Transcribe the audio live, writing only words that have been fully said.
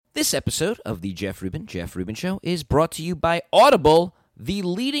This episode of the Jeff Rubin Show is brought to you by Audible, the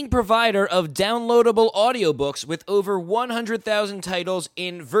leading provider of downloadable audiobooks with over 100,000 titles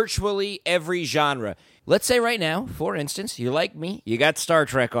in virtually every genre. Let's say right now, for instance, you're like me, you got Star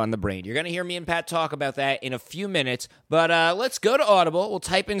Trek on the brain. You're going to hear me and Pat talk about that in a few minutes, but let's go to Audible. We'll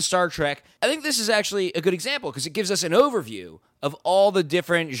type in Star Trek. I think this is actually a good example because it gives us an overview of all the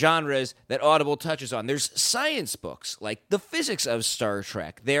different genres that Audible touches on. There's science books, like the physics of Star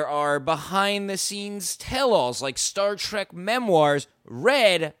Trek. There are behind-the-scenes tell-alls, like Star Trek memoirs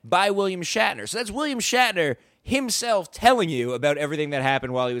read by William Shatner. So that's William Shatner himself telling you about everything that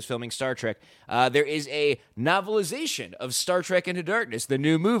happened while he was filming Star Trek. There is a novelization of Star Trek Into Darkness, the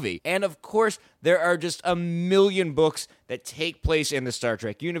new movie. And of course, there are just a million books that take place in the Star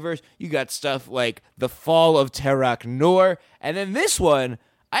Trek universe. You got stuff like The Fall of Terok Nor. And then this one,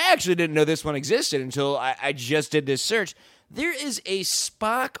 I actually didn't know this one existed until I just did this search. There is a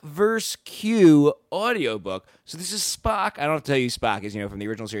Spock vs. Q audiobook. So this is Spock. I don't have to tell you Spock is, from the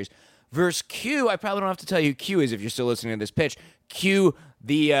original series. Verse Q, I probably don't have to tell you who Q is if you're still listening to this pitch. Q,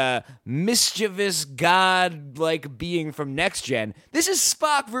 the mischievous god-like being from Next Gen. This is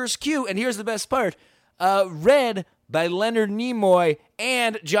Spock versus Q, and here's the best part. Read by Leonard Nimoy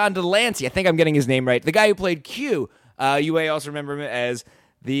and John Delancey. I think I'm getting his name right. The guy who played Q. You may also remember him as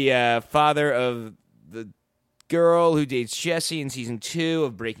the father of the girl who dates Jesse in season 2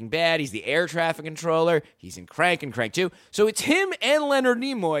 of Breaking Bad. He's the air traffic controller. He's in Crank and Crank 2. So it's him and Leonard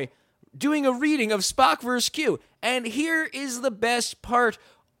Nimoy doing a reading of Spock vs. Q. And here is the best part.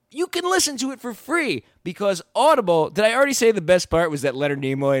 You can listen to it for free because Audible, did I already say the best part was that Leonard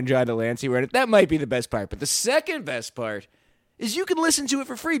Nimoy and John Delancey were in it? That might be the best part. But the second best part is you can listen to it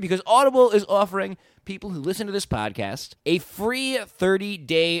for free because Audible is offering people who listen to this podcast a free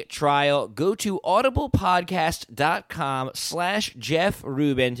 30-day trial. Go to audiblepodcast.com/Jeff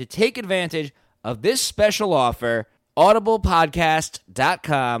Rubin to take advantage of this special offer.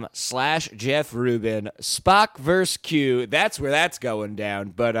 audiblepodcast.com/Jeff Rubin. Spock vs. Q. That's where that's going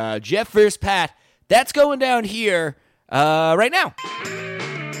down. But Jeff vs. Pat, that's going down here right now.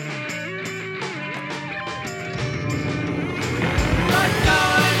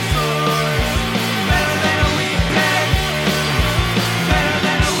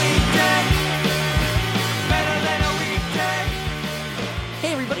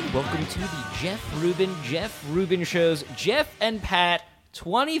 Welcome to the Jeff Rubin Show's Jeff and Pat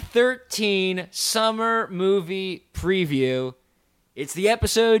 2013 Summer Movie Preview. It's the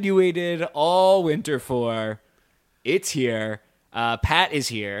episode you waited all winter for. It's here. Pat is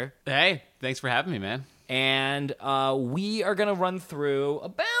here. Hey, thanks for having me, man. And we are going to run through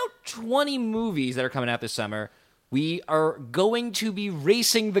about 20 movies that are coming out this summer. We are going to be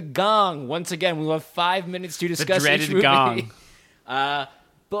racing the gong. Once again, we will have 5 minutes to discuss each movie. Gong.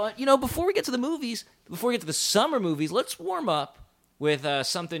 But, before we get to the movies, before we get to the summer movies, let's warm up with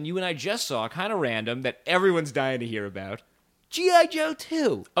something you and I just saw, kind of random, that everyone's dying to hear about. G.I. Joe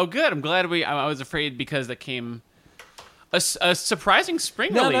 2. Oh, good. I'm glad I was afraid because that came a surprising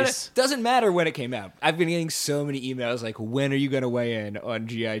spring release. No. Doesn't matter when it came out. I've been getting so many emails like, when are you going to weigh in on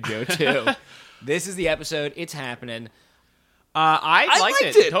G.I. Joe 2? This is the episode. It's happening. I liked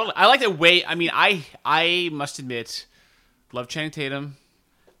it. Totally. I liked it way. I mean, I must admit, love Channing Tatum.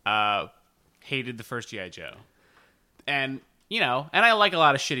 Hated the first G.I. Joe. And I like a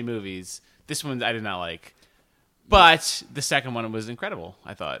lot of shitty movies. This one I did not like. But the second one was incredible,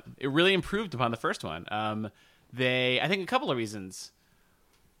 I thought. It really improved upon the first one. I think a couple of reasons.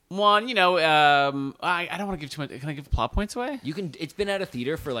 One, I don't want to give too much. Can I give plot points away? You can. It's been out of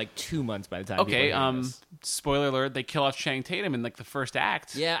theater for like 2 months by the time. Okay, spoiler alert, they kill off Channing Tatum in like the first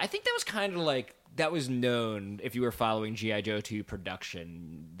act. Yeah, I think that was kind of like, that was known if you were following G.I. Joe 2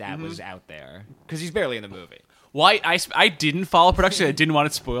 production. That was out there because he's barely in the movie. Well, I didn't follow production. I didn't want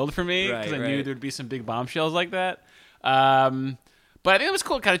it spoiled for me because I knew there would be some big bombshells like that. But I think it was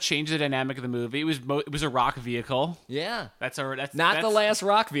cool. It kind of changed the dynamic of the movie. It was a rock vehicle. Yeah, that's the last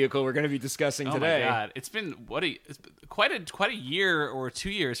rock vehicle we're going to be discussing today. Oh my god, it's been quite a year or 2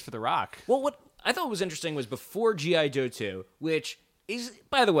 years for the Rock. Well, what I thought was interesting was before G.I. Joe 2, which is,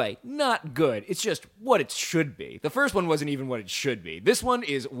 by the way, not good. It's just what it should be. The first one wasn't even what it should be. This one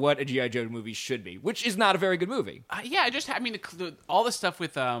is what a G.I. Joe movie should be, which is not a very good movie. All the stuff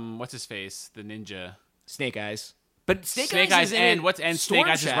with what's his face, the ninja, Snake Eyes. But Snake Eyes and Snake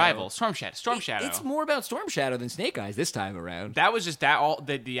Eyes' rival, Storm Shadow. It's more about Storm Shadow than Snake Eyes this time around. That was just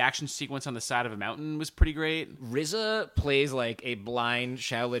the action sequence on the side of a mountain was pretty great. RZA plays like a blind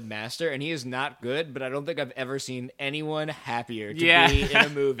Shaolin master, and he is not good. But I don't think I've ever seen anyone happier to be in a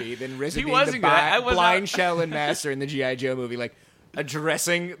movie than RZA being the blind Shaolin master in the G.I. Joe movie. Like,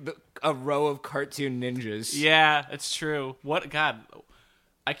 addressing a row of cartoon ninjas. Yeah, that's true. What God?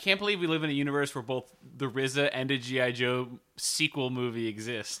 I can't believe we live in a universe where both the RZA and a G.I. Joe sequel movie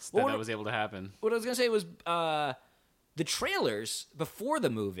exists. That was able to happen. What I was gonna say was the trailers before the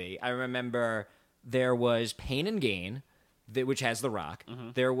movie. I remember there was Pain and Gain, which has The Rock. Mm-hmm.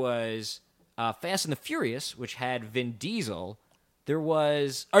 There was Fast and the Furious, which had Vin Diesel. There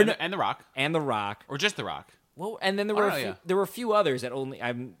was and The Rock, or just The Rock. Well, and then there were a few others that only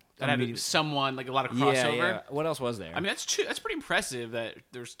that had someone like a lot of crossover. Yeah. What else was there? I mean, that's pretty impressive that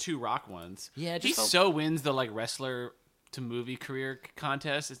there's 2 Rock ones. Yeah, he so wins the like wrestler to movie career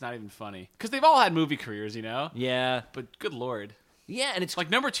contest. It's not even funny because they've all had movie careers, you know. Yeah, but good lord. Yeah, and it's like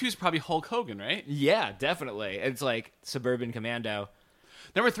number 2 is probably Hulk Hogan, right? Yeah, definitely. It's like Suburban Commando.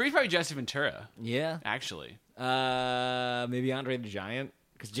 Number 3 is probably Jesse Ventura. Yeah, actually. Maybe Andre the Giant.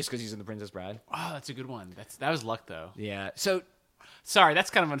 Because he's in The Princess Bride. Oh, that's a good one. That was luck, though. Yeah. So, sorry, that's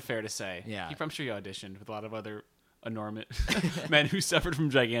kind of unfair to say. Yeah. I'm sure you auditioned with a lot of other enormous men who suffered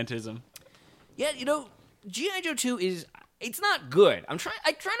from gigantism. Yeah, G.I. Joe 2 is... It's not good. I'm trying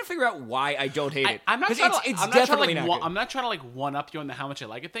to figure out why I don't hate it. I'm not trying to like one up you on the how much I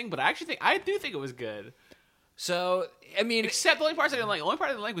like it thing, but I do think it was good. So, I mean... Except the only part I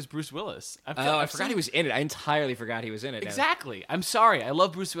didn't like was Bruce Willis. I forgot he was in it. I entirely forgot he was in it. Exactly. I'm sorry. I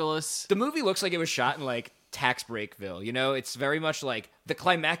love Bruce Willis. The movie looks like it was shot in, like, Tax Breakville. It's very much like the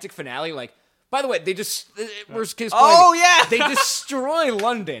climactic finale. Like, by the way, they just... yeah! They destroy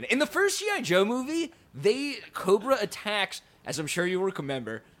London. In the first G.I. Joe movie, Cobra attacks, as I'm sure you will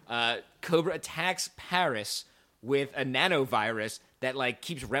remember, Cobra attacks Paris with a nanovirus that like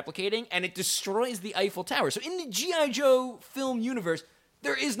keeps replicating, and it destroys the Eiffel Tower. So in the G.I. Joe film universe,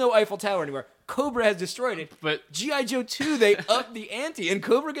 there is no Eiffel Tower anymore. Cobra has destroyed it. But G.I. Joe 2, they up the ante, and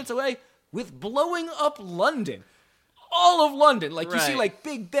Cobra gets away with blowing up London. All of London. Like, you see, like,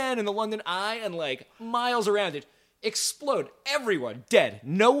 Big Ben and the London Eye and, like, miles around it explode. Everyone dead.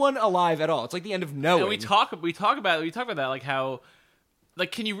 No one alive at all. It's like the end of Knowing. And we talk about that, like, how...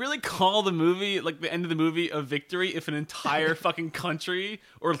 Like, can you really call the movie, like, the end of the movie a victory if an entire fucking country,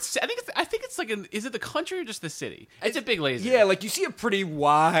 or I think it's like, is it the country or just the city? It's a big laser. Yeah, like, you see a pretty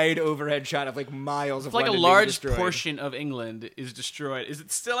wide overhead shot of, like, miles of London like a large portion of England is destroyed. Is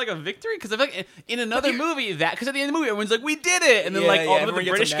it still, like, a victory? Because I feel like in another movie, because at the end of the movie, everyone's like, we did it! And then, the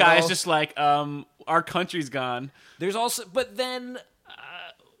British guy is just like, our country's gone. There's also, but then,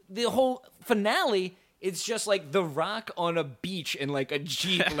 the whole finale... It's just like The Rock on a beach in like a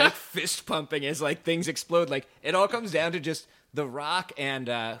Jeep, like fist pumping as like things explode. Like it all comes down to just The Rock and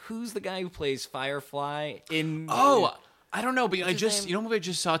who's the guy who plays Firefly in? Oh, I don't know, but I just what I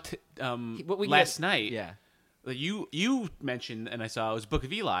just saw last night. Yeah, you mentioned and I saw it was Book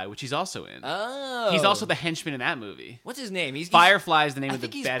of Eli, which he's also in. Oh, he's also the henchman in that movie. What's his name? Firefly is the name of the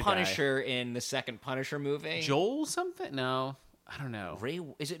bad guy. I think he's Punisher in the second Punisher movie. Joel something? No, I don't know.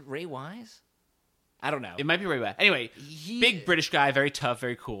 Is it Ray Wise? I don't know. It might be Ray Wise. Anyway, big British guy, very tough,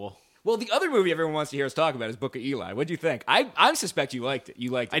 very cool. Well, the other movie everyone wants to hear us talk about is Book of Eli. What do you think? I suspect you liked it. You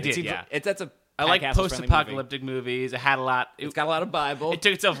liked it. I did, yeah. I like post-apocalyptic movies. It had a lot. It's got a lot of Bible. It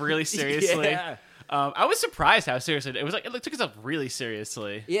took itself really seriously. Yeah. I was surprised how serious it was. Like it took itself really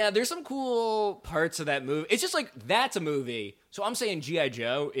seriously. Yeah, there's some cool parts of that movie. It's just like that's a movie. So I'm saying G.I.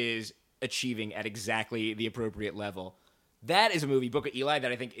 Joe is achieving at exactly the appropriate level. That is a movie, Book of Eli,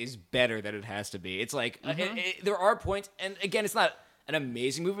 that I think is better than it has to be. It's like, there are points, and again, it's not an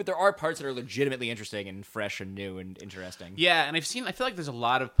amazing movie, but there are parts that are legitimately interesting and fresh and new and interesting. Yeah, and I feel like there's a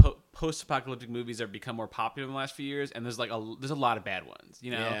lot of post-apocalyptic movies that have become more popular in the last few years, and there's a lot of bad ones,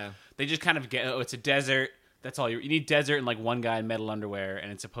 you know? Yeah. They just kind of get, it's a desert, that's all you need desert and like one guy in metal underwear,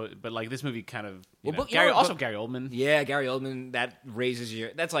 and it's but like this movie kind of, Gary Oldman. Yeah, Gary Oldman, that raises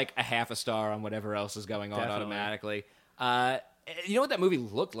that's like a half a star on whatever else is going on automatically. You know what that movie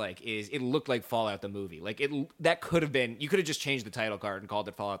looked like it looked like Fallout the movie. Like that could have been, you could have just changed the title card and called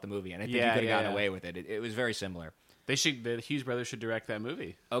it Fallout the movie, and I think you could have gotten away with it. It was very similar. The Hughes brothers should direct that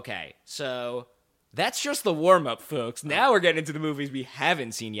movie. Okay, so that's just the warm-up, folks. Now we're getting into the movies we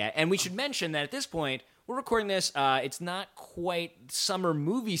haven't seen yet, and we should mention that at this point, we're recording this, it's not quite summer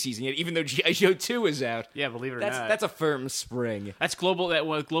movie season yet, even though G.I. Joe 2 is out. Yeah, believe it or not. That's a firm spring. That's global.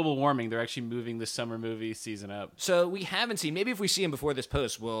 With global warming, they're actually moving the summer movie season up. So we haven't seen, maybe if we see them before this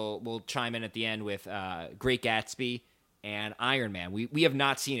post, we'll chime in at the end with Great Gatsby and Iron Man. We have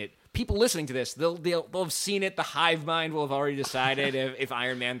not seen it. People listening to this, they'll have seen it. The hive mind will have already decided if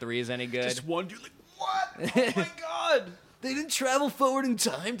Iron Man 3 is any good. Just one dude like, what? Oh my god! They didn't travel forward in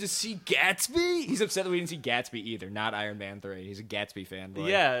time to see Gatsby? He's upset that we didn't see Gatsby either, not Iron Man 3. He's a Gatsby fanboy.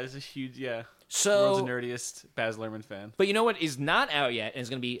 Yeah, it's a huge, So, world's nerdiest Baz Luhrmann fan. But you know what is not out yet, and is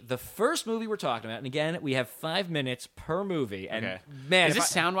going to be the first movie we're talking about. And again, we have 5 minutes per movie. And man, is this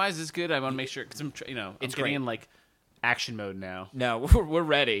sound-wise? Is this good? I want to make sure because I'm it's getting great. in like action mode now. No, we're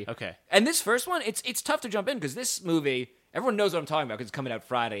ready. Okay. And this first one, it's tough to jump in because this movie, everyone knows what I'm talking about because it's coming out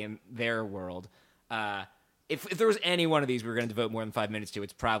Friday in their world. If there was any one of these we were going to devote more than 5 minutes to,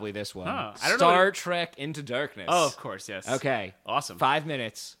 it's probably this one. I don't Star Trek Into Darkness. Oh, of course, yes. Okay. Awesome. 5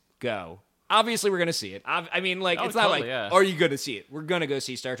 minutes, go. Obviously, we're going to see it. I mean, like, it's not totally, like, yeah. are you going to see it? We're going to go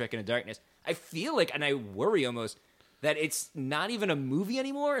see Star Trek Into Darkness. I feel like, and I worry almost, that it's not even a movie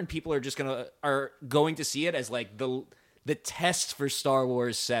anymore, and people are just going to see it as, like, the test for Star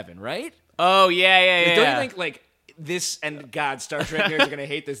Wars 7, right? Oh, yeah. Don't you think, like, this, and God, Star Trek nerds are going to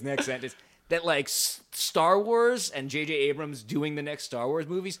hate this next sentence, that, like, Star Wars and J.J. Abrams doing the next Star Wars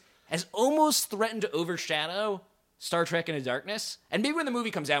movies has almost threatened to overshadow Star Trek Into Darkness? And maybe when the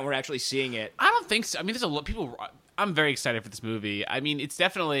movie comes out, we're actually seeing it. I don't think so. I mean, there's a lot people. I'm very excited for this movie. I mean, it's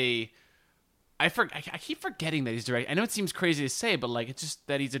definitely. I keep forgetting that he's directing. I know it seems crazy to say, but like it's just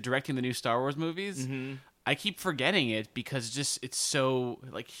that he's directing the new Star Wars movies. Mm-hmm. I keep forgetting it because it's so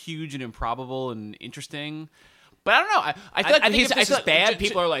like huge and improbable and interesting. But I don't know. I think if this is bad,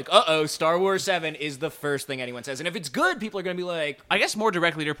 people are like, uh-oh, Star Wars 7 is the first thing anyone says. And if it's good, people are going to be like... I guess more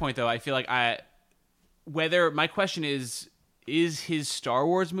directly to your point, though, I feel like my question is his Star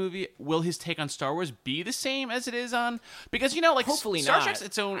Wars movie, will his take on Star Wars be the same as it is on... Because, like... Hopefully Star not. Trek's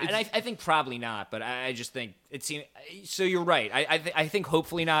its own... And I think probably not, but I just think it seems... So you're right. I think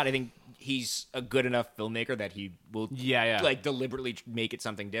hopefully not. I think he's a good enough filmmaker that he will like deliberately make it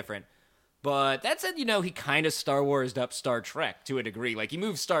something different. But that said, he kind of Star Wars'd up Star Trek to a degree. Like, he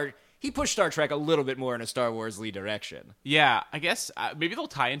pushed Star Trek a little bit more in a Star Wars-ly direction. Yeah, I guess maybe they'll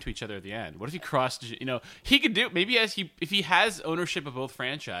tie into each other at the end. What if he crossed, he could do, maybe if he has ownership of both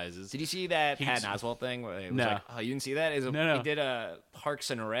franchises. Did you see that Patton Oswalt thing? Where it was No. Like, oh, you didn't see that? No. He did a Parks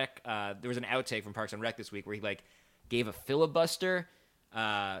and Rec. There was an outtake from Parks and Rec this week where he, like, gave a filibuster.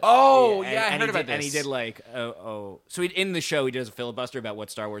 I heard about this. And he did like, so in the show he does a filibuster about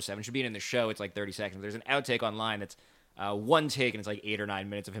what Star Wars 7 should be, and in the show it's like 30 seconds. There's an outtake online that's one take, and it's like 8 or 9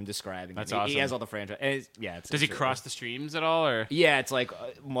 minutes of him describing. That's it. awesome. He has all the franchise. Does he cross the streams at all, or? Yeah, it's like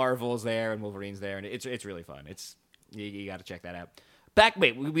Marvel's there and Wolverine's there, and it's really fun. You got to check that out.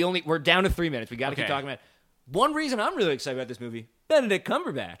 We're down to 3 minutes. We got to keep talking about it. One reason I'm really excited about this movie: Benedict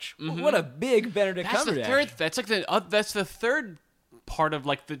Cumberbatch. Mm-hmm. What a big Benedict Cumberbatch! That's the third part of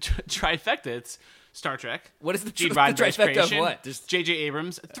like the trifecta. It's Star Trek. What is the trifecta of what? Just J.J.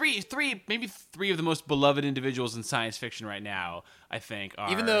 Abrams. Maybe three of the most beloved individuals in science fiction right now, I think.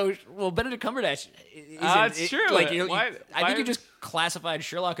 Even though, Benedict Cumberbatch it's true. Like, I think you just classified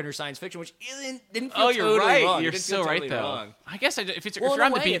Sherlock under science fiction, which didn't feel you're totally right. wrong. You're so totally right, though. Wrong. I guess if you're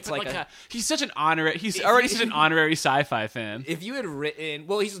on the beat, it's like he's such an honorary. He's already such an honorary sci-fi fan. If you had written,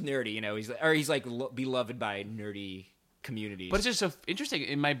 he's nerdy, he's like beloved by nerdy communities. But it's just so interesting.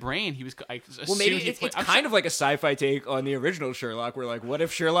 In my brain, he was. Maybe it's kind of like a sci-fi take on the original Sherlock, where like, what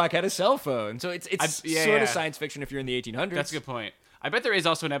if Sherlock had a cell phone? So it's sort of science fiction if you're in the 1800s. That's a good point. I bet there is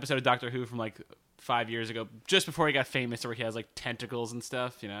also an episode of Doctor Who from like 5 years ago, just before he got famous, where he has like tentacles and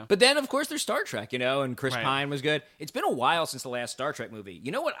stuff, But then, of course, there's Star Trek, and Chris Pine was good. It's been a while since the last Star Trek movie.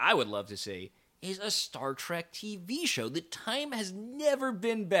 You know what I would love to see is a Star Trek TV show. The time has never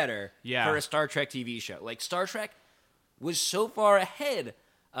been better for a Star Trek TV show. Like, Star Trek was so far ahead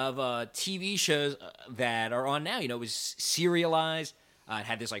of TV shows that are on now. It was serialized. It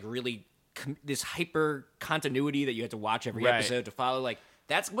had this like really this hyper continuity that you had to watch every episode to follow. Like,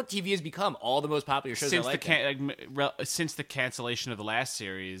 that's what TV has become. All the most popular shows since the cancellation of the last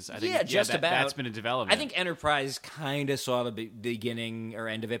series. I think about. That's been a development. I think Enterprise kind of saw the beginning or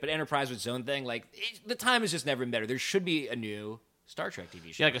end of it, but Enterprise was its own thing. Like, the time has just never been better. There should be a new Star Trek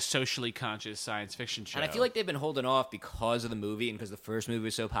TV show. Yeah, like a socially conscious science fiction show. And I feel like they've been holding off because of the movie and because the first movie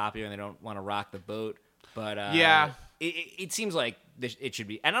was so popular and they don't want to rock the boat. But it seems like it should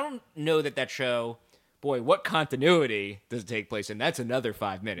be. And I don't know that show... Boy, what continuity does it take place in? That's another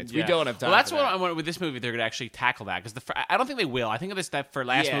 5 minutes. We don't have time. Well, that's what I want with this movie. They're going to actually tackle that because I don't think they will. I think that for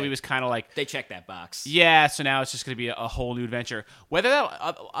last movie was kind of like they checked that box. Yeah, so now it's just going to be a whole new adventure. Whether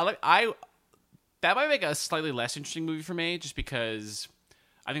that might make a slightly less interesting movie for me, just because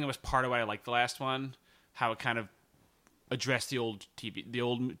I think it was part of why I liked the last one, how it kind of addressed the old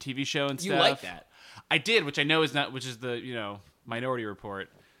TV show and stuff. You like that? I did, which I know is not, which is the Minority Report.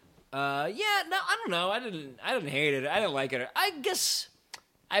 I don't know. I didn't hate it. I didn't like it. I guess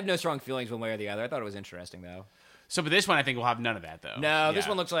I have no strong feelings one way or the other. I thought it was interesting though. So, but this one I think will have none of that though. No, this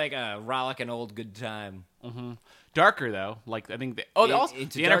one looks like a rollicking old good time. Mm-hmm. Darker though, like I think. The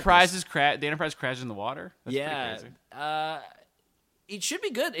Enterprise the Enterprise crashes in the water. That's pretty crazy. It should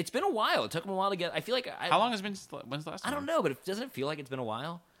be good. It's been a while. It took them a while to get. I feel like. How long has it been? When's the last time? I don't know, but doesn't it feel like it's been a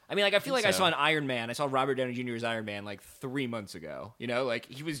while? I mean, like I feel like I saw an Iron Man. I saw Robert Downey Jr. as Iron Man like 3 months ago. You know, like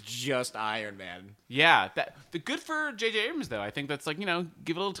he was just Iron Man. Yeah, the good for J.J. Abrams though. I think that's like give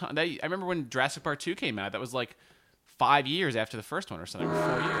it a little time. I remember when Jurassic Park 2 came out. That was like 5 years after the first one or something. 4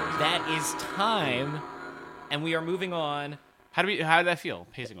 years. That is time, and we are moving on. How did that feel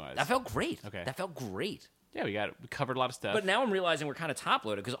pacing wise? That felt great. Okay, that felt great. Yeah, we covered a lot of stuff. But now I'm realizing we're kind of top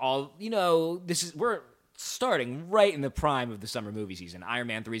loaded because we're starting right in the prime of the summer movie season. Iron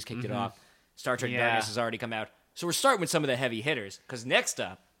Man 3's kicked it off. Star Trek Darkness has already come out. So we're starting with some of the heavy hitters because next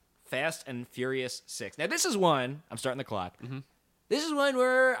up, Fast and Furious 6. Now this is one, I'm starting the clock. Mm-hmm. This is one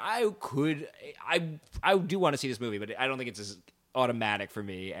where I do want to see this movie, but I don't think it's as automatic for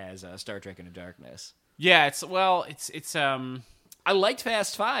me as Star Trek Into Darkness. Yeah, it's I liked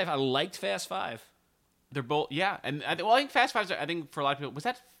Fast 5. They're both, and I think Fast 5. I think for a lot of people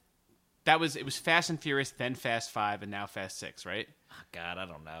it was Fast and Furious, then Fast 5, and now Fast 6, right? Oh, God, I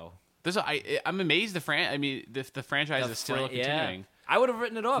don't know. I'm amazed the franchise is still continuing. Yeah. I would have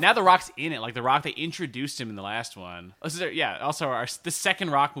written it off. Now The Rock's in it. Like The Rock, they introduced him in the last one. Also, the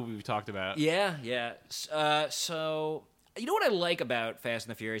second Rock movie we talked about. Yeah. So you know what I like about Fast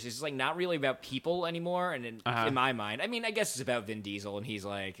and the Furious is it's like not really about people anymore. And in my mind, I mean, I guess it's about Vin Diesel, and he's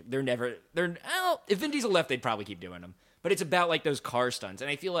like if Vin Diesel left, they'd probably keep doing them. But it's about like those car stunts,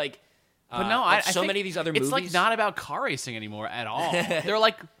 and I feel like. But no, I think many of these other movies. It's like not about car racing anymore at all. They're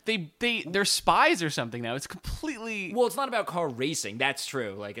like they're spies or something now. It's completely. Well, it's not about car racing. That's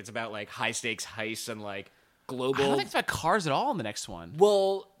true. Like it's about like high stakes heists and like global. I don't think it's about cars at all in the next one.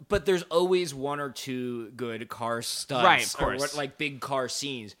 Well, but there's always one or two good car stunts, right? Of course, or like big car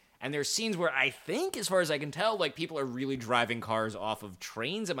scenes. And there's scenes where I think, as far as I can tell, like people are really driving cars off of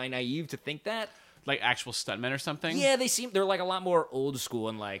trains. Am I naive to think that? Like actual stuntmen or something? Yeah, they're like a lot more old school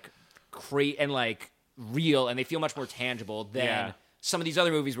and like. Like real, and they feel much more tangible than some of these other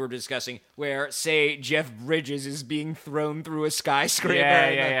movies we're discussing, where say Jeff Bridges is being thrown through a skyscraper.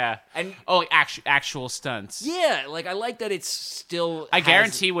 Yeah. And like actual stunts. Yeah, like I like that it's still. I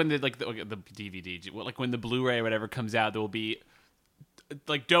guarantee when the DVD, like when the Blu-ray or whatever comes out, there will be.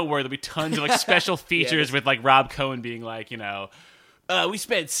 Like, don't worry, there'll be tons of like special features with like Rob Cohen being like, we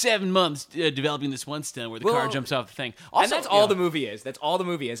spent 7 months developing this one stunt where the car jumps off the thing. Also, and that's all the movie is. That's all the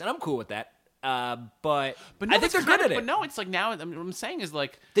movie is, and I'm cool with that. But no, I think they're good at it. But no, it's like now. What I'm saying is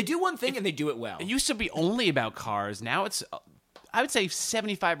like they do one thing and they do it well. It used to be only about cars. Now it's. I would say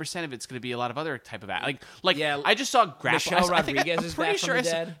 75% of it's going to be a lot of other type of I just saw Michelle Rodriguez is back from the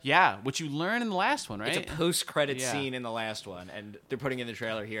dead. Yeah, which you learn in the last one, right? It's a post-credit scene in the last one, and they're putting in the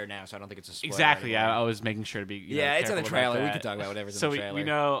trailer here now, so I don't think it's a spoiler. Exactly. Yeah, I was making sure to be. It's in the trailer. We can talk about whatever's in the trailer.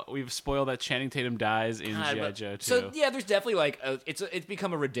 So we've spoiled that Channing Tatum dies in G.I. Joe 2. So there's definitely like it's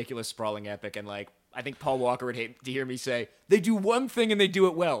become a ridiculous sprawling epic, and like. I think Paul Walker would hate to hear me say, they do one thing and they do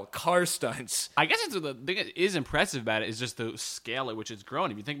it well, car stunts. I guess the thing that is impressive about it is just the scale at which it's grown.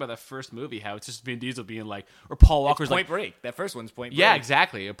 If you think about that first movie, how it's just Vin Diesel being like, or Paul Walker's Point Break. That first one's Point Break. Yeah,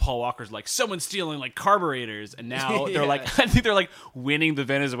 exactly. Paul Walker's like, someone's stealing like carburetors, and now they're like, I think they're like winning the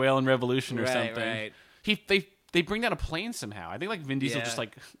Venezuelan Revolution or something. Right. They bring down a plane somehow. I think like Vin Diesel just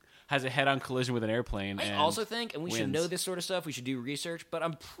like... has a head-on collision with an airplane. I also think, and we should know this sort of stuff, we should do research, but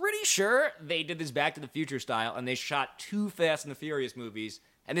I'm pretty sure they did this Back to the Future style, and they shot 2 Fast and the Furious movies,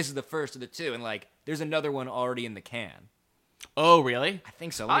 and this is the first of the 2, and like, there's another one already in the can. Oh, really? I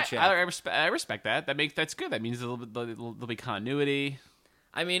think so. Let me check. I respect that. That's good. That means there'll be continuity.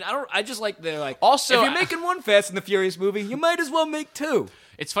 I mean, I just like they're like. Also, if you're making one Fast and the Furious movie, you might as well make 2.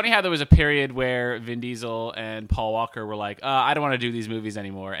 It's funny how there was a period where Vin Diesel and Paul Walker were like, I don't want to do these movies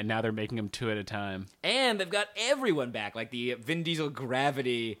anymore, and now they're making them 2 at a time. And they've got everyone back, like the Vin Diesel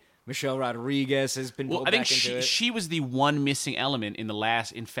gravity. Michelle Rodriguez has been pulled back into it. She was the one missing element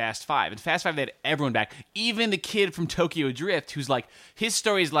in Fast 5. In Fast 5, they had everyone back. Even the kid from Tokyo Drift, who's like, his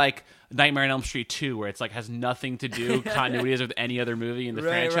story's like Nightmare on Elm Street 2, where it's like has nothing to do continuity with any other movie in the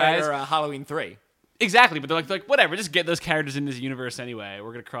franchise. Or Halloween 3. Exactly, but they're like, whatever, just get those characters in this universe anyway.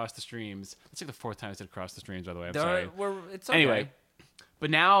 We're going to cross the streams. It's like the 4th time I said cross the streams, by the way. I'm sorry. It's okay. Anyway, but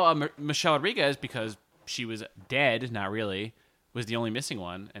now Michelle Rodriguez, because she was dead, not really, was the only missing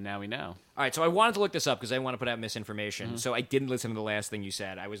one, and now we know. All right, so I wanted to look this up because I didn't want to put out misinformation. So I didn't listen to the last thing you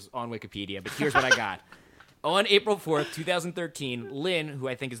said. I was on Wikipedia, but here's what I got. On April 4th, 2013, Lin, who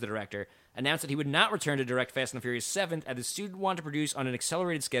I think is the director, announced that he would not return to direct Fast and the Furious 7th, as the studio wanted to produce on an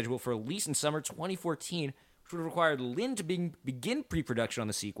accelerated schedule for release in summer 2014, which which would have required Lin to begin pre-production on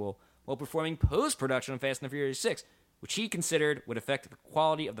the sequel while performing post-production on Fast and the Furious 6, which he considered would affect the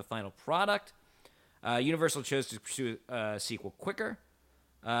quality of the final product. Universal chose to pursue a sequel quicker.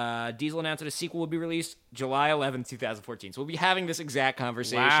 Diesel announced that a sequel will be released July 11, 2014. So we'll be having this exact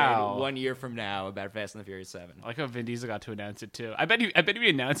conversation 1 year from now about Fast and the Furious 7. I like how Vin Diesel got to announce it too. I bet he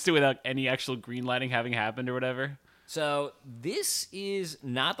announced it without any actual green lighting having happened or whatever. So this is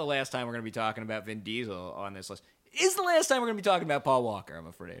not the last time we're going to be talking about Vin Diesel on this list. It is the last time we're going to be talking about Paul Walker, I'm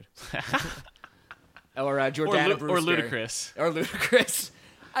afraid. Or Jordana Brewster. Or Ludacris. Or Ludacris.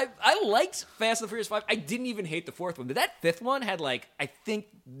 I liked Fast and the Furious 5. I didn't even hate the fourth one. But that fifth one had, like, I think,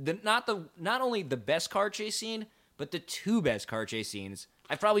 not only the best car chase scene, but the two best car chase scenes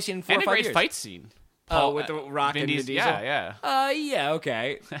I've probably seen in 4 or 5 years. And a great fight scene. With the Rock and Vin Diesel? Yeah. Yeah,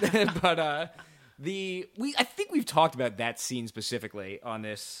 okay. But, I think we've talked about that scene specifically on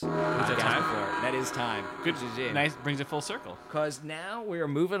this podcast before. That is time. Good. Nice. Brings it full circle. Because now we are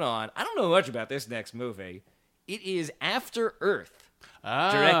moving on. I don't know much about this next movie. It is After Earth.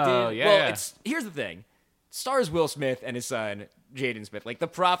 Directed. Yeah. Here's the thing. Stars Will Smith and his son, Jaden Smith. Like, the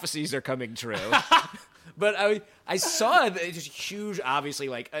prophecies are coming true. But I saw it. It's just huge, obviously.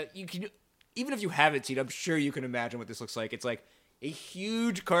 Like, you can, even if you haven't seen it, I'm sure you can imagine what this looks like. It's like a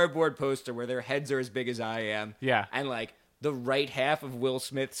huge cardboard poster where their heads are as big as I am. Yeah. And, like, the right half of Will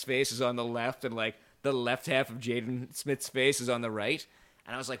Smith's face is on the left, and, like, the left half of Jaden Smith's face is on the right.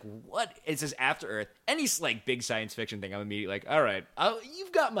 And I was like, what? It says After Earth. Any, like, big science fiction thing, I'm immediately like, all right,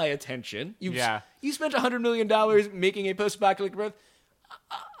 you've got my attention. You spent $100 million making a post-apocalyptic Earth.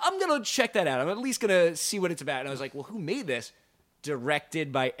 I'm going to check that out. I'm at least going to see what it's about. And I was like, well, who made this?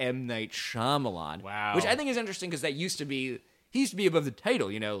 Directed by M. Night Shyamalan. Wow. Which I think is interesting because he used to be above the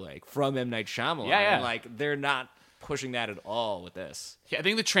title, you know, like, from M. Night Shyamalan. Yeah. And, like, they're not pushing that at all with this. Yeah, I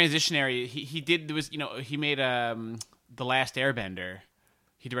think the transitionary he made The Last Airbender.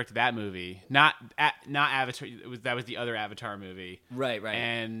 He directed that movie, not Avatar. That was the other Avatar movie, right?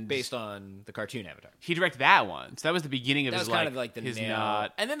 And based on the cartoon Avatar, he directed that one. So that was the beginning of that his was kind of like the his nail.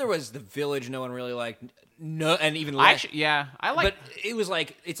 nod. And then there was The Village. No one really liked. No, and even less. I like. But it was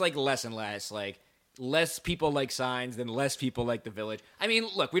like it's like less and less. Like less people like Signs, then less people like The Village. I mean,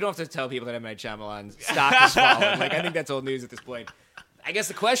 look, we don't have to tell people that M. Night Shyamalan's stock is falling. Like I think that's old news at this point. I guess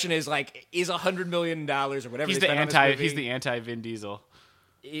the question is like, is $100 million or whatever he's the anti Vin Diesel.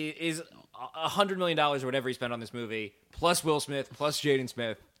 Is $100 million or whatever he spent on this movie, plus Will Smith, plus Jaden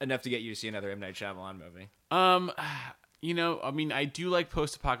Smith, enough to get you to see another M. Night Shyamalan movie? I mean, I do like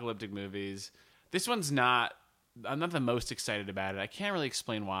post-apocalyptic movies. This one's not. I'm not the most excited about it. I can't really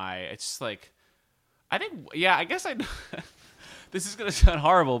explain why. It's just like, I guess I. This is gonna sound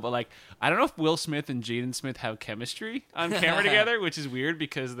horrible, but like, I don't know if Will Smith and Jaden Smith have chemistry on camera together, which is weird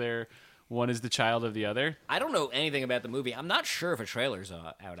because one is the child of the other. I don't know anything about the movie. I'm not sure if a trailer's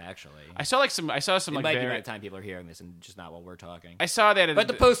out, actually. I saw some. It might be by the time people are hearing this and just not while we're talking. I saw that, but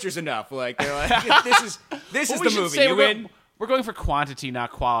the poster's enough. Like they're like, this is the movie. You win. We're going for quantity,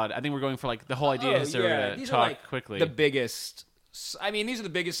 not quality. I think we're going for like the whole idea is to these talk are like quickly. The biggest. I mean, these are the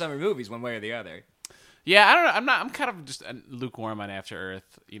biggest summer movies, one way or the other. Yeah, I don't know. I'm kind of just lukewarm on After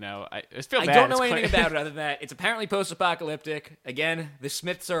Earth. You know, I feel bad. I don't know anything about it other than that it's apparently post-apocalyptic. Again, the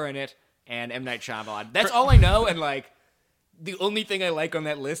Smiths are in it. And M. Night Shyamalan. That's all I know, and, like, the only thing I like on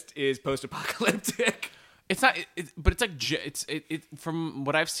that list is post-apocalyptic. It's not, but it's like, from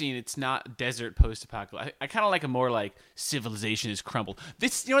what I've seen, it's not desert post-apocalyptic. I kind of like a more, like, civilization has crumbled.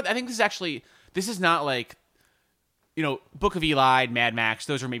 This, you know what, I think this is not, like, you know, Book of Eli, Mad Max,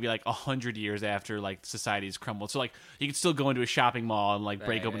 those are maybe, like, 100 years after, like, society's crumbled. So, like, you can still go into a shopping mall and, like,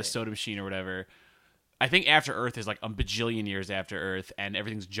 break open a soda machine or whatever. I think After Earth is like a bajillion years after Earth, and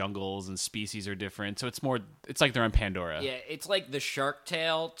everything's jungles and species are different. So it's like they're on Pandora. Yeah, it's like the Shark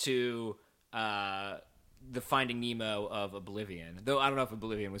Tale to the Finding Nemo of Oblivion. Though I don't know if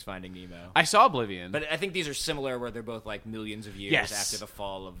Oblivion was Finding Nemo. I saw Oblivion. But I think these are similar where they're both like millions of years after the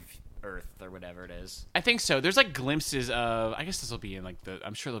fall of Earth or whatever it is. I think so. There's like glimpses of, I guess this will be in like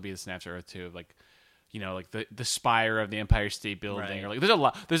I'm sure there'll be this in After Earth too, of like, you know, like the spire of the Empire State Building, right. Or like there's a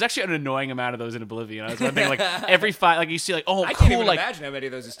lot. There's actually an annoying amount of those in Oblivion. I was wondering, like every five, like you see, like I can't even imagine how many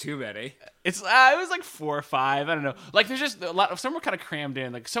of those is too many. It's it was like 4 or 5. I don't know. Like there's just a lot of some were kind of crammed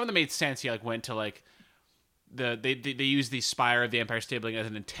in. Like some of them made sense. You like went to like they used the spire of the Empire State Building as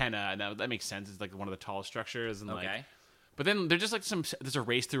an antenna, and that makes sense. It's like one of the tallest structures, and like. But then they're just like there's a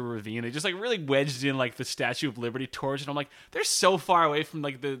race through a ravine. They just like really wedged in like the Statue of Liberty torch. And I'm like, they're so far away from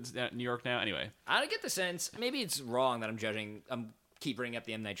like the New York now. Anyway. I get the sense, maybe it's wrong that I'm keep bringing up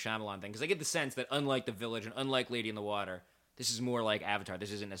the M. Night Shyamalan thing. Because I get the sense that unlike The Village and unlike Lady in the Water, this is more like Avatar.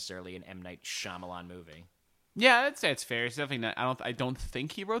 This isn't necessarily an M. Night Shyamalan movie. Yeah, I'd say it's fair. It's definitely not. I don't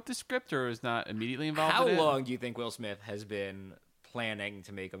think he wrote the script or is not immediately involved. How in it. long do you think Will Smith has been planning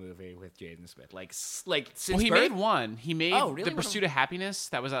to make a movie with Jaden Smith? Like since Well, he birth? made one. He made really? The Pursuit of Happiness.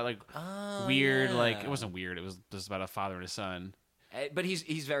 That was that like weird. yeah. Like it wasn't weird. It was just about a father and a son. But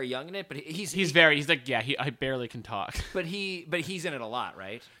he's very young in it. But he's like I barely can talk. But he's in it a lot,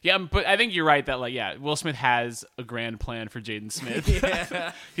 right? Yeah, but I think you're right that like Will Smith has a grand plan for Jaden Smith.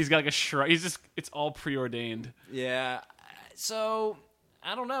 Yeah. He's got like a shrine. It's all preordained. Yeah. So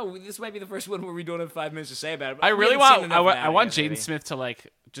I don't know. This might be the first one where we don't have 5 minutes to say about it. I really want Jaden Smith to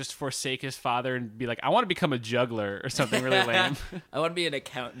like just forsake his father and be like, I want to become a juggler or something really lame. I want to be an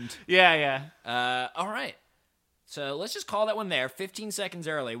accountant. Yeah. All right. So let's just call that one there, 15 seconds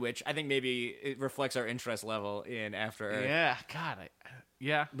early, which I think maybe it reflects our interest level in After Earth. Yeah, God.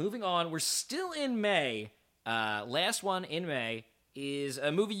 Yeah. Moving on, we're still in May. Last one in May is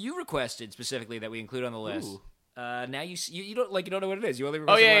a movie you requested specifically that we include on the list. Ooh. Now you don't know what it is. You only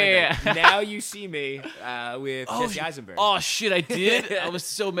requested yeah. Now You See Me with Jesse Eisenberg. Oh shit, I did. I was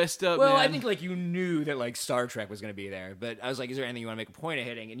so messed up. Well, man. I think like you knew that like Star Trek was going to be there, but I was like, is there anything you want to make a point of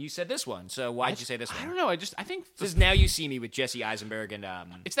hitting? And you said this one. So why'd you say this one? I don't know. I think This is Now You See Me with Jesse Eisenberg and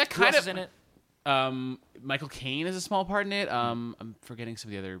it's that who kind else of is in it. Michael Caine has a small part in it. I'm forgetting some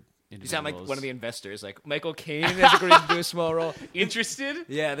of the other. You sound like one of the investors. Like Michael Caine has agreed to do a small role. Interested?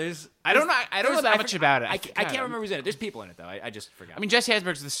 Yeah, I don't know that much about it. I can't remember who's in it. There's people in it though. I just forgot. I mean, Jesse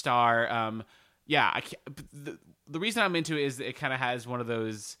Eisenberg's the star. I can't, the reason I'm into it is that it kind of has one of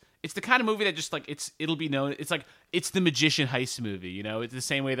those. It's the kind of movie that just like it'll be known. It's like it's the magician heist movie. You know, it's the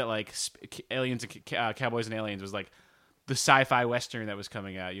same way that like Aliens, Cowboys and Aliens was like the sci-fi western that was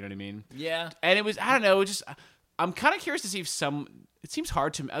coming out. You know what I mean? Yeah. And it was I don't know. Just I'm kind of curious to see if it seems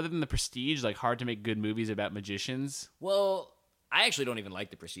hard to, other than The Prestige, like hard to make good movies about magicians. Well, I actually don't even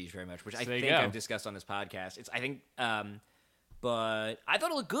like The Prestige very much, which I think I've discussed on this podcast. But I thought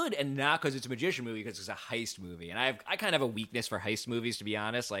it looked good, and not because it's a magician movie, because it's a heist movie. And I kind of have a weakness for heist movies, to be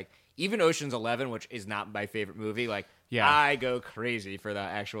honest. Like, even Ocean's 11, which is not my favorite movie, like, I go crazy for the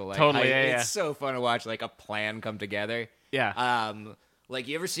actual, like, totally, heist. It's so fun to watch, like, a plan come together. Yeah. Like,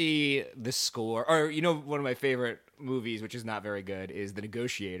 you ever see The Score? Or, you know, one of my favorite movies, which is not very good, is The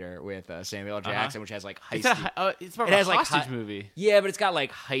Negotiator with Samuel L. Jackson, which has, like, heisty... It's more of a hostage movie. Yeah, but it's got,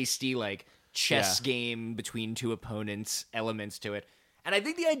 like, heisty, like, chess game between two opponents elements to it. And I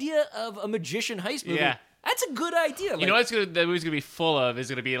think the idea of a magician heist movie... Yeah. That's a good idea. You know what the movie's going to be full of is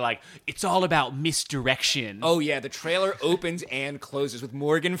going to be like, it's all about misdirection. Oh, yeah. The trailer opens and closes with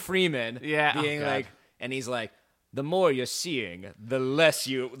Morgan Freeman being like... And he's like, the more you're seeing, the less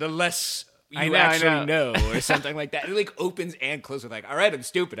you actually know, or something like that. It like opens and closes with like, all right, I'm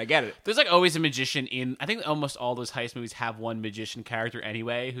stupid, I get it. There's like always a magician in. I think almost all those heist movies have one magician character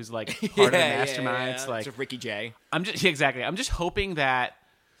anyway, who's like part of the mastermind. Yeah. Like it's Ricky Jay. I'm just hoping that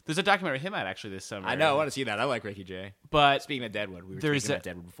there's a documentary of him out actually this summer. I know, I want to see that. I like Ricky Jay. But speaking of Deadwood, we were speaking about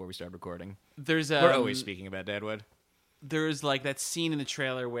Deadwood before we started recording. We're always speaking about Deadwood. There's like that scene in the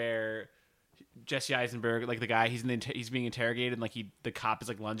trailer where Jesse Eisenberg, like the guy, he's being interrogated, and like the cop is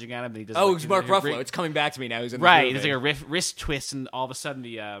like lunging at him. And he does. Oh, it's Mark Ruffalo. It's coming back to me now. He's in the right. There's like a wrist twist, and all of a sudden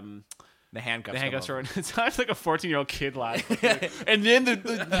the handcuffs are. It sounds like a 14-year-old kid laughing. And then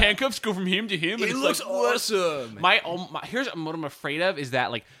the handcuffs go from him to him. And it looks like, awesome. Here's what I'm afraid of is that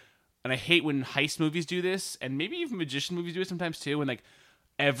like, and I hate when heist movies do this, and maybe even magician movies do it sometimes too. When like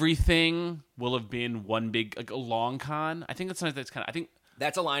everything will have been one big like a long con. I think that's kind of. I think.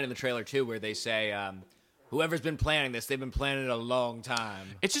 That's a line in the trailer, too, where they say, whoever's been planning this, they've been planning it a long time.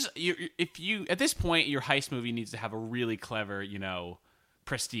 It's just, at this point, your heist movie needs to have a really clever,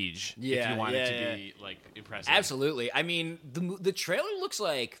 prestige if you want it to be, like, impressive. Absolutely. I mean, the trailer looks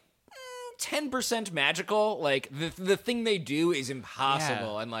like 10% magical. Like, the thing they do is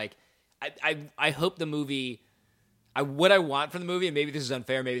impossible. And, like, I hope the movie... what I want from the movie, and maybe this is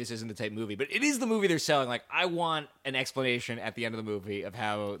unfair, maybe this isn't the type movie, but it is the movie they're selling. Like, I want an explanation at the end of the movie of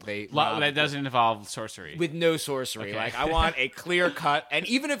how they... that doesn't involve sorcery. With no sorcery. Okay. Like, I want a clear cut, and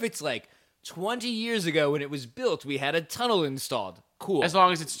even if it's like 20 years ago when it was built, we had a tunnel installed. Cool. As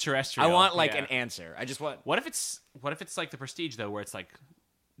long as it's terrestrial. I want, like, an answer. I just want... What if it's like The Prestige, though, where it's like...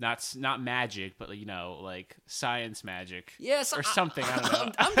 Not magic, but like science magic, or something. I don't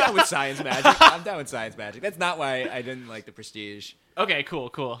know. I'm down with science magic. That's not why I didn't like The Prestige. Okay,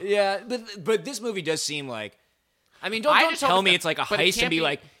 cool. Yeah, but this movie does seem like, I mean, don't tell me it's like a heist and be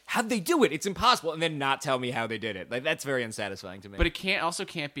like, how'd they do it? It's impossible, and then not tell me how they did it. Like that's very unsatisfying to me. But it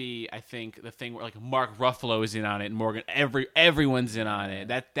can't be. I think the thing where like Mark Ruffalo is in on it, and Morgan, everyone's in on it.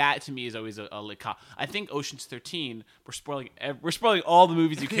 That to me is always a I think Ocean's 13. We're spoiling all the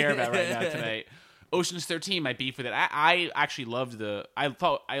movies you care about right now tonight. Ocean's 13, my beef with it. I actually loved I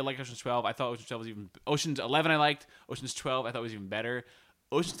thought I liked Ocean's 12. I thought Ocean's 12 was even... Ocean's 11 I liked. Ocean's 12 I thought was even better.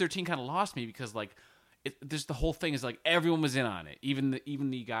 Ocean's 13 kind of lost me because, like, there's the whole thing is, like, everyone was in on it. Even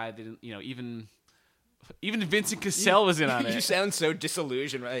the guy that didn't... You know, even Vincent Cassel was in on it. You sound so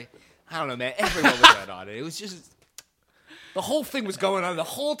disillusioned, right? I don't know, man. Everyone was in on it. It was just... The whole thing was going on the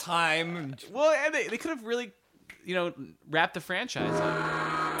whole time. Well, and they could have really, wrapped the franchise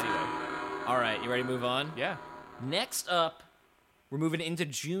up. Anyway. All right, you ready to move on? Yeah. Next up, we're moving into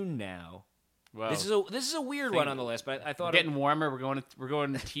June now. Wow. This is a weird one on the list, but I thought getting warmer. We're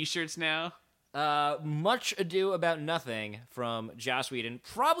going to t-shirts now. Much Ado About Nothing from Joss Whedon.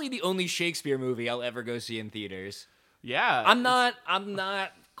 Probably the only Shakespeare movie I'll ever go see in theaters. Yeah. I'm not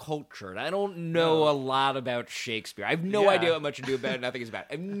cultured. I don't know a lot about Shakespeare. I have no idea what Much Ado About Nothing is about.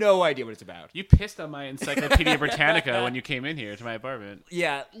 I have no idea what it's about. You pissed on my Encyclopedia Britannica when you came in here to my apartment.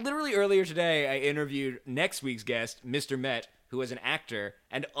 Yeah, literally earlier today, I interviewed next week's guest, Mr. Met, who was an actor,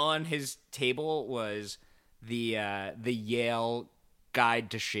 and on his table was the Yale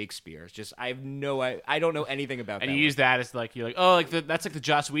Guide to Shakespeare. It's just I don't know anything about that. And you use that as like that's like the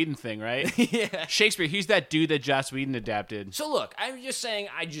Joss Whedon thing, right? Yeah. Shakespeare, he's that dude that Joss Whedon adapted. So look, I'm just saying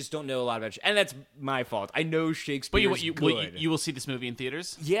I just don't know a lot about and that's my fault. I know Shakespeare. But you will see this movie in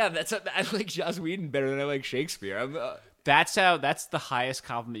theaters? Yeah, I like Joss Whedon better than I like Shakespeare. That's the highest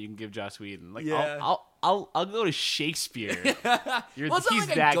compliment you can give Joss Whedon. Like, yeah. I'll go to Shakespeare. Well, it's not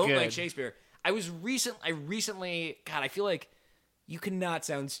like I don't good. like Shakespeare. I recently God, I feel like you cannot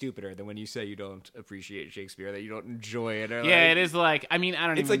sound stupider than when you say you don't appreciate Shakespeare, that you don't enjoy it. Or it is like, I mean, I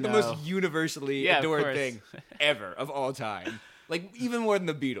don't it's even know. It's like the most universally adored thing ever of all time. Like, even more than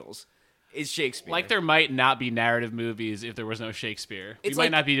the Beatles is Shakespeare. Like, there might not be narrative movies if there was no Shakespeare. We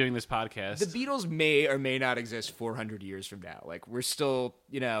might not be doing this podcast. The Beatles may or may not exist 400 years from now. Like, we're still,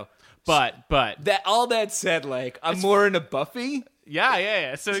 But that all that said, like, I'm more into Buffy.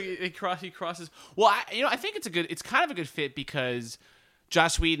 Yeah. So he crosses. Well, I think it's kind of a good fit because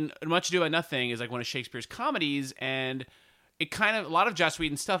Joss Whedon, Much Ado About Nothing, is like one of Shakespeare's comedies, and a lot of Joss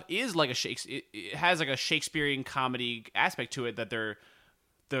Whedon stuff is like it has like a Shakespearean comedy aspect to it, that the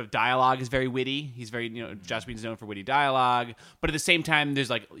dialogue is very witty. He's very, Joss Whedon's known for witty dialogue, but at the same time, there's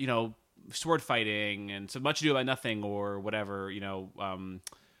like, sword fighting, and so Much Ado About Nothing or whatever,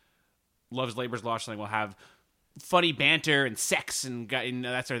 Love's Labor's Lost, something will have funny banter and sex and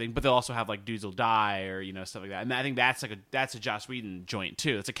that sort of thing, but they'll also have like dudes will die or stuff like that. And I think that's a Joss Whedon joint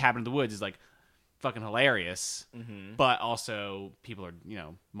too. It's a Cabin in the Woods is like fucking hilarious, but also people are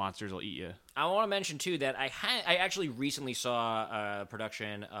monsters will eat you. I want to mention too that I actually recently saw a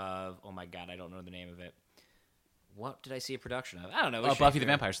production of, oh my god, I don't know the name of it. What did I see a production of? I don't know. Buffy the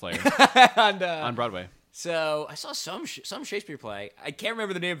Vampire Slayer on Broadway. So I saw some Shakespeare play. I can't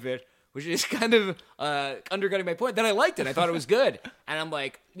remember the name of it, which is kind of undercutting my point. Then I liked it. I thought it was good. And I'm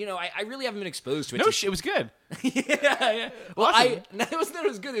like, I really haven't been exposed to it. No, it was good. Yeah. Well, awesome. It wasn't that it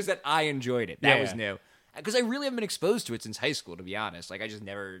was good. It was that I enjoyed it. That was new. Because I really haven't been exposed to it since high school, to be honest. Like, I just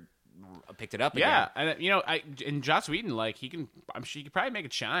never picked it up again. Yeah, and Joss Whedon, like, I'm sure he could probably make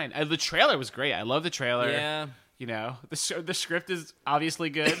it shine. The trailer was great. I love the trailer. Yeah. The script is obviously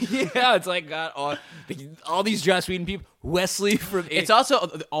good. Yeah, it's like got all these Joss Whedon people. Wesley from... It's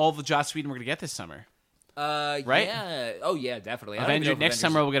also all the Joss Whedon we're going to get this summer. Right? Yeah. Oh, yeah, definitely. Next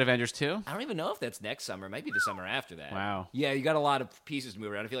summer we'll get Avengers 2? I don't even know if that's next summer. It might be the summer after that. Wow. Yeah, you got a lot of pieces to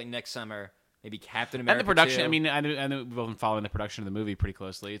move around. I feel like next summer... Maybe Captain America. And the production. 2. I mean, I know we've been following the production of the movie pretty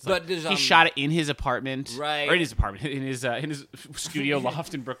closely. It's like but he shot it in his apartment, right? Or in his apartment, in his studio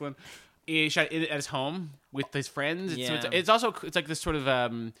loft in Brooklyn. He shot it at his home with his friends. Yeah. So it's like this sort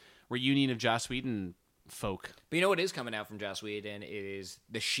of reunion of Joss Whedon folk. But you know what is coming out from Joss Whedon is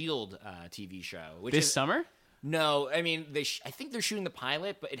the S.H.I.E.L.D. TV show. Which this summer? No, I mean, I think they're shooting the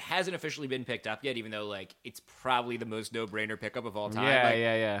pilot, but it hasn't officially been picked up yet, even though, like, it's probably the most no-brainer pickup of all time.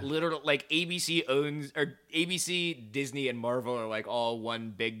 Yeah. Literally, like, ABC, Disney, and Marvel are, like, all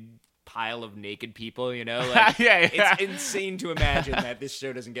one big pile of naked people, Like, It's insane to imagine that this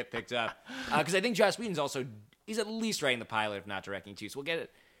show doesn't get picked up. Because I think Joss Whedon's he's at least writing the pilot, if not directing, too, so we'll get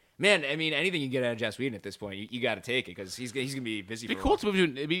it. Man, I mean, anything you get out of Joss Whedon at this point, you got to take it because he's going to be busy. It'd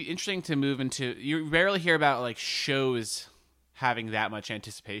be interesting to move into. You rarely hear about like shows having that much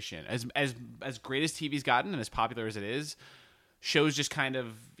anticipation. As great as TV's gotten and as popular as it is, shows just kind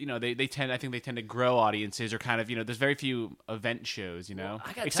of they tend to grow audiences or kind of there's very few event shows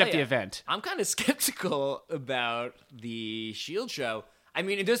except the event. I'm kind of skeptical about the S.H.I.E.L.D. show. I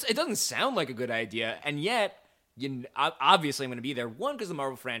mean, it doesn't sound like a good idea, and yet. Obviously, I'm going to be there. One, because the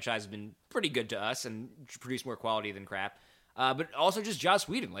Marvel franchise has been pretty good to us and produced more quality than crap. but also just Joss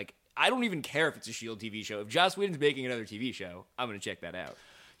Whedon. Like, I don't even care if it's a S.H.I.E.L.D. TV show. If Joss Whedon's making another TV show, I'm going to check that out.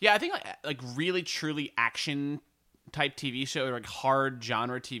 Yeah, I think like really truly action type TV show or like hard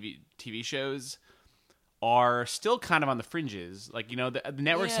genre TV shows are still kind of on the fringes. Like, you know, the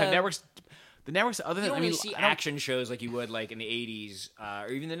networks have networks. The networks, other than you don't really see action shows like you would like in the 80s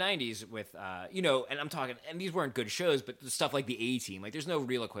or even the 90s with, you know, and I'm talking, and these weren't good shows, but stuff like the A-Team. Like, there's no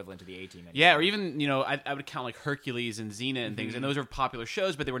real equivalent to the A-Team anymore. Yeah, or even, you know, I would count like Hercules and Xena and things, and those are popular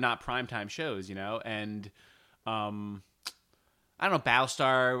shows, but they were not primetime shows, you know? And, I don't know,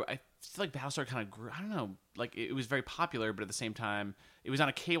 Battlestar, I feel like Battlestar kind of grew, I don't know, like it was very popular, but at the same time, it was on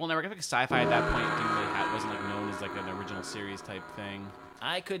a cable network. I think Sci-Fi at that point didn't really wasn't like known as like an original series type thing.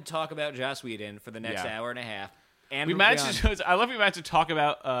 I could talk about Joss Whedon for the next hour and a half. And I love we managed to talk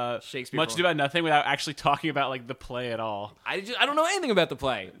about Shakespeare Much Ado About Nothing without actually talking about like the play at all. I don't know anything about the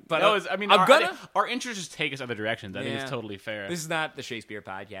play, but our interests just take us other directions. I think it's totally fair. This is not the Shakespeare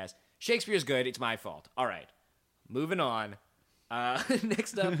podcast. Shakespeare's good. It's my fault. All right, moving on.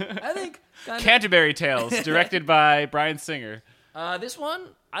 Next up, I think Canterbury Tales, directed by Bryan Singer. This one,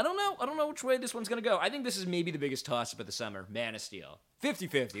 I don't know. I don't know which way this one's going to go. I think this is maybe the biggest toss-up of the summer. Man of Steel.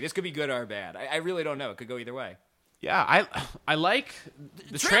 50-50. This could be good or bad. I really don't know. It could go either way. Yeah, I like...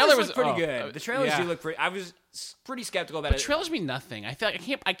 The trailer was pretty good. The trailers do look pretty... I was pretty skeptical about it. But trailers mean nothing. I feel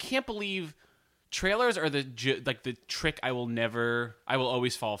like I can't believe... Trailers are the trick I will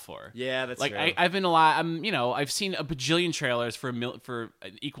always fall for. Yeah, that's like true. I've been I've seen a bajillion trailers for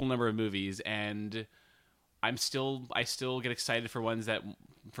an equal number of movies, and I still get excited for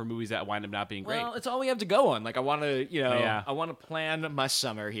movies that wind up not being great. Well, it's all we have to go on. Like, I want to, I want to plan my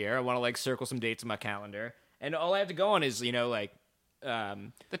summer here. I want to like circle some dates in my calendar, and all I have to go on is, like,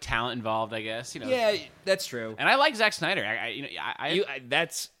 the talent involved, I guess. Yeah, that's true. And I like Zack Snyder.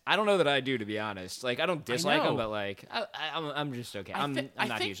 I don't know that I do, to be honest. Like, I don't dislike him, but like, I'm just okay. I'm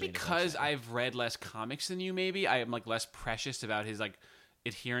not usually because I've read less comics than you. Maybe I am like less precious about his like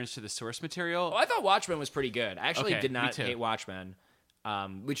adherence to the source material. Oh, I thought Watchmen was pretty good. I actually did not hate Watchmen,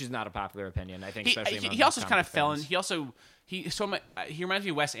 which is not a popular opinion. I think, especially he also kind of fell in. He reminds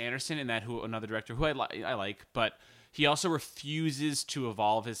me of Wes Anderson in that another director who I like, but. He also refuses to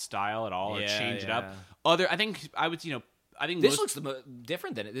evolve his style at all or change it up. I think this looks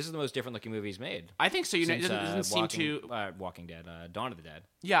different than it. This is the most different looking movie he's made. I think so. It doesn't seem to Walking Dead, Dawn of the Dead.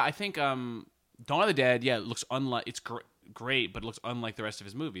 Yeah, I think Dawn of the Dead. Yeah, it looks unlike it's great, but it looks unlike the rest of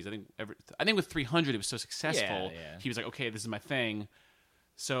his movies. I think with 300 it was so successful. Yeah. He was like, okay, this is my thing.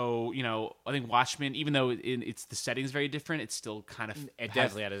 So, I think Watchmen, even though it's the setting's very different, it's still kind of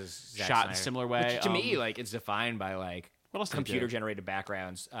definitely had a shot in a similar way. Which, to me, like, it's defined by like computer generated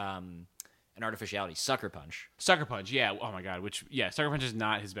backgrounds and artificiality. Sucker Punch, yeah. Oh my god, Sucker Punch is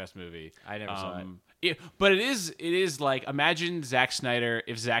not his best movie. I never saw it. But it is like, imagine Zack Snyder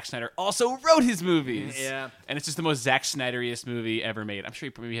if Zack Snyder also wrote his movies. Yeah. And it's just the most Zack Snyderiest movie ever made. I'm sure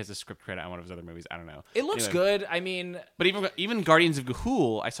he maybe has a script credit on one of his other movies. I don't know. It looks good. I mean... But even Guardians of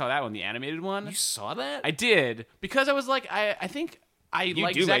Ga'Hoole, I saw that one, the animated one. You saw that? I did. Because I was like, I think... You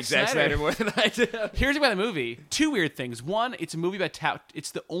like Zack Snyder more than I do. Here's about the movie. Two weird things. One, it's a movie about...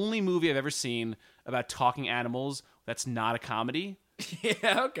 it's the only movie I've ever seen about talking animals that's not a comedy.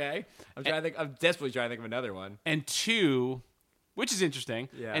 Yeah, okay. I'm desperately trying to think of another one. And two, which is interesting.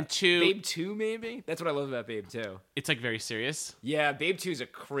 Yeah. And two, Babe 2, maybe. That's what I love about Babe 2. It's like very serious. Yeah, Babe 2 is a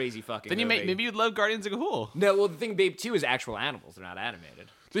crazy fucking. Then maybe you'd love Guardians of Ga'Hoole. No, well, the thing, Babe 2 is actual animals; they're not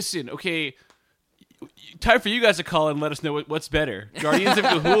animated. Listen, okay. Time for you guys to call and let us know what's better: Guardians of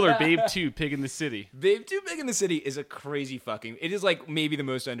Ga'Hoole or Babe 2, Pig in the City. Babe 2, Pig in the City is a crazy fucking. It is like maybe the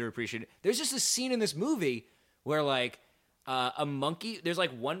most underappreciated. There's just a scene in this movie where like. A monkey, there's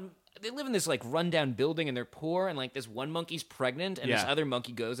like they live in this like rundown building and they're poor, and like this one monkey's pregnant, and this other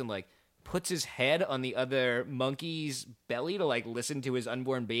monkey goes and like puts his head on the other monkey's belly to like listen to his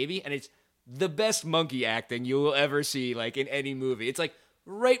unborn baby, and it's the best monkey acting you will ever see like in any movie. It's like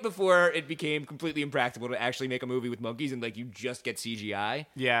right before it became completely impractical to actually make a movie with monkeys and like you just get CGI.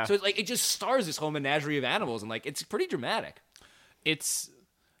 Yeah. So it's like it just stars this whole menagerie of animals, and like it's pretty dramatic.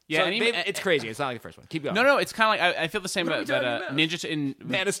 Yeah, so it's crazy. It's not like the first one. Keep going. No. It's kind of like I feel the same about Ninja in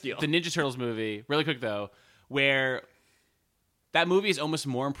Man of Steel, the Ninja Turtles movie. Really quick though, where that movie is almost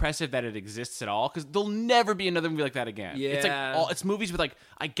more impressive that it exists at all because there'll never be another movie like that again. Yeah, it's like it's movies with like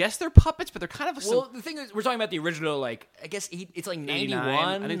I guess they're puppets, but they're kind of the thing is we're talking about the original. Like I guess it's like 91.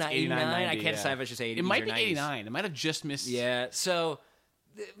 I think it's 89, 90, I can't decide if I should say 80s. It might or be 90s. 89. It might have just missed. Yeah, so.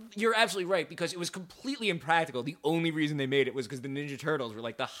 You're absolutely right, because it was completely impractical. The only reason they made it was because the Ninja Turtles were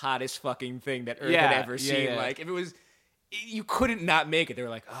like the hottest fucking thing that Earth had ever seen. Yeah. Like if it was, you couldn't not make it. They were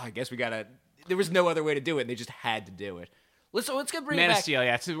like, oh, I guess we gotta. There was no other way to do it, and they just had to do it. Let's get bring Man it back. of Steel.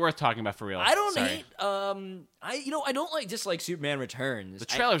 Yeah, it's worth talking about for real. I don't Sorry. hate. I don't dislike Superman Returns. The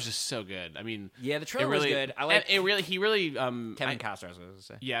trailer was just so good. I mean, yeah, the trailer was good. I like it. Really, he really. Kevin Costner. I was going to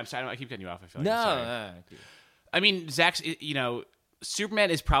say. Yeah, I'm sorry. I keep cutting you off. I feel like No. I'm sorry. I mean, Zach's. Superman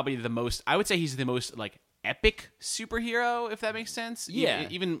is probably the most. I would say he's the most like epic superhero, if that makes sense. Yeah.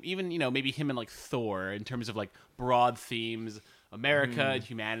 Even maybe him and like Thor in terms of like broad themes, America and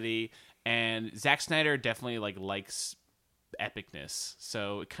humanity. And Zack Snyder definitely likes epicness,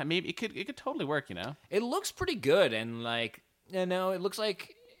 so it could totally work. It looks pretty good, and it looks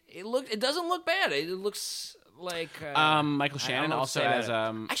like it doesn't look bad. It looks like Michael Shannon also as I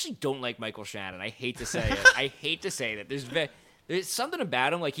actually don't like Michael Shannon. I hate to say it. I hate to say that. There's something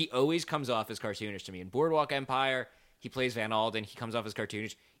about him, like he always comes off as cartoonish to me. In Boardwalk Empire, he plays Van Alden. He comes off as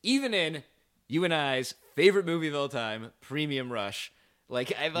cartoonish. Even in you and I's favorite movie of all time, Premium Rush.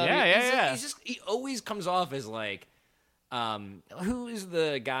 Like I love he always comes off as like who is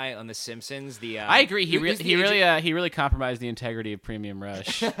the guy on The Simpsons? I agree. He really compromised the integrity of Premium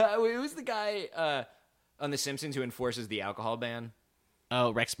Rush. Who's the guy on The Simpsons who enforces the alcohol ban?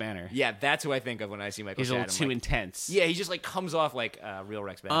 Oh, Rex Banner. Yeah, that's who I think of when I see Michael Shannon. He's a little too intense. Yeah, he just like comes off like real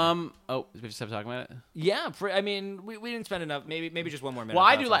Rex Banner. Oh, we just stopped talking about it. Yeah, I mean, we didn't spend enough. Maybe just one more minute. Well,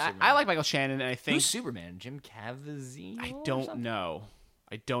 I like Michael Shannon, and I think who's Superman? Jim Caviezel?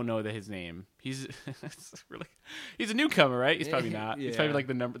 I don't know his name. He's a newcomer, right? He's probably not. Yeah. He's probably like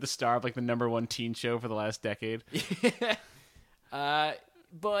the star of like the number 1 teen show for the last decade.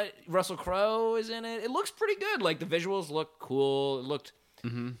 But Russell Crowe is in it. It looks pretty good. Like the visuals look cool. It looked.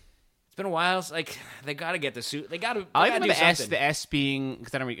 Mm-hmm. It's been a while. Like they got to get the suit. They got to. I like the S. The S being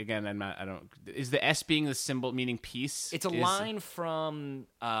because I don't. Is the S being the symbol meaning peace? It's a line from.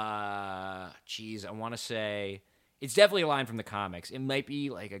 I want to say. It's definitely a line from the comics. It might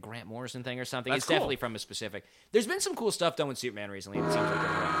be like a Grant Morrison thing or something. It's definitely from a specific. There's been some cool stuff done with Superman recently, and it seems like they're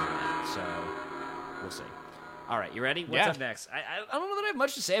going for that. So we'll see. All right, you ready? What's up next? I don't know that I have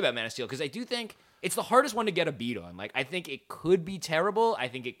much to say about Man of Steel because I do think it's the hardest one to get a beat on. Like I think it could be terrible. I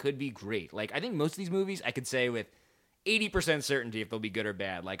think it could be great. Like I think most of these movies I could say with 80% certainty if they'll be good or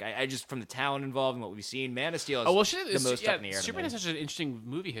bad. Like I just from the talent involved and what we've seen, Man of Steel is the most up in the air. Superman has such an interesting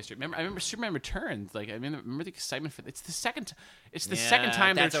movie history. I remember Superman Returns. Like remember the excitement for it's the second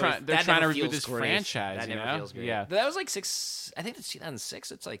time they're trying to reboot this franchise. That never feels great. Yeah, but that was like 6. I think it's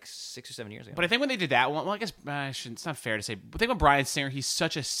 2006. It's like 6 or 7 years ago. But I think when they did that one, well, I guess it's not fair to say. But I think when Bryan Singer, he's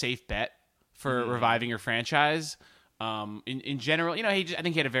such a safe bet for reviving your franchise. In general, I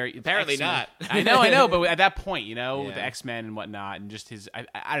think he had a very apparently not. I know, but at that point, with the X-Men and whatnot, and just his,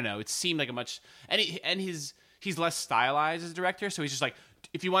 I don't know, it seemed like a much, he's less stylized as a director, so he's just like,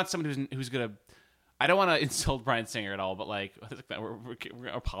 if you want someone who's gonna, I don't want to insult Bryan Singer at all, but like, we're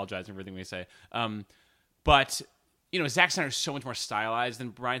apologizing for everything we say, but Zack Snyder is so much more stylized than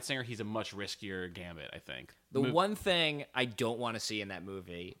Bryan Singer. He's a much riskier gambit, I think. The one thing I don't want to see in that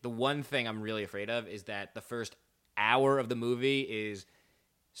movie, the one thing I'm really afraid of, is that the first hour of the movie is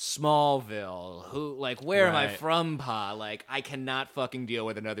Smallville. Where am I from, Pa? Like, I cannot fucking deal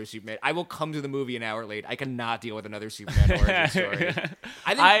with another Superman. I will come to the movie an hour late. I cannot deal with another Superman origin story.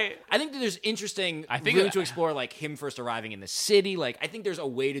 I think that there's interesting room to explore, like him first arriving in the city. Like, I think there's a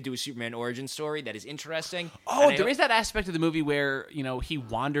way to do a Superman origin story that is interesting. Oh, there is that aspect of the movie where he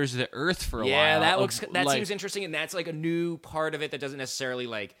wanders the Earth for a while. Yeah, that seems interesting, and that's like a new part of it that doesn't necessarily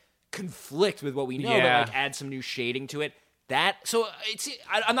like conflict with what we know, but like add some new shading to it.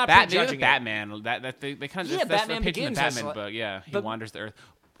 I'm not prejudging Batman. They kind of Batman Begins. The Batman book. Yeah, he wanders the Earth.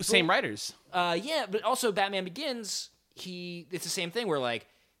 Same writers. But also Batman Begins. It's the same thing where like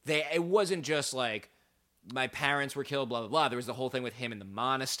it wasn't just like my parents were killed, blah blah blah. There was the whole thing with him in the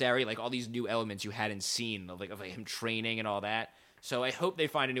monastery, like all these new elements you hadn't seen of him training and all that. So I hope they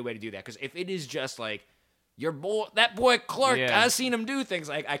find a new way to do that because if it is just like that boy Clark, I've seen him do things.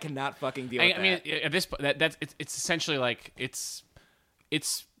 Like I cannot fucking deal with that. I mean, at this point, it's essentially like it's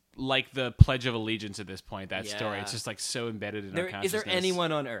like the Pledge of Allegiance at this point. That story, it's just like so embedded in our consciousness. Is there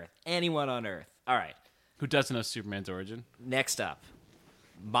anyone on Earth? Anyone on Earth? All right. Who doesn't know Superman's origin? Next up,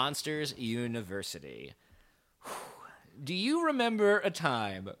 Monsters University. Do you remember a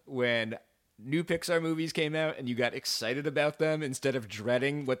time when new Pixar movies came out and you got excited about them instead of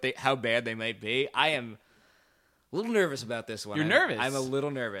dreading how bad they might be? I am a little nervous about this one. You're nervous? I'm a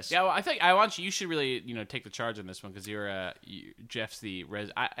little nervous. Yeah, well, I think I want you should really, take the charge on this one because Jeff's the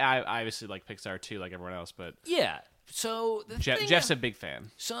I obviously like Pixar too, like everyone else, but yeah. So Jeff's a big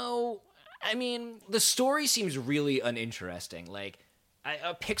fan. So I mean, the story seems really uninteresting. Like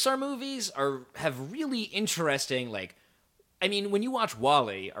Pixar movies have really interesting like I mean, when you watch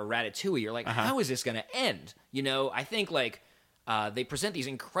WALL-E or Ratatouille, you're like, how is this going to end? You know, I think, like, they present these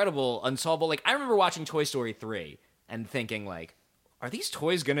incredible, unsolvable... Like, I remember watching Toy Story 3 and thinking, like, are these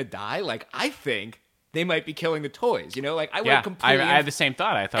toys going to die? Like, I think they might be killing the toys, you know? Like, I went completely... I had the same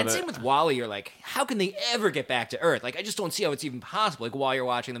thought. I thought same with WALL-E, you're like, how can they ever get back to Earth? Like, I just don't see how it's even possible, like, while you're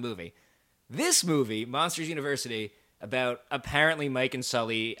watching the movie. This movie, Monsters University, about apparently Mike and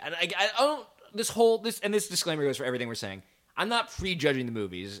Sully... And I don't... This disclaimer goes for everything we're saying. I'm not prejudging the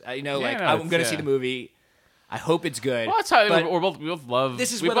movies. I'm going to see the movie. I hope it's good. Well, that's how we both love.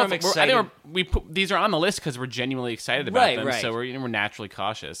 This is what I'm excited. These are on the list because we're genuinely excited about them. Right. So we're naturally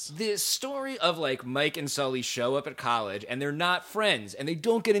cautious. The story of like Mike and Sully show up at college and they're not friends and they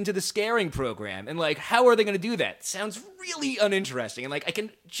don't get into the scaring program and like how are they going to do that? Sounds really uninteresting and like I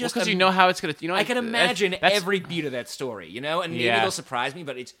can just because you know how it's going to. You know, I can imagine every beat of that story. You know, and maybe it'll surprise me,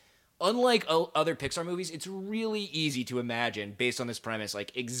 but it's. Unlike other Pixar movies, it's really easy to imagine, based on this premise,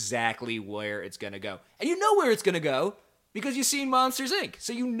 like exactly where it's going to go. And you know where it's going to go because you've seen Monsters, Inc.,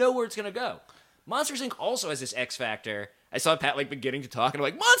 so you know where it's going to go. Monsters, Inc. also has this X factor. I saw Pat like beginning to talk, and I'm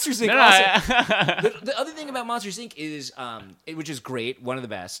like, Monsters, Inc. The other thing about Monsters, Inc. is, which is great, one of the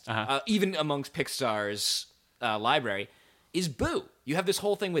best, even amongst Pixar's library, is Boo. You have this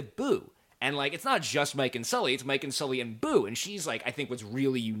whole thing with Boo. And, like, it's not just Mike and Sully, it's Mike and Sully and Boo. And she's, like, I think what's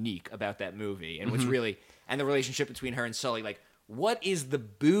really unique about that movie and what's really, and the relationship between her and Sully. Like, what is the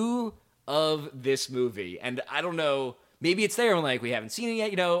Boo of this movie? And I don't know, maybe it's there and, like, we haven't seen it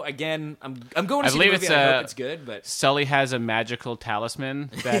yet. You know, again, I'm going to see the movie and I hope it's good, but... Sully has a magical talisman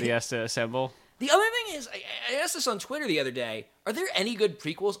that he has to assemble. The other thing is, I asked this on Twitter the other day, are there any good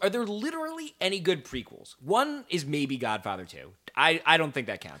prequels? Are there literally any good prequels? One is maybe Godfather 2. I don't think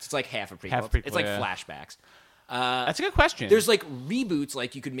that counts. It's like half a prequel. It's like flashbacks. That's a good question. There's like reboots,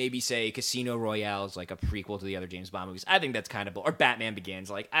 like you could maybe say Casino Royale is like a prequel to the other James Bond movies. I think that's kind of or Batman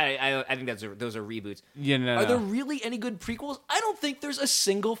Begins. Like I think those are reboots. Yeah, are there really any good prequels? I don't think there's a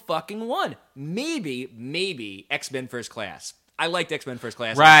single fucking one. Maybe X-Men First Class. I liked X-Men First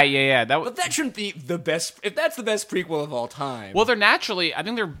Class. Right, yeah. But that shouldn't be the best... If that's the best prequel of all time... Well, I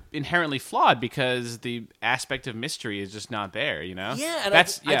think they're inherently flawed because the aspect of mystery is just not there, you know? Yeah, and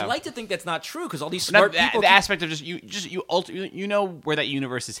I'd like to think that's not true because all these smart people... The aspect of you know where that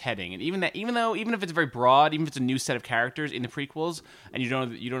universe is heading. And even if it's very broad, even if it's a new set of characters in the prequels and you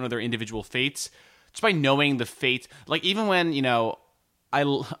don't know their individual fates, just by knowing the fate... Like, even when, you know...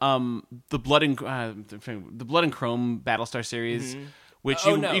 the Blood and Chrome Battlestar series, which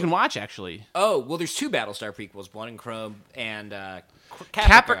you can watch actually. Oh well, there's two Battlestar prequels, Blood and Chrome and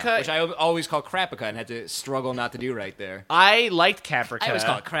Caprica, which I always call Crapica and had to struggle not to do right there. I liked Caprica. I always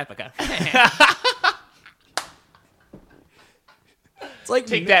call it Crapica. It's like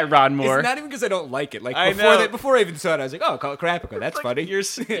take that, Ron Moore. It's not even because I don't like it. Like before I even saw it, I was like, oh, call it Crapica. That's funny.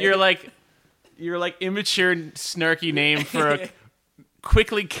 You're like immature, snarky name for a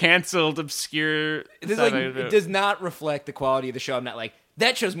quickly canceled, obscure. It does not reflect the quality of the show. I'm not like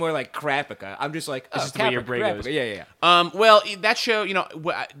that show's more like Crapica. I'm just like, just the way your brain goes. Yeah. Well, that show, you know,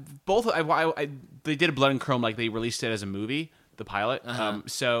 they did a Blood and Chrome, like they released it as a movie, the pilot.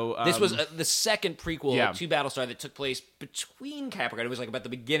 This was the second prequel to Battlestar that took place between Caprica. It was like about the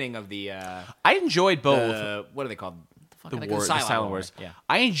beginning of the. I enjoyed both. What are they called? The Silent Wars. Yeah,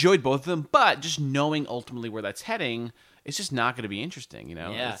 I enjoyed both of them, but just knowing ultimately where that's heading. It's just not going to be interesting, you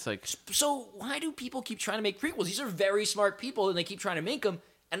know? Yeah. It's like... So why do people keep trying to make prequels? These are very smart people, and they keep trying to make them.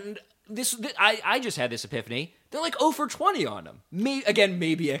 And I just had this epiphany. They're like 0 for 20 on them.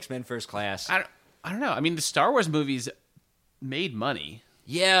 Maybe X-Men First Class. I don't know. I mean, the Star Wars movies made money.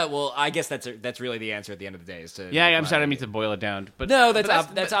 Yeah, well, I guess that's really the answer at the end of the day. Is to I'm sorry, I mean to boil it down. But no,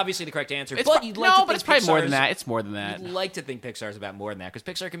 that's obviously the correct answer. But you'd like to think it's probably more than that. It's more than that. You'd like to think Pixar's about more than that, because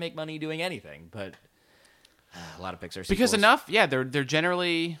Pixar can make money doing anything, but... a lot of Pixar sequels. Because enough, they're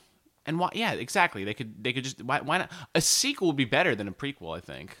generally, and why? Yeah, exactly. They could just why not? A sequel would be better than a prequel, I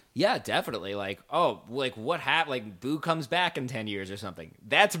think. Yeah, definitely. Like what happened? Like Boo comes back in 10 years or something.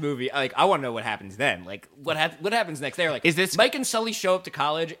 That's a movie. Like I want to know what happens then. Like what happens next? There, like is this Mike and Sully show up to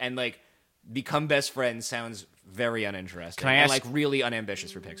college and like become best friends? Sounds very uninteresting. And like really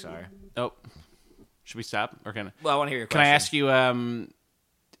unambitious for Pixar. Oh, should we stop or can? Well, I want to hear your question. Can I ask you?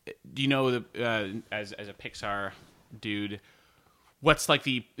 Do you know as a Pixar dude, what's like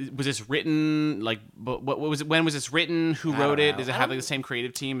was this written like what was it? When was this written? Who wrote it? Does it have like the same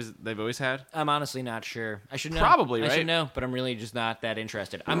creative team as they've always had? I'm honestly not sure. I should know. Probably, right? I should know, but I'm really just not that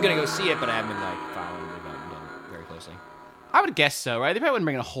interested. I'm gonna go see it, but I haven't been like following the event very closely. I would guess so, right? They probably wouldn't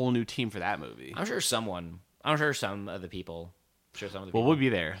bring in a whole new team for that movie. I'm sure some of the people. Well, we'll be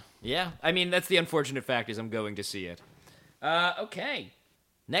there. Yeah, I mean that's the unfortunate fact is I'm going to see it. Okay.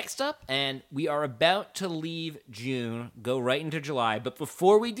 Next up, and we are about to leave June, go right into July. But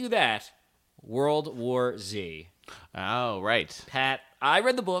before we do that, World War Z. Oh, right. Pat, I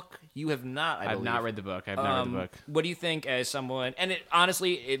read the book. You have not, I believe. I've not read the book. I've not read the book. What do you think as someone... And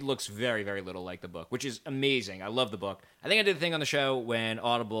honestly, it looks very, very little like the book, which is amazing. I love the book. I think I did a thing on the show when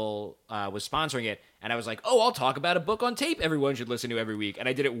Audible was sponsoring it, and I was like, I'll talk about a book on tape everyone should listen to every week. And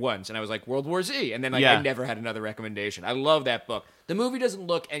I did it once, and I was like, World War Z. And then I never had another recommendation. I love that book. The movie doesn't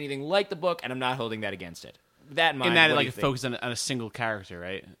look anything like the book, and I'm not holding that against it. That in mind, it focused on a single character,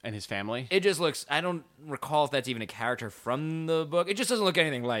 right? And his family? It just looks... I don't recall if that's even a character from the book. It just doesn't look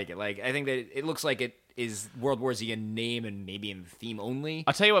anything like it. Like, I think that it looks like it is World War Z in name and maybe in theme only.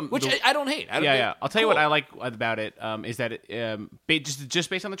 I'll tell you what... Which I don't hate. I'll tell you what I like about it, is that it, just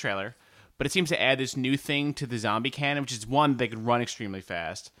based on the trailer, but it seems to add this new thing to the zombie canon, which is, one, they can run extremely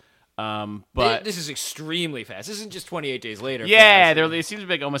fast. But this is extremely fast. This isn't just 28 Days Later. Yeah, it seems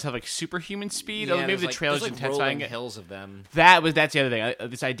to almost have like superhuman speed. Yeah, maybe the trailer's intensifying it. Hills of them. That's the other thing.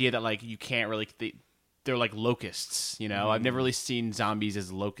 This idea that like you can't really they're like locusts. You know, I've never really seen zombies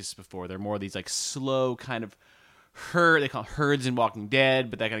as locusts before. They're more these like slow kind of herd. They call it herds in Walking Dead,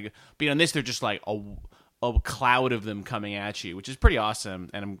 but that kind of. But on this, they're just like a cloud of them coming at you, which is pretty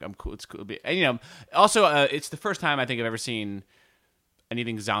awesome. And I'm cool. It's cool. And also it's the first time I think I've ever seen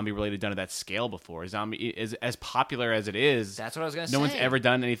anything zombie related done at that scale before. Zombie is as popular as it is. That's what I was gonna say. No one's ever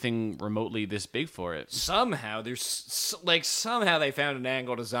done anything remotely this big for it. Somehow somehow they found an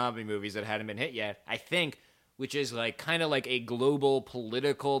angle to zombie movies that hadn't been hit yet. I think, which is like kind of like a global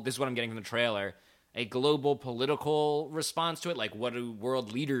political. This is what I'm getting from the trailer. A global political response to it. Like, what do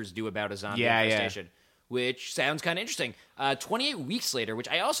world leaders do about a zombie infestation? Yeah. Which sounds kind of interesting. 28 Weeks Later, which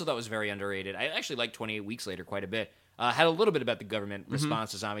I also thought was very underrated. I actually like 28 Weeks Later quite a bit. Had a little bit about the government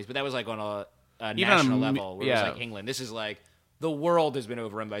response to zombies, but that was like on a national level. Where it was like England. This is like the world has been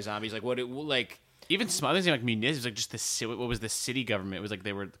overrun by zombies. Like even small things like municipalities, like just what was the city government? It was like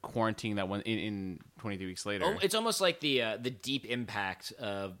they were quarantining that one in 23 Weeks Later. Oh, it's almost like the Deep Impact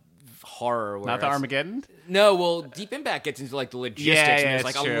of horror. Not the Armageddon? No, well, Deep Impact gets into like the logistics. And there's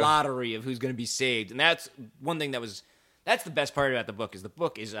like true. A lottery of who's going to be saved, and that's one thing that's the best part about the book. Is the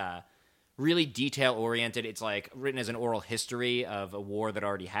book is really detail oriented. It's like written as an oral history of a war that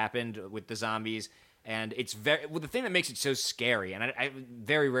already happened with the zombies, and it's the thing that makes it so scary. And I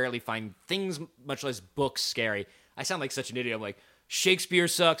very rarely find things, much less books, scary. I sound like such an idiot. I'm like, Shakespeare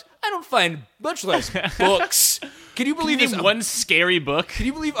sucks. I don't find much less books. Can you believe this? One scary book? Can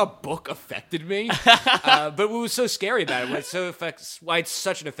you believe a book affected me? But what was so scary about it, why it's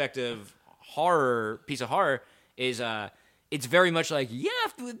such an effective piece of horror, is it's very much like,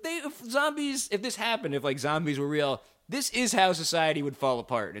 if this happened, if like zombies were real, this is how society would fall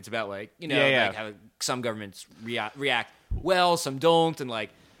apart. And it's about like, like how some governments react well, some don't, and like,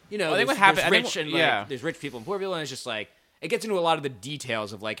 there's rich people and poor people, and it's just like, it gets into a lot of the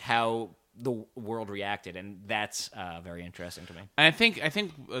details of like how the world reacted, and that's very interesting to me. And I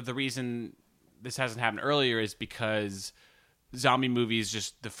think the reason this hasn't happened earlier is because zombie movies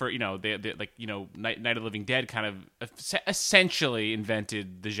just the first, they like Night of the Living Dead kind of essentially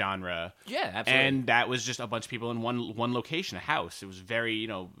invented the genre. Yeah, absolutely. And that was just a bunch of people in one location, a house. It was very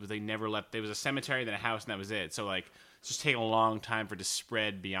they never left. There was a cemetery, then a house, and that was it. So like it's just taking a long time for it to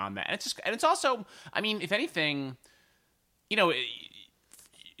spread beyond that. And it's also, I mean, if anything,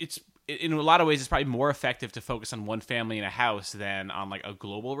 it's in a lot of ways it's probably more effective to focus on one family in a house than on like a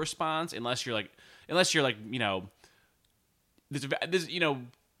global response, unless you're like there's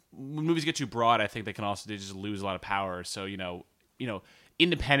when movies get too broad, I think they just lose a lot of power. So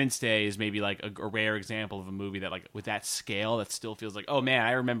Independence Day is maybe like a rare example of a movie that like with that scale that still feels like, oh man,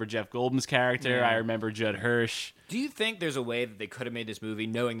 I remember Jeff Goldblum's character. Yeah. I remember Judd Hirsch. Do you think there's a way that they could have made this movie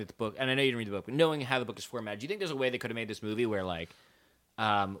knowing that the book, and I know you didn't read the book, but knowing how the book is formatted, do you think there's a way they could have made this movie where like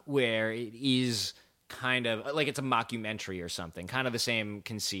where it is kind of like it's a mockumentary or something, kind of the same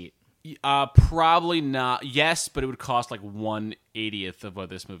conceit? Probably not. Yes, but it would cost like 1/80th of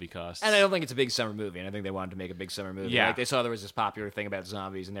what this movie costs. And I don't think it's a big summer movie, and I think they wanted to make a big summer movie. Yeah. Like they saw there was this popular thing about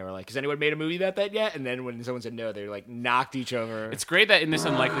zombies, and they were like, has anyone made a movie about that yet? And then when someone said no, they like knocked each over. It's great that in this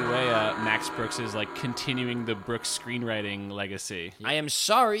unlikely way, Max Brooks is like continuing the Brooks screenwriting legacy. I am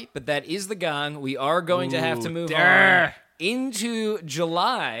sorry, but that is the gong. We are going to have to move on into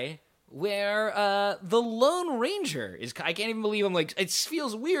July, where The Lone Ranger is... I can't even believe I'm like... It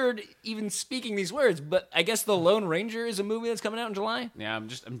feels weird even speaking these words, but I guess The Lone Ranger is a movie that's coming out in July? Yeah,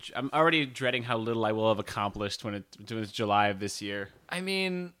 I'm already dreading how little I will have accomplished when it's July of this year. I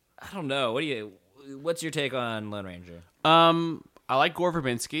mean, I don't know. What's your take on Lone Ranger? I like Gore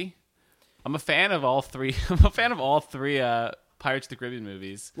Verbinski. I'm a fan of all three. I'm a fan of all three Pirates of the Caribbean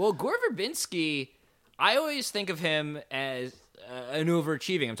movies. Well, Gore Verbinski, I always think of him as an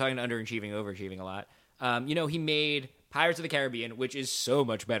overachieving. I'm talking overachieving a lot. He made Pirates of the Caribbean, which is so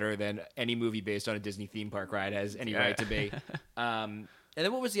much better than any movie based on a Disney theme park ride has any right to be. And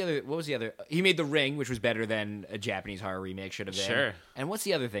then what was the other? He made The Ring, which was better than a Japanese horror remake should have been. Sure. And what's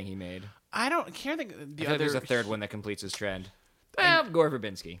the other thing he made? Can't think the other. There's a third one that completes his trend. Gore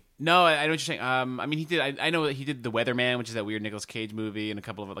Verbinski. No, I know what you're saying. He did. I know that he did The Weatherman, which is that weird Nicolas Cage movie, and a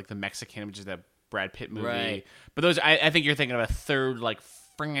couple of like The Mexican, which is that Brad Pitt movie. Right. But those, I think you're thinking of a third like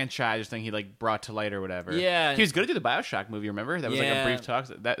franchise thing he like brought to light or whatever. Yeah, he was going to do the BioShock movie. Remember that was like a brief talk.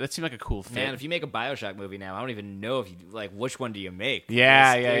 That seemed like a cool fit. Man, if you make a BioShock movie now, I don't even know if you like which one do you make.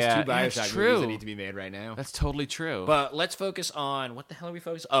 There's two BioShock movies that need to be made right now. That's totally true. But let's focus on what the hell are we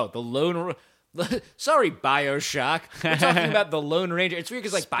focusing? Oh, the Lone. Sorry, BioShock. We're talking about the Lone Ranger. It's weird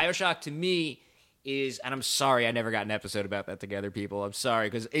because like BioShock to me is, and I'm sorry I never got an episode about that together, people. I'm sorry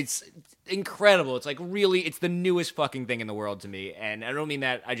because it's incredible. It's like really, it's the newest fucking thing in the world to me, and I don't mean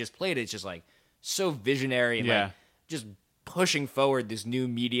that I just played it. It's just like so visionary and like just pushing forward this new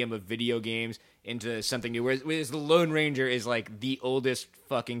medium of video games into something new. Whereas the Lone Ranger is like the oldest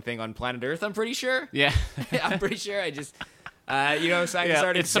fucking thing on planet Earth. I'm pretty sure. Yeah, I'm pretty sure. Scientists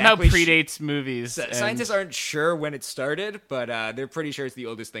aren't it somehow predates movies. Scientists aren't sure when it started, but they're pretty sure it's the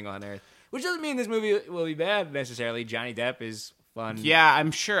oldest thing on Earth. Which doesn't mean this movie will be bad necessarily. Johnny Depp is fun. Yeah,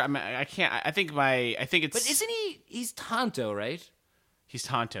 I'm sure. I can't. I think it's. But isn't he? He's Tonto, right? He's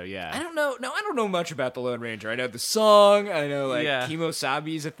Tonto. Yeah. I don't know. No, I don't know much about the Lone Ranger. I know the song. I know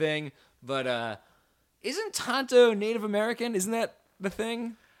Kimosabi is a thing, but isn't Tonto Native American? Isn't that the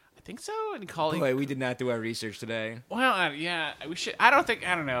thing? I think so. And Boy, we did not do our research today. Well, we should. I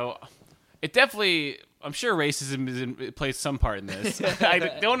don't know. It definitely. I'm sure racism plays some part in this.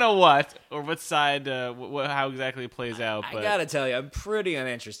 I don't know what or what side, how exactly it plays out. But I gotta tell you, I'm pretty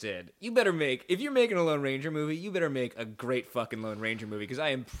uninterested. If you're making a Lone Ranger movie, you better make a great fucking Lone Ranger movie because I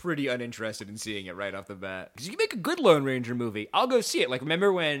am pretty uninterested in seeing it right off the bat. Because you make a good Lone Ranger movie, I'll go see it. Like,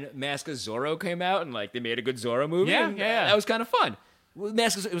 remember when Mask of Zorro came out and like they made a good Zorro movie? Yeah. That was kind of fun. Was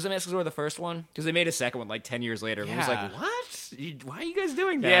Mask of Zorro the first one? Because they made a second one like 10 years later. Yeah. It was like, what? Why are you guys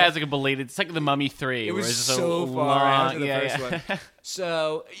doing that? Yeah, it's like a belated. It's like The Mummy 3. It was so far after the first one.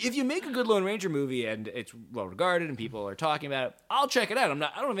 So if you make a good Lone Ranger movie and it's well regarded and people are talking about it, I'll check it out. I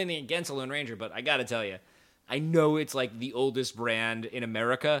don't have anything against a Lone Ranger, but I got to tell you, I know it's like the oldest brand in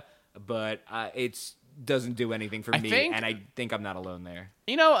America, but it doesn't do anything for me, and I think I'm not alone there.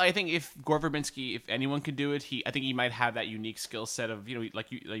 I think if Gore Verbinski, if anyone could do it, I think he might have that unique skill set of, you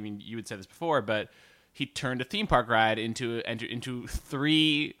had said this before, but he turned a theme park ride into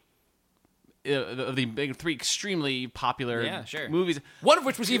three of the big three extremely popular movies. One of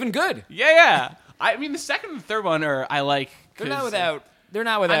which was even good. Yeah. I mean, the second and third one I like. They're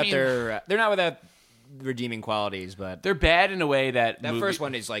not without redeeming qualities, but they're bad in a way that first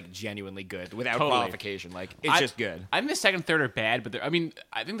one is like genuinely good without qualification. Like it's just good. I think the second and third are bad, but I think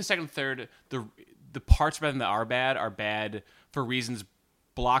the second and third, the parts about them that are bad for reasons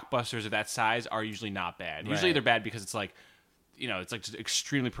blockbusters of that size are usually not bad. Right. Usually they're bad because it's like, it's like just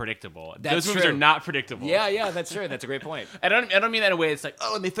extremely predictable. Those movies are not predictable. Yeah, that's true. That's a great point. I don't mean that in a way it's like,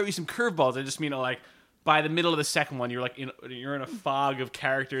 and they throw you some curveballs. I just mean like, by the middle of the second one, you're like you're in a fog of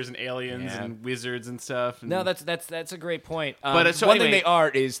characters and aliens and wizards and stuff. And no, that's a great point. But one thing they are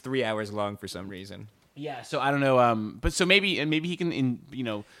is 3 hours long for some reason. Yeah, so I don't know. But so maybe he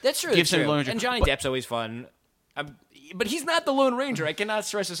can that's true. Give some Lone Ranger. And Johnny Depp's always fun. But he's not the Lone Ranger. I cannot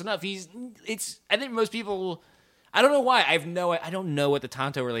stress this enough. I think most people. I don't know why. I don't know what the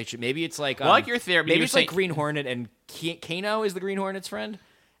Tonto relationship. Maybe it's like. Like your theory. Maybe it's like Green Hornet and Kano is the Green Hornet's friend.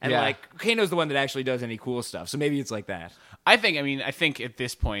 And like Kano's the one that actually does any cool stuff. So maybe it's like that. I think at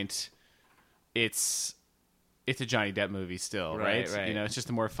this point, it's a Johnny Depp movie still, right? It's just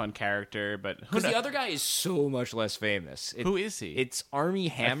a more fun character. But because the other guy is so much less famous. Who is he? It's Armie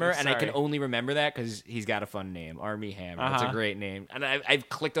Hammer, and I can only remember that because he's got a fun name, Armie Hammer. It's a great name, and I've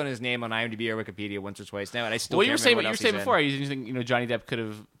clicked on his name on IMDb or Wikipedia once or twice now, and I still. Well, you were saying before. You think Johnny Depp could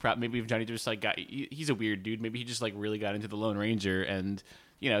have maybe if Johnny Depp just like he's a weird dude. Maybe he just like really got into the Lone Ranger and.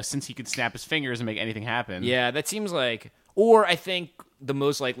 Since he could snap his fingers and make anything happen. Yeah, that seems like... Or I think the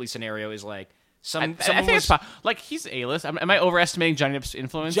most likely scenario is like... I think it's like he's A-list. Am I overestimating Johnny Depp's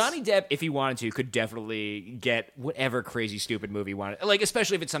influence? Johnny Depp, if he wanted to, could definitely get whatever crazy stupid movie he wanted. Like,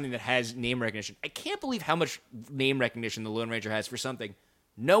 especially if it's something that has name recognition. I can't believe how much name recognition the Lone Ranger has for something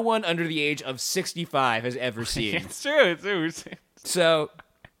no one under the age of 65 has ever seen. It's true. So,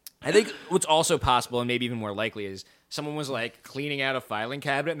 I think what's also possible, and maybe even more likely, is someone was like cleaning out a filing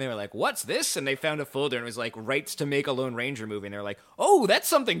cabinet and they were like, what's this? And they found a folder and it was like rights to make a Lone Ranger movie. And they're like, oh, that's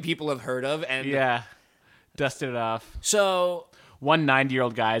something people have heard of. And yeah, dusted it off. So one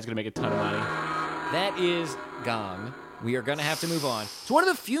 90-year-old guy is going to make a ton of money. That is gone. We are going to have to move on. It's one of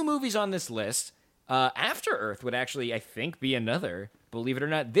the few movies on this list. After Earth would actually, I think, be another. Believe it or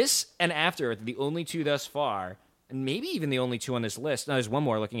not. This and After Earth are the only two thus far. And maybe even the only two on this list. No, there's one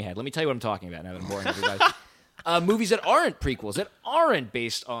more looking ahead. Let me tell you what I'm talking about now that I'm boring everybody. Movies that aren't prequels, that aren't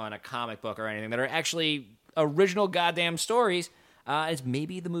based on a comic book or anything, that are actually original goddamn stories. It's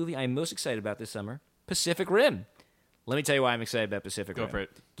maybe the movie I'm most excited about this summer, Pacific Rim. Let me tell you why I'm excited about Pacific Rim. Go for it.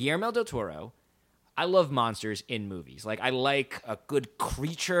 Guillermo del Toro. I love monsters in movies. Like, I like a good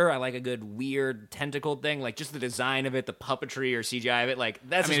creature. I like a good weird tentacle thing. Like, just the design of it, the puppetry or CGI of it. Like,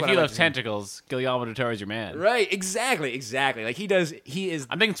 that's I mean, just what if you I love like tentacles, Guillermo del Toro is your man. Right, exactly. Like, he is...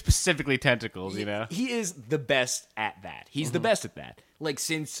 I'm thinking specifically tentacles, you know? He is the best at that. He's the best at that. Like,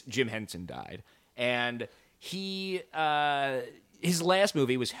 since Jim Henson died. And he... his last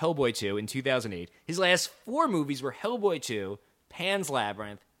movie was Hellboy 2 in 2008. His last 4 movies were Hellboy 2, Pan's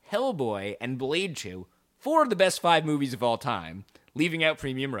Labyrinth, Hellboy, and Blade 2, 4 of the best 5 movies of all time, leaving out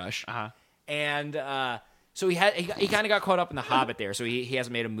Premium Rush. And so he kind of got caught up in The Hobbit there, so he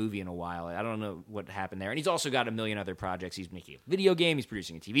hasn't made a movie in a while. I don't know what happened there. And he's also got a million other projects. He's making a video game, he's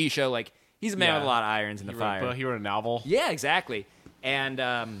producing a TV show. Like, he's a man with a lot of irons in the fire. He wrote a novel. Yeah, exactly. And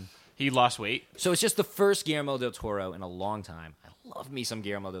he lost weight. So it's just the first Guillermo del Toro in a long time. I love me some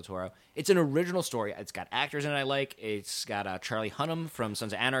Guillermo del Toro. It's an original story. It's got actors in it I like. It's got Charlie Hunnam from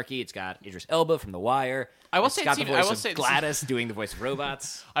Sons of Anarchy. It's got Idris Elba from The Wire. It's got the voice of Gladys doing the voice of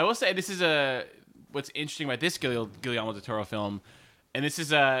robots. I will say this is what's interesting about this Guillermo del Toro film, and this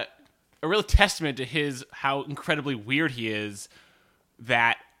is a real testament to how incredibly weird he is,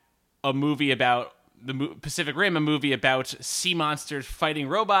 that a movie about the Pacific Rim, a movie about sea monsters fighting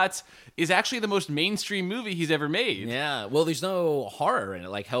robots, is actually the most mainstream movie he's ever made. Yeah, well, there's no horror in it.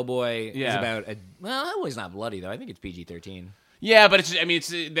 Like, Hellboy is about Hellboy's not bloody though. I think it's PG-13. Yeah, but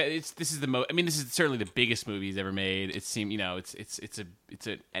this is certainly the biggest movie he's ever made. It seemed, it's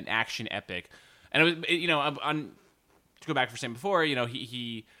an action epic, and it was, to go back for saying before,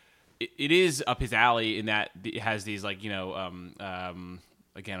 it is up his alley in that it has these again, I'm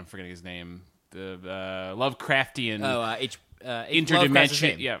forgetting his name. The Lovecraftian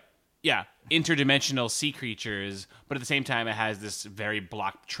interdimensional, interdimensional sea creatures, but at the same time it has this very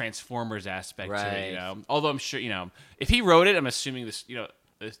block Transformers aspect to it. Although I'm sure if he wrote it, I'm assuming this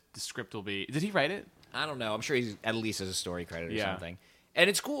the script will be. Did he write it? I don't know. I'm sure he's at least as a story credit or something. And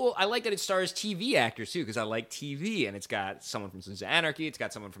it's cool. I like that it stars TV actors, too, because I like TV. And it's got someone from Sons of Anarchy. It's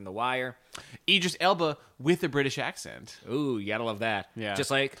got someone from The Wire. Idris Elba with a British accent. Ooh, you gotta love that. Yeah. Just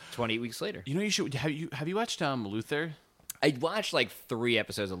like 28 Weeks Later. You should. Have you watched Luther? I watched like 3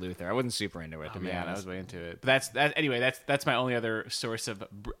 episodes of Luther. I wasn't super into it, to be honest. I was way into it. But that's my only other source of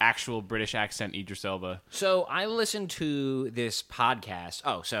actual British accent Idris Elba. So I listened to this podcast.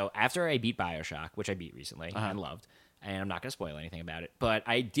 Oh, so after I beat BioShock, which I beat recently and loved, and I'm not going to spoil anything about it, but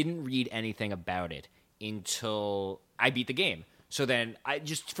I didn't read anything about it until I beat the game. So then,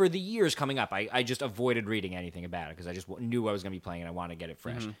 for the years coming up, I just avoided reading anything about it because I just knew I was going to be playing and I wanted to get it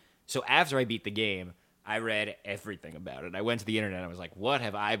fresh. So after I beat the game, I read everything about it. I went to the internet and I was like, what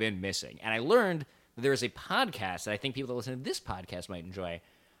have I been missing? And I learned that there is a podcast that I think people that listen to this podcast might enjoy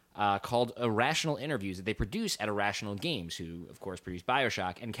called Irrational Interviews that they produce at Irrational Games, who, of course, produce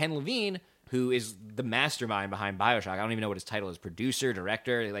BioShock. And Ken Levine, who is the mastermind behind BioShock. I don't even know what his title is. Producer,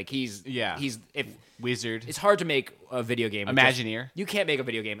 director. Like, he's wizard. It's hard to make a video game. Imagineer. You can't make a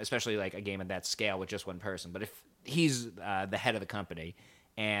video game, especially like a game at that scale with just one person. But if he's the head of the company,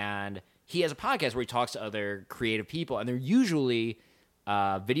 and he has a podcast where he talks to other creative people, and they're usually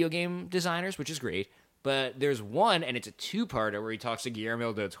video game designers, which is great. But there's one, and it's a 2-parter where he talks to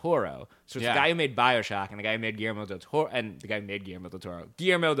Guillermo del Toro. So it's the guy who made BioShock and the guy who made Guillermo del Toro,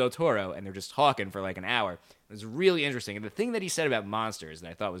 Guillermo del Toro, and they're just talking for like an hour. It's really interesting. And the thing that he said about monsters that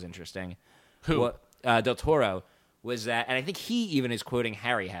I thought was interesting, del Toro, was that, and I think he even is quoting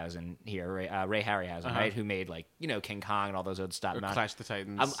Harryhausen here, Ray Harryhausen, right, who made King Kong and all those other stuff. Clash the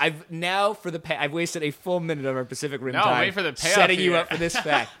Titans. I've wasted a full minute of our Pacific Rim time wait for the payoff setting you here. up for this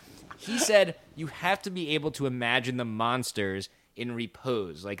fact. He said you have to be able to imagine the monsters in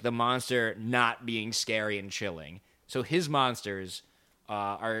repose, like the monster not being scary and chilling. So his monsters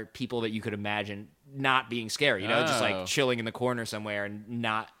are people that you could imagine not being scary, just like chilling in the corner somewhere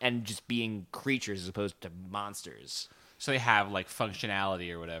and just being creatures as opposed to monsters. So they have like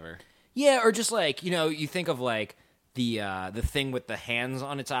functionality or whatever. Yeah, or just like, you think of like the thing with the hands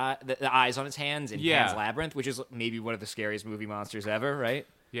on its eye, the eyes on its hands in Pan's Labyrinth, which is maybe one of the scariest movie monsters ever, right?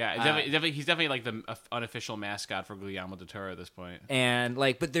 Yeah, he's definitely like the unofficial mascot for Guillermo del Toro at this point. And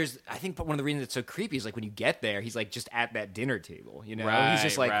like, but I think one of the reasons it's so creepy is like when you get there, he's like just at that dinner table, you know? Right, he's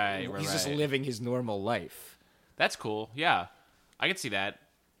just like he's just living his normal life. That's cool. Yeah, I can see that.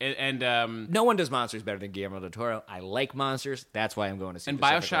 And no one does monsters better than Guillermo del Toro. I like monsters. That's why I'm going to see. And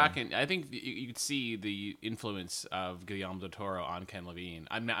BioShock, and I think you could see the influence of Guillermo del Toro on Ken Levine.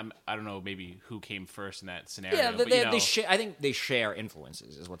 I don't know maybe who came first in that scenario. Yeah, but, I think they share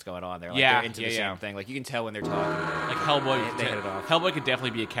influences. Is what's going on there. Like, they're into the same thing. Like you can tell when they're talking. Like Hellboy, they hit it off. Hellboy could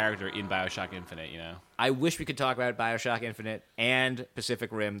definitely be a character in BioShock Infinite. You know. I wish we could talk about BioShock Infinite and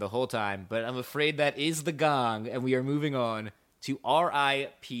Pacific Rim the whole time, but I'm afraid that is the gong, and we are moving on to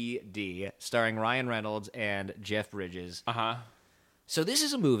R.I.P.D., starring Ryan Reynolds and Jeff Bridges. So this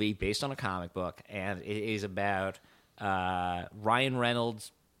is a movie based on a comic book, and it is about Ryan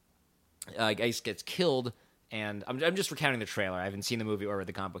Reynolds, I guess, gets killed, and I'm just recounting the trailer. I haven't seen the movie or read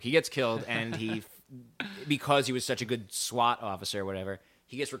the comic book. He gets killed, and he, because he was such a good SWAT officer or whatever,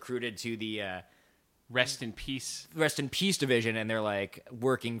 he gets recruited to the Rest in Peace division, and they're like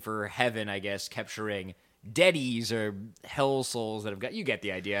working for Heaven, I guess, capturing deadies or hell souls that have got, you get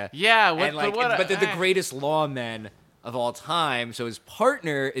the idea. Yeah, but they're the greatest lawmen of all time. So his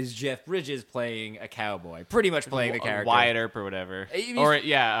partner is Jeff Bridges playing a cowboy, pretty much playing the character Wyatt Earp or whatever,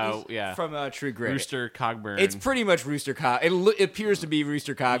 from True Grit. Rooster Cogburn. It's pretty much Rooster Cogburn. It appears to be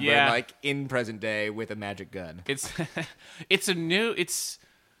Rooster Cogburn, like in present day with a magic gun. It's It's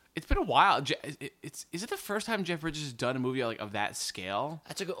been a while. Is it the first time Jeff Bridges has done a movie of that scale?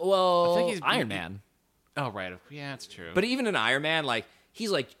 I think he's Iron Man. Oh, right. Yeah, that's true. But even in Iron Man,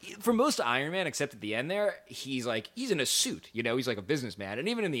 he's for most of Iron Man, except at the end there, he's in a suit, you know? He's like a businessman. And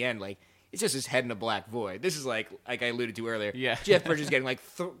even in the end, it's just his head in a black void. This is like I alluded to earlier. Yeah. Jeff Bridges getting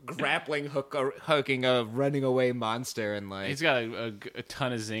grappling hooking a running away monster, and he's got a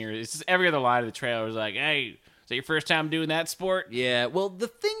ton of zingers. It's just every other line of the trailer is like, hey, is that your first time doing that sport? Yeah. Well, the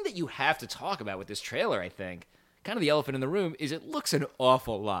thing that you have to talk about with this trailer, I think, kind of the elephant in the room, is it looks an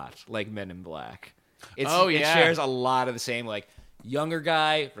awful lot like Men in Black. It shares a lot of the same, younger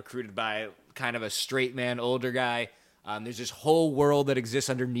guy recruited by kind of a straight man, older guy. There's this whole world that exists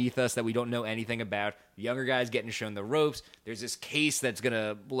underneath us that we don't know anything about. The younger guy's getting shown the ropes. There's this case that's going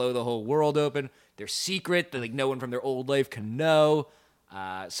to blow the whole world open. They're secret that no one from their old life can know.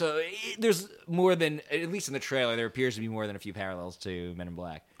 There's more than, at least in the trailer, there appears to be more than a few parallels to Men in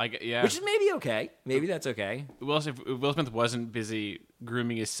Black. Which is maybe okay. Maybe that's okay. If Will Smith wasn't busy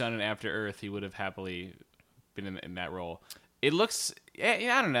grooming his son in After Earth, he would have happily been in that role. It looks, I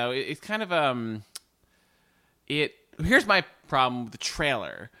don't know. It's kind of, here's my problem with the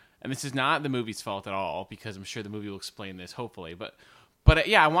trailer, and this is not the movie's fault at all, because I'm sure the movie will explain this, hopefully. But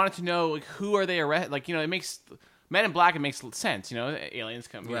I wanted to know, who are they arresting? It makes Men in Black, it makes sense, aliens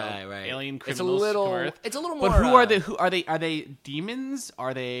come, right. Alien criminals come to Earth. It's a little more. But who are they? Who are they? Are they demons?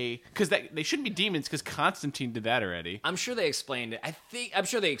 Are they? Because they shouldn't be demons, because Constantine did that already. I'm sure they explained it. I'm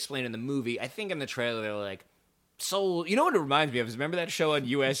sure they explained it in the movie. I think in the trailer they were like, "So you know what it reminds me of is remember that show on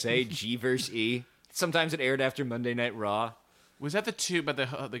USA, G vs. E? Sometimes it aired after Monday Night Raw." Was that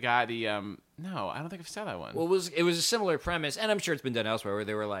the guy? No, I don't think I've saw that one. Well, it was a similar premise, and I'm sure it's been done elsewhere, where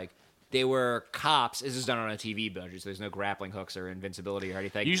they were cops. This is done on a TV budget, so there's no grappling hooks or invincibility or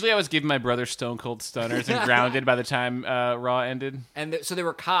anything. Usually I was giving my brother Stone Cold Stunners and grounded by the time Raw ended. And so there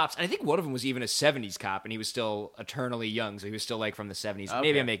were cops, and I think one of them was even a 70s cop, and he was still eternally young, so he was still from the 70s. Okay.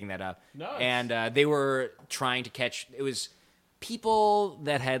 Maybe I'm making that up. Nice. And they were trying to catch, it was people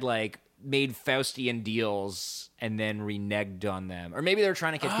that had made Faustian deals and then reneged on them. Or maybe they were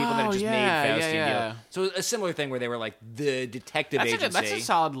trying to catch people that had just made Faustian deals. So a similar thing where they were the detective agency. That's a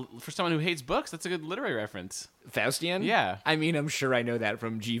solid, for someone who hates books, that's a good literary reference. Faustian? Yeah. I mean, I'm sure I know that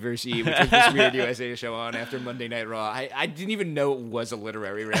from G vs. E, which was this weird USA show on after Monday Night Raw. I didn't even know it was a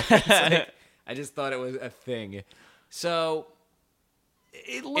literary reference. I just thought it was a thing. So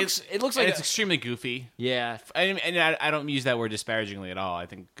It looks like it's extremely goofy. Yeah, and I don't use that word disparagingly at all. I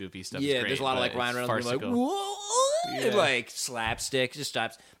think goofy stuff is great. Yeah, there's a lot of Ryan Reynolds being whoa, and slapstick, just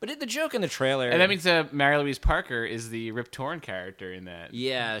stops. But the joke in the trailer, and that means Mary Louise Parker is the Rip Torn character in that.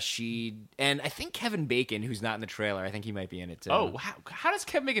 Yeah, and I think Kevin Bacon, who's not in the trailer, I think he might be in it too. Oh, how does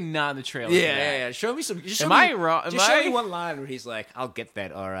Kevin Bacon not in the trailer? Yeah. Show me some. Am I wrong? Just show me one line where he's like, "I'll get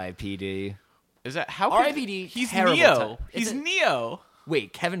that R.I.P.D." Is that how? R.I.P.D. He's Neo. He's Neo.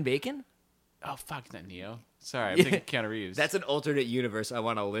 Wait, Kevin Bacon? Oh, fuck, not Neo. Sorry, I'm thinking Keanu Reeves. That's an alternate universe I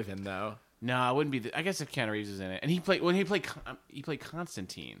want to live in, though. No, it wouldn't be. I guess if Keanu Reeves is in it, and he played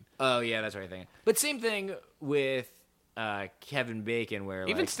Constantine. Oh yeah, that's what I'm thinking. But same thing with Kevin Bacon, where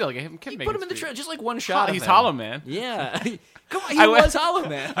even still, like, Kevin put Bacon's him in the pretty- trailer, just like one shot. He's of him. Hollow Man. Yeah, come on, he was Hollow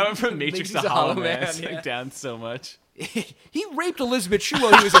Man. I went from Matrix to Hollow Man. It's yeah. down so much. He raped Elizabeth Shue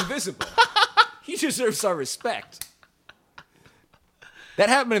while he was invisible. He deserves our respect. That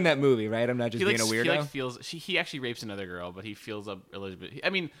happened in that movie, right? I'm not just being a weirdo. He actually rapes another girl, but he feels up Elizabeth. I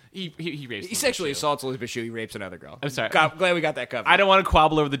mean, he rapes. He sexually assaults Elizabeth Shue. He rapes another girl. I'm sorry. Glad we got that covered. I don't want to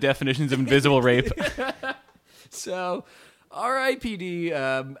quabble over the definitions of invisible rape. So, R.I.P.D.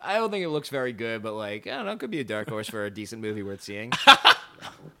 I don't think it looks very good, but like, I don't know, it could be a dark horse for a decent movie worth seeing.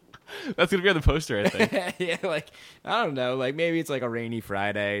 That's gonna be on the poster, I think. Yeah, like, I don't know, like maybe it's like a rainy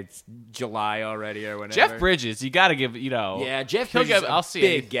Friday. It's July already or whatever. Jeff Bridges, you got to give, Yeah, Jeff Bridges. I'll see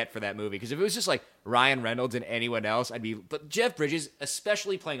big get for that movie because if it was just like Ryan Reynolds and anyone else, I'd be. But Jeff Bridges,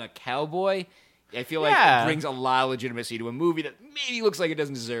 especially playing a cowboy, I feel like it brings a lot of legitimacy to a movie that maybe looks like it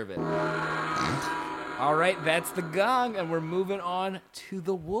doesn't deserve it. All right, that's the gong, and we're moving on to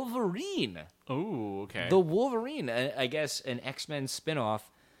the Wolverine. Oh, okay. The Wolverine, I guess, an X-Men spinoff.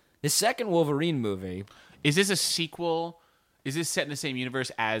 The second Wolverine movie. Is this a sequel? Is this set in the same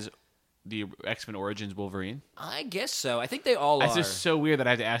universe as the X-Men Origins Wolverine? I guess so. I think they all are. It's just so weird that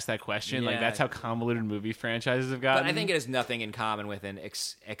I have to ask that question. Yeah. Like, that's how convoluted movie franchises have gotten. But I think it has nothing in common with an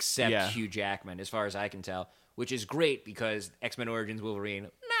except Hugh Jackman, as far as I can tell, which is great because X-Men Origins Wolverine,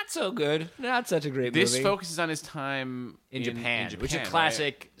 not so good. Not such a great movie. This focuses on his time in Japan, which is a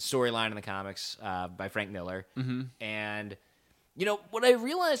classic storyline in the comics by Frank Miller. Mm-hmm. And... You know, what I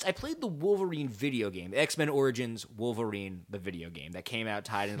realized, I played the Wolverine video game, X-Men Origins Wolverine, the video game that came out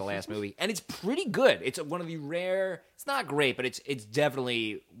tied into the last movie, and it's pretty good. It's one of the rare, it's not great, but it's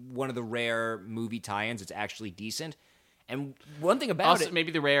definitely one of the rare movie tie-ins. It's actually decent. And one thing about also, it...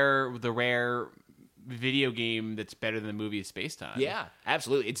 maybe the rare video game that's better than the movie it's based on. Yeah,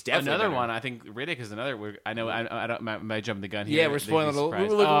 absolutely. It's definitely another better. one. I think Riddick is another. I know. I don't. Might jump the gun here. Yeah, we're spoiling a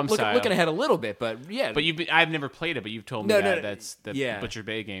little. I'm sorry. Looking ahead a little bit, but yeah. But I've never played it, but you've told me that's the Butcher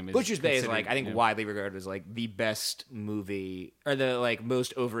Bay game. Butcher's Bay is like I think widely regarded as like the best movie or the like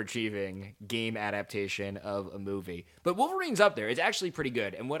most overachieving game adaptation of a movie. But Wolverine's up there. It's actually pretty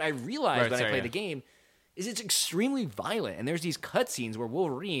good. And what I realized when I played the game is it's extremely violent, and there's these cutscenes where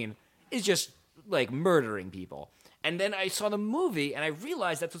Wolverine is just like murdering people. And then I saw the movie, and I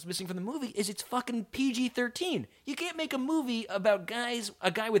realized that's what's missing from the movie is it's fucking PG-13. You can't make a movie about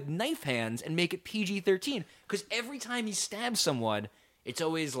a guy with knife hands and make it PG-13. Because every time he stabs someone, it's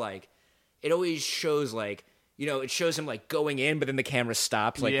always like, it always shows like, you know, it shows him like going in, but then the camera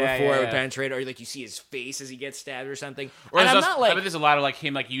stops like before it would penetrate, or like you see his face as he gets stabbed or something. Or and I'm not like, I bet there's a lot of like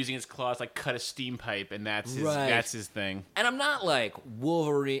him like using his claws like cut a steam pipe, and that's his thing. And I'm not like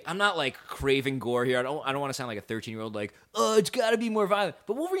Wolverine. I'm not like craving gore here. I don't want to sound like a 13-year-old like, oh, it's got to be more violent.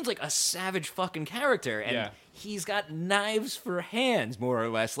 But Wolverine's like a savage fucking character, and he's got knives for hands, more or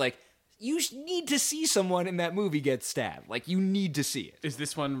less. Like, you need to see someone in that movie get stabbed. Like, you need to see it. Is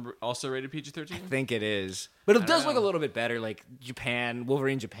this one also rated PG-13? I think it is. But it does look a little bit better. Like,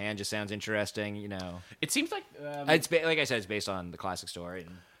 Wolverine Japan just sounds interesting, you know. It seems like... it's like I said, it's based on the classic story.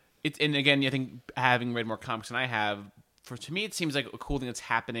 And again, I think having read more comics than I have, to me it seems like a cool thing that's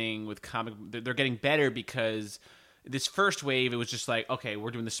happening with comic... They're getting better because this first wave, it was just like, okay, we're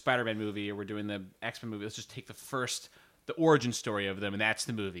doing the Spider-Man movie or we're doing the X-Men movie. Let's just take the origin story of them, and that's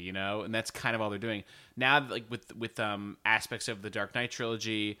the movie, you know, and that's kind of all they're doing now. Like with aspects of the Dark Knight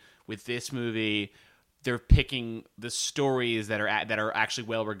trilogy, with this movie, they're picking the stories that are actually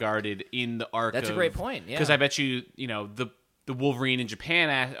well regarded in the arc. That's a great point, yeah. Because I bet you know the Wolverine in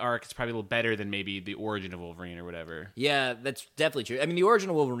Japan arc is probably a little better than maybe the origin of Wolverine or whatever. Yeah, that's definitely true. I mean, the origin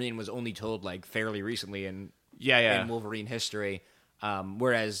of Wolverine was only told like fairly recently in Wolverine history.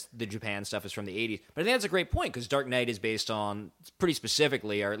 Whereas the Japan stuff is from the 80s. But I think that's a great point, because Dark Knight is based on, pretty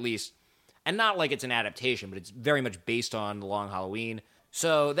specifically, or at least, and not like it's an adaptation, but it's very much based on The Long Halloween.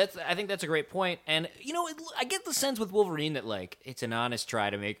 So I think that's a great point. And, you know, I get the sense with Wolverine that, like, it's an honest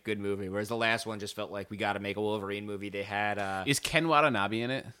try to make a good movie, whereas the last one just felt like we got to make a Wolverine movie. They had... Is Ken Watanabe in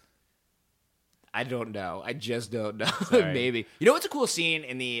it? I don't know. I just don't know. Maybe. You know what's a cool scene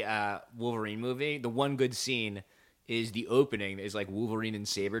in the Wolverine movie? The one good scene is the opening is like Wolverine and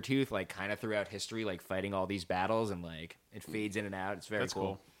Sabretooth, like kind of throughout history, like fighting all these battles, and like it fades in and out. It's very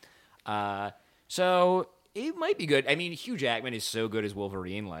cool. So it might be good. I mean, Hugh Jackman is so good as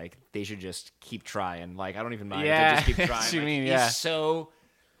Wolverine. Like, they should just keep trying. Like, I don't even mind if they just keep trying. You mean, he's so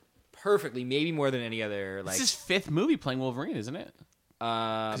perfectly, maybe more than any other. Like, this is his fifth movie playing Wolverine, isn't it?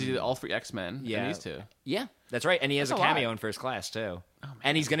 Because he did all three X-Men and these two. Yeah, that's right. And he has a cameo in First Class, too. Oh,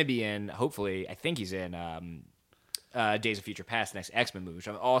 and he's going to be in, hopefully, I think he's in Days of Future Past, the next X-Men movie, which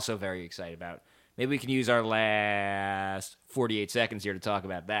I'm also very excited about. maybe we can use our last 48 seconds here to talk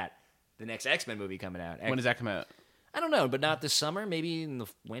about that. The next X-Men movie coming out. When does that come out? I don't know, but not this summer. Maybe in the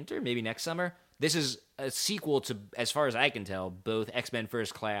winter. Maybe next summer. This is a sequel to, as far as I can tell, both X-Men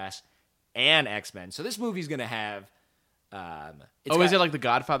First Class and X-Men. So this movie's going to have... is it like the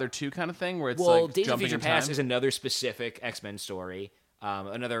Godfather 2 kind of thing? Where it's like Days of jumping Future in Past time? is another specific X-Men story.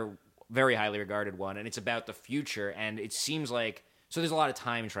 Another very highly regarded one. And it's about the future. And it seems like... So there's a lot of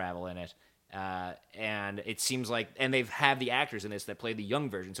time travel in it. And it seems like... And they've had the actors in this that play the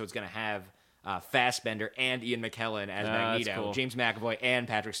young version. So it's going to have... Fassbender and Ian McKellen as Magneto, cool. James McAvoy and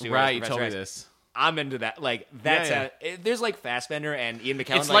Patrick Stewart. Right, as you Professor told me X. this. I'm into that. Like that's there's like Fassbender and Ian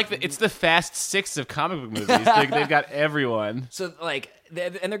McKellen. It's like it's the Fast Six of comic book movies. They've got everyone. So like,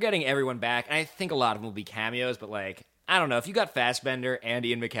 and they're getting everyone back. And I think a lot of them will be cameos. But like, I don't know if you got Fassbender and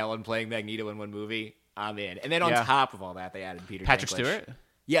Ian McKellen playing Magneto in one movie, I'm in. And then on top of all that, they added Patrick Dinklage. Stewart.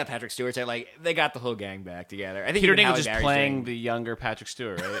 Yeah, Patrick Stewart. Like they got the whole gang back together. I think Peter even Dinklage Halle is Berry's playing doing- the younger Patrick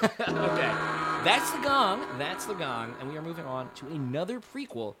Stewart, right? Okay, that's the gong. That's the gong, and we are moving on to another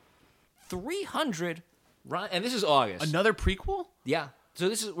prequel, 300. And this is August. Another prequel? Yeah.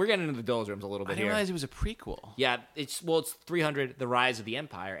 So we're getting into the doldrums a little I bit didn't here. realize it was a prequel. Yeah, it's 300, The Rise of the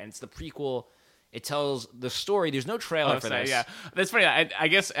Empire, and it's the prequel. It tells the story. There's no trailer for this. Yeah, that's funny. I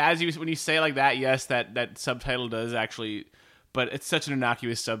guess when you say it like that, yes, that subtitle does actually, but it's such an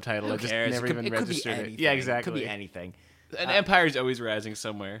innocuous subtitle. Who I just cares? never even It could be registered anything. it. Yeah, exactly. It could be anything. An empire is always rising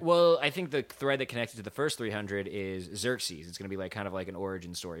somewhere. Well, I think the thread that connected to the first 300 is Xerxes. It's going to be like kind of like an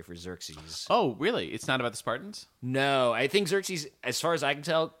origin story for Xerxes. Oh, really? It's not about the Spartans? No, I think Xerxes, as far as I can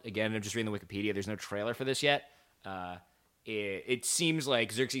tell, again, I'm just reading the Wikipedia, there's no trailer for this yet. It seems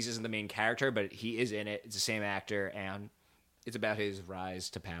like Xerxes isn't the main character, but he is in it. It's the same actor, and it's about his rise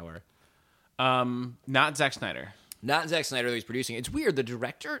to power. Not Zack Snyder. Not Zack Snyder, though he's producing. It's weird. The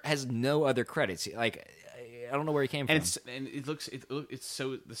director has no other credits. Like, I don't know where he came from. And it's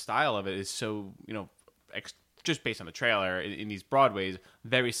so, the style of it is so, just based on the trailer in these broad ways,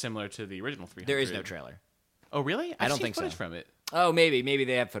 very similar to the original 300. There is no trailer. Oh, really? I don't think footage so. from it. Oh, maybe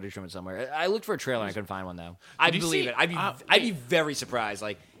they have footage from it somewhere. I looked for a trailer and I couldn't find one though. I you believe see- it. I'd be very surprised.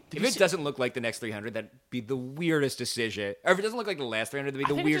 Like if it doesn't look like the next 300, that'd be the weirdest decision. Or if it doesn't look like the last 300, that'd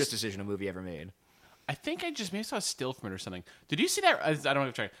be the weirdest decision a movie ever made. I think I just maybe saw a still from it or something. Did you see that? I don't know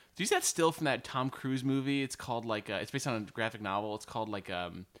if Did you see that still from that Tom Cruise movie? It's called like it's based on a graphic novel. It's called like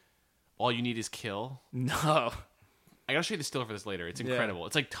All You Need Is Kill. No, I gotta show you the still for this later. It's incredible.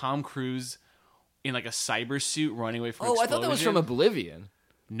 It's like Tom Cruise in like a cyber suit running away from. I thought that was from Oblivion.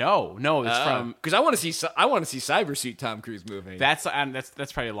 No, it's from because I want to see Cybersuit Tom Cruise movie. that's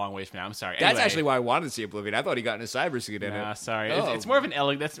probably a long ways from now. I'm sorry. That's Anyway. actually why I wanted to see Oblivion. I thought he got in a cybersuit in Nah, it. sorry. Oh. It's more of an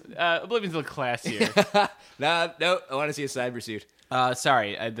elegant. That's Oblivion's a little classier. No, I want to see a cybersuit.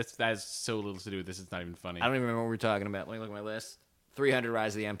 Sorry, that has so little to do with this. It's not even funny. I don't even remember what we were talking about. Let me look at my list. 300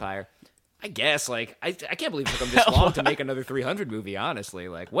 Rise of the Empire. I guess, like, I can't believe it took them this long to make another 300 movie, honestly.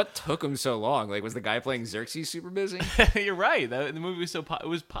 Like, what took them so long? Like, was the guy playing Xerxes super busy? You're right. The movie was it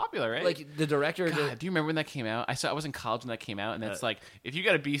was popular, right? Like, the director... God, do you remember when that came out? I was in college when that came out, and that's like, if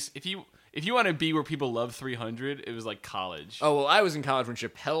you want to be where people love 300, it was like college. Oh, well, I was in college when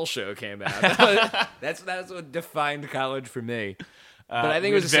Chappelle's Show came out. That's what defined college for me. But I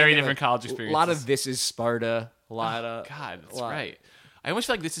think it was the very same thing, different college experience. A lot of This Is Sparta. A lot of... God, that's right. I almost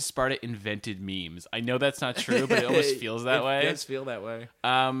feel like This Is Sparta invented memes. I know that's not true, but it almost feels that way. It does feel that way.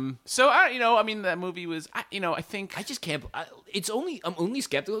 So I mean, that movie was, I think I just can't. I'm only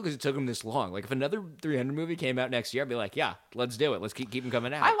skeptical because it took them this long. Like if another 300 movie came out next year, I'd be like, yeah, let's do it. Let's keep them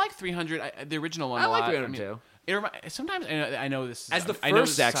coming out. I like 300, the original one. I a like lot. 300 too. Sometimes I know this is, As the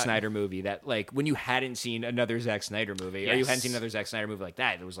first Zack Snyder movie that, like, when you hadn't seen another Zack Snyder movie, or you hadn't seen another Zack Snyder movie like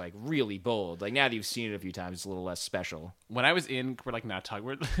that, it was, like, really bold. Like, now that you've seen it a few times, it's a little less special. When I was we're not talking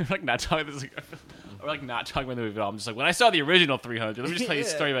about this, we're not talking about the movie at all. I'm just like, when I saw the original 300, let me just tell you a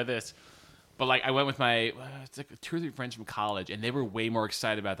story about this. But, like, I went with my, it's like 2 or 3 friends from college, and they were way more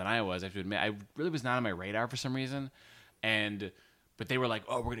excited about it than I was, I have to admit. I really was not on my radar for some reason, but they were like,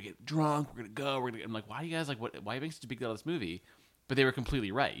 oh, we're going to get drunk, we're going to go, I'm like, why are you guys, like, why are you making such a big deal of this movie? But they were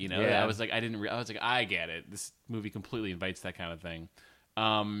completely right, you know? Yeah. I was like, I get it. This movie completely invites that kind of thing.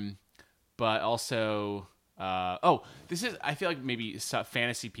 But also, I feel like maybe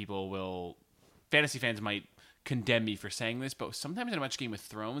fantasy fans might condemn me for saying this, but sometimes when I watch Game of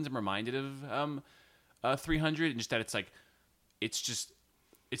Thrones, I'm reminded of 300, and just that it's like, it's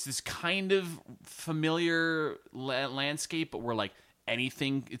this kind of familiar landscape, but where like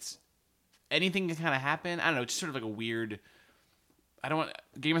anything can kind of happen. I don't know. It's just sort of like a weird. Game of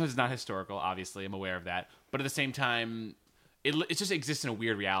Thrones is not historical, obviously. I'm aware of that, but at the same time, it just exists in a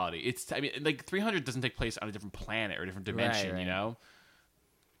weird reality. I mean, like 300 doesn't take place on a different planet or a different dimension, right. you know.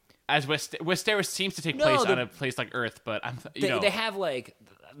 As Westeros seems to take place on a place like Earth, but they have like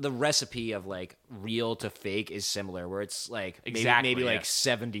the recipe of like real to fake is similar, where it's like maybe like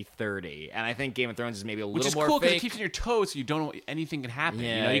 70-30, and I think Game of Thrones is maybe a little more fake. Which is cool because it keeps you on your toes, so you don't know anything can happen.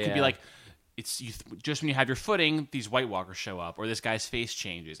 Yeah, you know, you could be like, just when you have your footing, these White Walkers show up, or this guy's face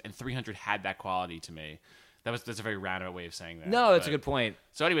changes, and 300 had that quality to me. That's a very roundabout way of saying that. No, that's a good point.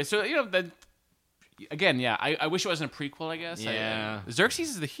 So anyway, again, yeah, I wish it wasn't a prequel, I guess. Yeah.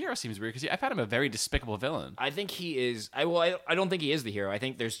 Xerxes is the hero seems weird because I found him a very despicable villain. I think he is. I don't think he is the hero. I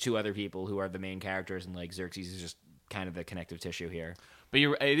think there's two other people who are the main characters, and like Xerxes is just kind of the connective tissue here. But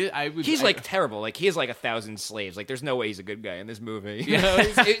he's like terrible. Like he has like 1,000 slaves. Like there's no way he's a good guy in this movie. You know,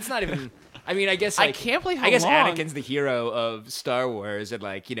 it's not even. I mean, I guess like, I can't believe how I guess long. Anakin's the hero of Star Wars, and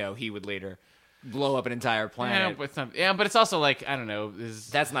like he would later blow up an entire planet. But it's also like I don't know.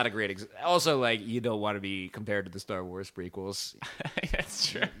 That's not a great. Also, like you don't want to be compared to the Star Wars prequels. That's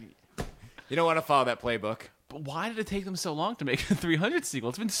true. You don't want to follow that playbook. But why did it take them so long to make a 300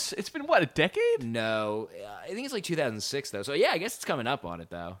 sequel? It's been what, a decade? No, I think it's like 2006 though. So yeah, I guess it's coming up on it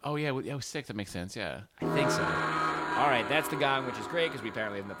though. Oh yeah, it was 6. That makes sense. Yeah, I think so. All right, that's the gong, which is great because we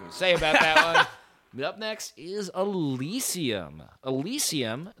apparently have nothing to say about that one. But up next is Elysium.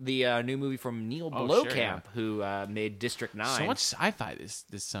 Elysium, the new movie from Neil Blomkamp, who made District 9. So much sci-fi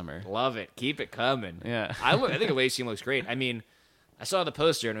this summer. Love it. Keep it coming. Yeah. I think Elysium looks great. I mean, I saw the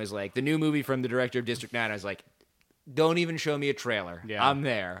poster and it was like, the new movie from the director of District 9. I was like, don't even show me a trailer. Yeah. I'm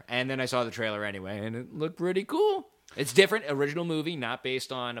there. And then I saw the trailer anyway, and it looked pretty cool. It's different, original movie, not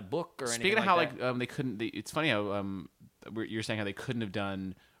based on a book or anything like that. Speaking of how they couldn't... it's funny how you're saying how they couldn't have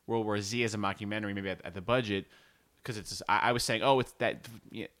done World War Z as a mockumentary, maybe at the budget, because it's. I was saying, it's that.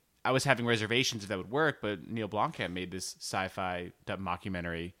 I was having reservations if that would work, but Neil Blomkamp made this sci-fi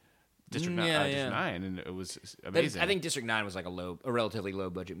mockumentary, District 9, and it was amazing. I think District 9 was like a relatively low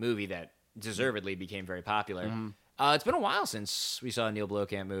budget movie that deservedly became very popular. Mm-hmm. It's been a while since we saw a Neil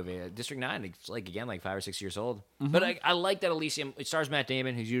Blomkamp movie. District 9, it's like 5 or 6 years old. Mm-hmm. But I like that Elysium. It stars Matt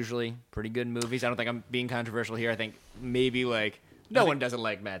Damon, who's usually pretty good in movies. I don't think I'm being controversial here. I think maybe no one doesn't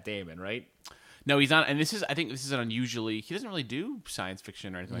like Matt Damon, right? No, he's not. And I think this is an unusually. He doesn't really do science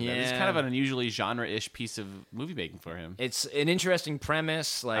fiction or anything like that. It's kind of an unusually genre-ish piece of movie making for him. It's an interesting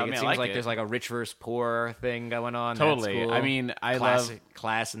premise. It seems like there's like a rich versus poor thing going on. Totally. That's cool. I mean, I love love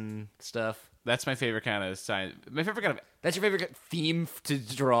class and stuff. That's my favorite kind of science. That's your favorite theme to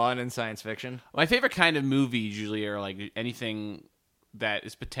draw in science fiction? My favorite kind of movies usually are like anything that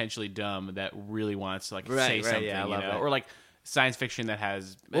is potentially dumb that really wants to say something, yeah, I love that. Or like science fiction that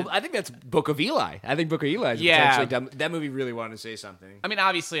has. Well, I think that's Book of Eli. I think Book of Eli is potentially dumb. That movie really wanted to say something. I mean,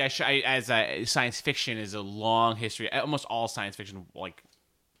 obviously, science fiction is a long history. Almost all science fiction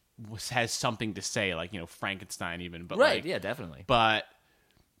has something to say, Frankenstein even. But right? Yeah, definitely. But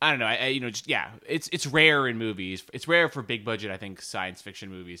I don't know. It's rare in movies. It's rare for big budget, I think, science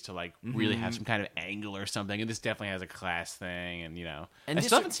fiction movies to really have some kind of angle or something. And this definitely has a class thing, and I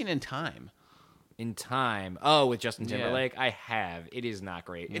still haven't seen it in time. In Time. Oh, with Justin Timberlake? Yeah. I have. It is not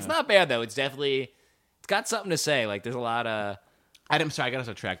great. Yeah. It's not bad, though. It's got something to say. There's a lot of... I'm sorry, I got us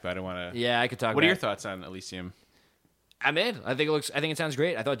off track, but I don't want to... Yeah, I could talk What are your thoughts on Elysium? I'm in. I think it sounds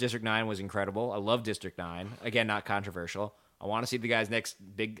great. I thought District 9 was incredible. I love District 9. Again, not controversial. I want to see the guy's next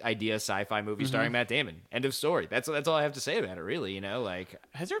big idea sci-fi movie starring Matt Damon. End of story. That's all I have to say about it, really.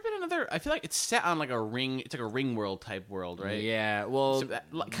 Has there been another? I feel like it's set on a ring. It's like a Ring World type world, right? Yeah. Well,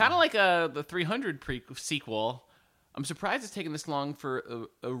 kind of like the 300 sequel. I'm surprised it's taken this long for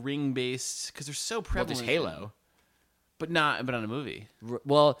a ring based because they're so prevalent. Well, there's Halo, but on a movie.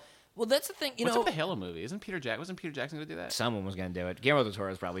 Well, that's the thing. What's up with the Halo movie? Wasn't Peter Jackson going to do that? Someone was going to do it. Guillermo del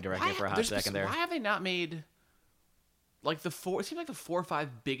Toro is probably directing it for a hot second there. Why have they not made? It seems like the 4 or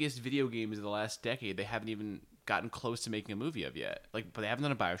 5 biggest video games of the last decade, they haven't even gotten close to making a movie of yet. But they haven't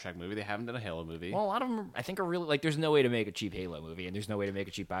done a BioShock movie. They haven't done a Halo movie. Well, a lot of them, I think, are really there's no way to make a cheap Halo movie, and there's no way to make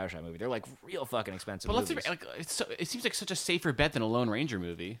a cheap BioShock movie. They're real fucking expensive. But movies. It seems like such a safer bet than a Lone Ranger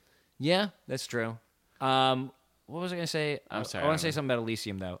movie. Yeah, that's true. What was I gonna say? I'm sorry. I want to say something about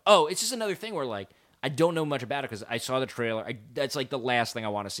Elysium though. Oh, it's just another thing where I don't know much about it because I saw the trailer. That's the last thing I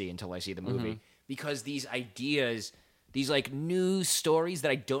want to see until I see the movie because these ideas. These new stories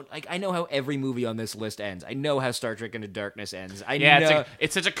that I don't like. I know how every movie on this list ends. I know how Star Trek Into Darkness ends.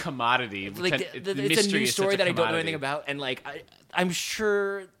 It's such a commodity. It's a new story that I don't know anything about, and I'm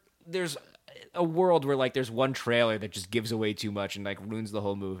sure there's a world where there's one trailer that just gives away too much and ruins the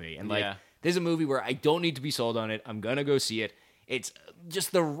whole movie. And there's a movie where I don't need to be sold on it. I'm gonna go see it. It's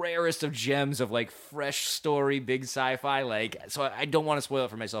just the rarest of gems of like fresh story, big sci-fi. Like, so I don't want to spoil it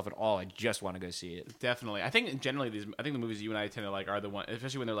for myself at all. I just want to go see it. Definitely. I think generally the movies you and I tend to like are the one,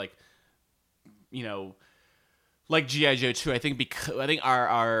 especially when they're like, like G.I. Joe 2. I think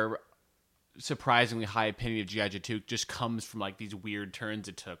our surprisingly high opinion of G.I. Joe 2 just comes from like these weird turns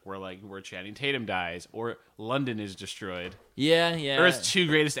it took where Channing Tatum dies or London is destroyed. Yeah. Earth's two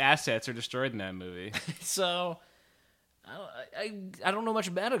greatest assets are destroyed in that movie. So I don't know much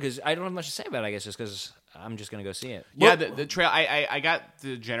about it because I don't have much to say about it, I guess, just because I'm just going to go see it. Yeah, the trail, I got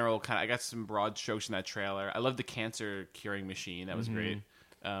the general kind of, I got some broad strokes in that trailer. I love the cancer curing machine. That was great.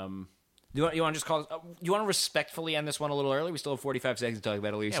 You want to just call? You want to respectfully end this one a little early? We still have 45 seconds to talk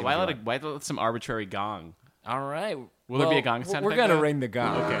about Elysium. Yeah, why let some arbitrary gong? All right. Will there be a gong sound? We're going to ring the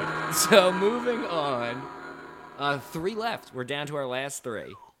gong. Okay. So moving on. 3 left. We're down to our last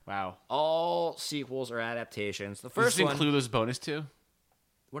 3. Wow. All sequels or adaptations. The first one. Does this include those bonus 2?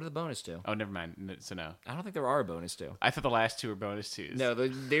 What are the bonus 2? Oh, never mind. So no. I don't think there are a bonus 2. I thought the last 2 were bonus 2s. No,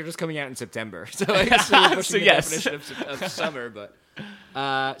 they're just coming out in September. So I guess we're pushing the yes. definition of summer. But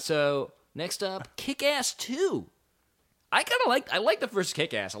so next up, Kick-Ass 2. I like the first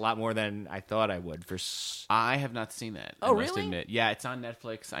Kick-Ass a lot more than I thought I would. I have not seen that. Oh, I must really? admit. Yeah, it's on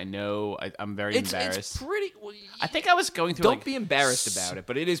Netflix. I know. I'm very embarrassed. It's pretty. Well, I think I was going through. Don't be embarrassed about it,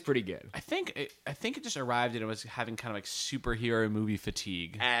 but it is pretty good. I think it just arrived and it was having kind of like superhero movie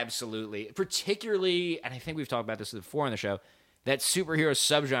fatigue. Absolutely, particularly, and I think we've talked about this before on the show. That superhero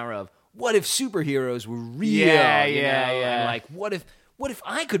subgenre of what if superheroes were real? Yeah. And like what if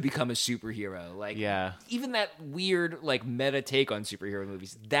I could become a superhero? Like, yeah. Even that weird, like, meta take on superhero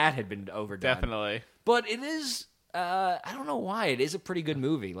movies, that had been overdone. Definitely. But it is, I don't know why, it is a pretty good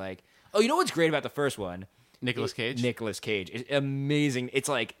movie. Like, you know what's great about the first one? Nicolas Cage? Nicolas Cage. It's amazing. It's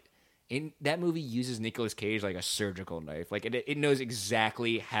like, that movie uses Nicolas Cage like a surgical knife. Like, it knows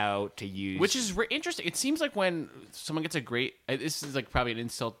exactly how to use... Which is interesting. It seems like when someone gets a great... This is like probably an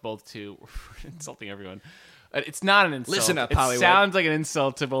insult both to... insulting everyone. It's not an insult. Listen up, it Hollywood. Sounds like an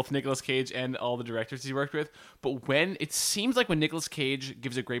insult to both Nicolas Cage and all the directors he's worked with. But when Nicolas Cage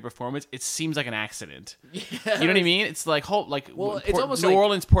gives a great performance, it seems like an accident. Yes. You know what I mean? It's like it's almost New like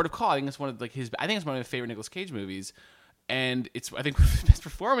Orleans Port of Call. I think it's one of like I think it's one of my favorite Nicolas Cage movies, and it's I think one of his best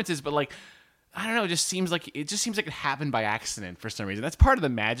performances. But like I don't know, it just seems like it happened by accident for some reason. That's part of the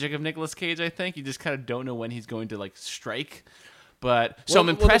magic of Nicolas Cage. I think you just kind of don't know when he's going to like strike. But I'm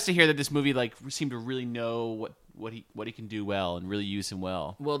impressed to hear that this movie like seemed to really know what he can do well and really use him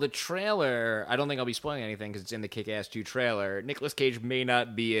well. Well, the trailer, I don't think I'll be spoiling anything because it's in the Kick-Ass 2 trailer. Nicolas Cage may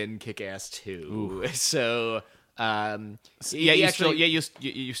not be in Kick-Ass 2. Ooh. So you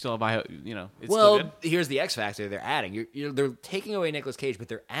still have my it's well, still good. Here's the X factor they're adding. They're taking away Nicolas Cage, but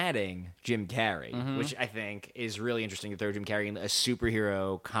they're adding Jim Carrey, which I think is really interesting to throw Jim Carrey in a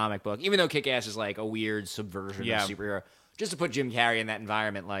superhero comic book, even though Kick-Ass is like a weird subversion of superhero. Just to put Jim Carrey in that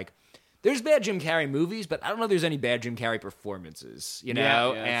environment, like, there's bad Jim Carrey movies, but I don't know if there's any bad Jim Carrey performances, you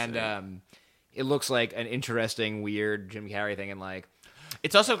know? It looks like an interesting, weird Jim Carrey thing, and like,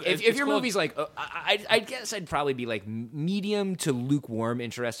 it's also if your movie's like, I guess I'd probably be like medium to lukewarm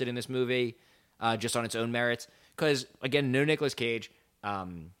interested in this movie, just on its own merits, because again, no Nicolas Cage.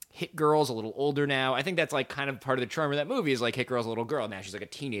 Hit Girl's a little older now. I think that's like kind of part of the charm of that movie is like Hit Girl's a little girl. Now she's like a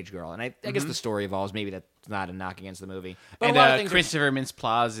teenage girl. And I guess the story evolves. Maybe that's not a knock against the movie. But and a lot of things Christopher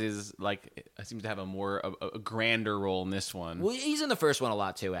Mintz-Plasse is like, seems to have a grander role in this one. Well, he's in the first one a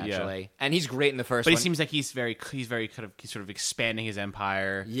lot too, actually. Yeah. And he's great in the first one. But he seems like he's sort of expanding his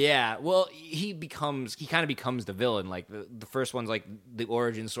empire. Yeah. Well, he kind of becomes the villain. Like the first one's like the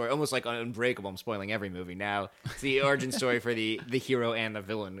origin story, almost like Unbreakable. I'm spoiling every movie now. It's the origin story for the hero and the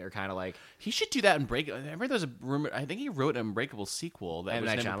villain are kind of like. He should do that in Unbreakable. I remember there was a rumor. I think he wrote an Unbreakable sequel that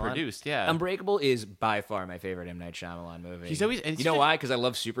was never produced. Yeah, Unbreakable is by far my favorite M. Night Shyamalan movie. He's always. You know why? Because I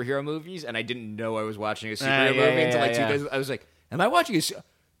love superhero movies, and I didn't know I was watching a superhero movie until like 2 days. I was like, "Am I watching a?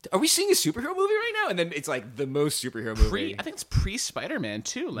 Are we seeing a superhero movie right now?" And then it's like the most superhero movie. I think it's pre-Spider-Man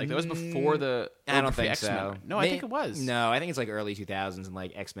too. Like that was before the. I don't think so. No, I think it was. No, I think it's like early 2000s and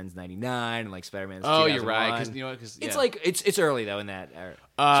like X-Men's 99 and like Spider-Man's. Oh, you're right. Because it's like it's early though in that era.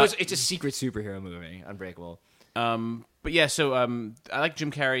 So it's a secret superhero movie, Unbreakable. But yeah, so I like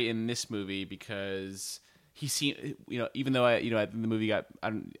Jim Carrey in this movie because he seemed, even though the movie got,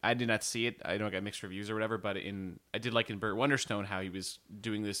 I did not see it. I know I got mixed reviews or whatever, but I did like in Burt Wonderstone how he was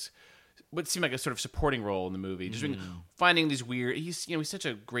doing this, what seemed like a sort of supporting role in the movie, just finding these weird. He's such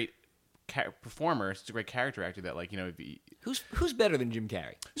a great performer, such a great character actor that like who's better than Jim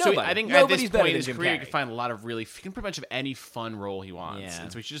Carrey? So I think at this point in his career, Carrey. he can find a lot of he can pretty much have any fun role he wants, Yeah.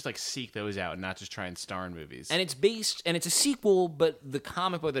 and so we should just like seek those out and not just try and star in movies. And it's a sequel, but the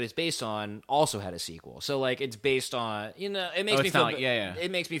comic book that it's based on also had a sequel. So like it's based on it makes me feel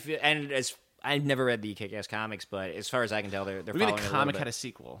it makes me feel, and as I've never read the Kick-Ass comics, but as far as I can tell, they're maybe following the it a comic little had bit. a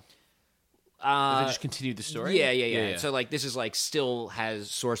sequel. They just continued the story. Yeah. So like this is like still has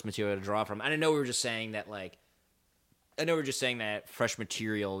source material to draw from. And I know we were just saying that fresh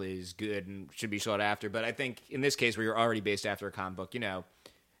material is good and should be sought after, but I think in this case where you're already based after a comic book,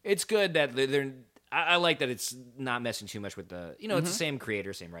 it's good that they're. I like that it's not messing too much with the. It's the same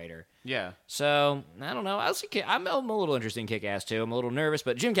creator, same writer. Yeah. So I don't know. I'm a little interested in Kick-Ass too. I'm a little nervous,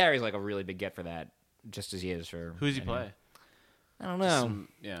 but Jim Carrey's like a really big get for that, just as he is for. Who does he play? I don't know.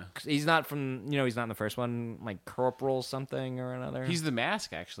 Yeah. He's not from, he's not in the first one, like Corporal something or another. He's the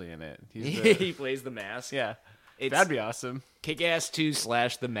Mask, actually, in it. He plays the Mask. Yeah. That'd be awesome. Kick-Ass 2 /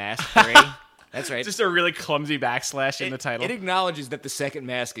 The Mask 3. That's right. Just a really clumsy backslash in the title. It acknowledges that the second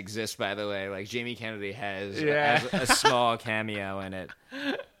Mask exists, by the way. Like, Jamie Kennedy has a small cameo in it.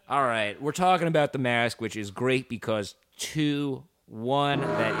 All right. We're talking about The Mask, which is great because 2-1,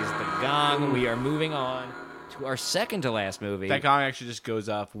 that is the gong. We are moving on to our second to last movie. That gong actually just goes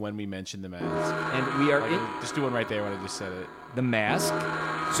off when we mention The Mask. And we are just do one right there when I just said it. The Mask.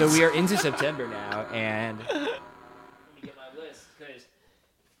 So we are into September now, and let me get my list because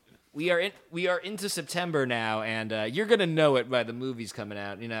we are into September now, and you're gonna know it by the movies coming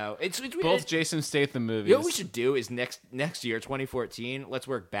out. It's both Jason Statham movies. You know what we should do is next year, 2014. Let's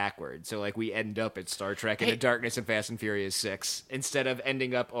work backwards. So like we end up at Star Trek Into Darkness and Fast and Furious 6 instead of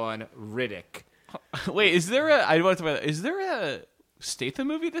ending up on Riddick. Wait, is there a Statham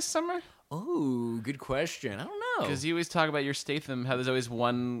movie this summer? Oh, good question. I don't know. Because you always talk about your Statham, how there's always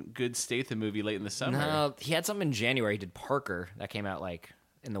one good Statham movie late in the summer. No, he had something in January. He did Parker. That came out like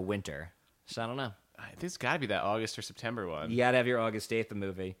in the winter. So I don't know. I think it's got to be that August or September one. You got to have your August Statham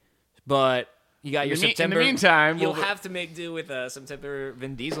movie. But you got your September. In the meantime, you'll have to make do with a September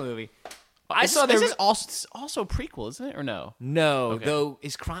Vin Diesel movie. This is also a prequel, isn't it, or no? No, okay. Though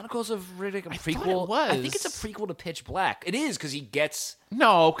is Chronicles of Riddick a prequel? I think it's a prequel to Pitch Black. It is because he gets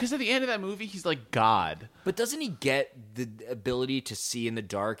because at the end of that movie he's like God. But doesn't he get the ability to see in the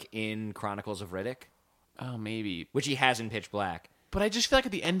dark in Chronicles of Riddick? Oh, maybe. Which he has in Pitch Black. But I just feel like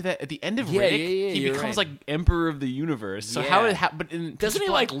at the end of Riddick, he becomes like Emperor of the Universe. So how it but doesn't he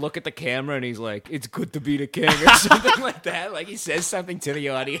like look at the camera and he's like, "It's good to be the king" or something like that? Like he says something to the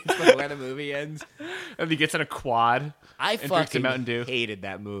audience before the movie ends, and he gets on a quad. I fucking Mountain Dew. hated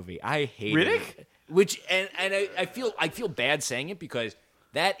that movie. I hated Riddick. It. Which and I feel bad saying it because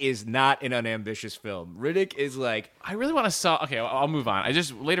that is not an unambitious film. Riddick is like... I really want to solve... Okay, I'll move on.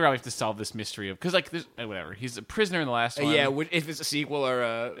 Later on we have to solve this mystery of... Because, like, whatever. He's a prisoner in the last one. Yeah, if it's a sequel or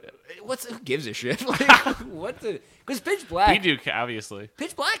a... Who gives a shit? Like, what the... Because Pitch Black... We do, obviously.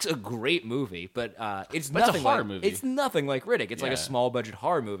 Pitch Black's a great movie, but it's nothing it's a horror movie. It's nothing like Riddick. It's like a small budget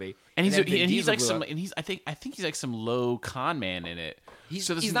horror movie. And he's like some... And I think he's like some low con man in it.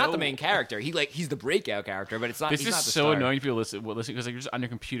 He's not the main character. He's the breakout character, but it's not. This is not the so star. Annoying if you listen because like you're just on your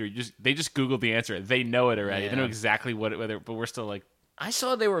computer. They just Googled the answer. They know it already. They know exactly but we're still like. I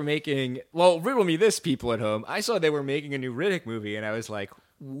saw they were making. Well, riddle me this, people at home. I saw they were making a new Riddick movie, and I was like,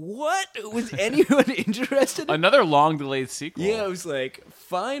 "What? Was anyone interested?" Another long delayed sequel. Yeah, I was like,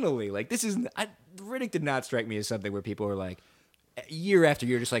 finally, like this is. Riddick did not strike me as something where people were like. Year after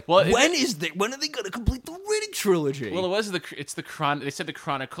year, just like, when are they going to complete the Riddick trilogy? Well, they said the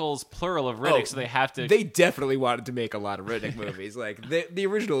Chronicles plural of Riddick, so they have to. They definitely wanted to make a lot of Riddick movies. Like the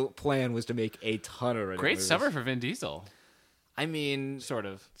original plan was to make a ton of Riddick Great movies. summer for Vin Diesel. I mean, sort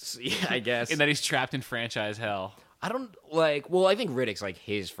of. Yeah, I guess. In that he's trapped in franchise hell. I don't like. Well, I think Riddick's like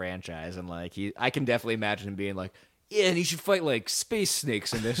his franchise, and like I can definitely imagine him being like, yeah, and he should fight like space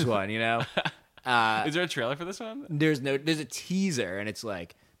snakes in this one, you know. Is there a trailer for this one? There's a teaser, and it's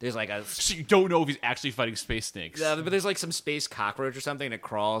like there's like a. So you don't know if he's actually fighting space snakes. But there's like some space cockroach or something, and it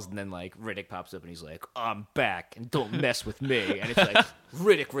crawls, and then like Riddick pops up, and he's like, "I'm back, and don't mess with me." And it's like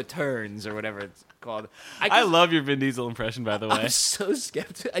Riddick Returns or whatever it's called. I love your Vin Diesel impression, by the way. I'm so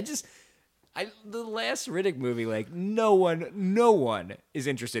skeptical. The last Riddick movie, like no one is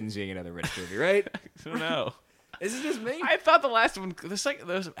interested in seeing another Riddick movie, right? I don't know. Is it just me? I thought the last one,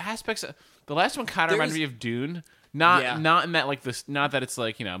 those aspects. The last one kind of reminded me of Dune. Not in that like this. Not that it's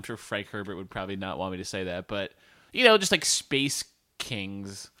like I'm sure Frank Herbert would probably not want me to say that, but just like space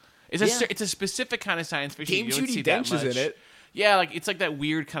kings. It's a specific kind of science fiction. Game Judi Dench is in it. Yeah, like it's like that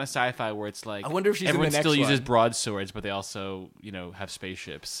weird kind of sci-fi where it's like I wonder if she's everyone in the next still uses one. broadswords, but they also have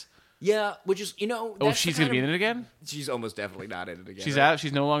spaceships. Yeah, which is she's gonna be in it again. She's almost definitely not in it again. She's out.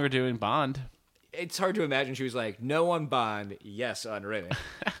 She's no longer doing Bond. It's hard to imagine she was like, no on Bond, yes on Riddick.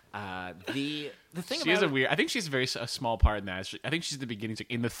 The thing she is a weird. I think she's a small part in that. I think she's the beginning,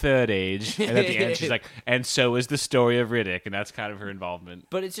 like in the third age, and at the end she's like, and so is the story of Riddick, and that's kind of her involvement.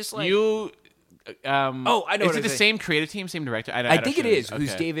 But it's just like you. I know. Is it the same creative team, same director? I think it is. Okay.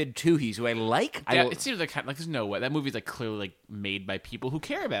 Who's David Twohies, who I like. It seems like there's no way that movie's like clearly like made by people who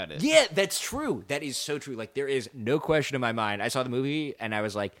care about it. Yeah, that's true. That is so true. Like there is no question in my mind. I saw the movie and I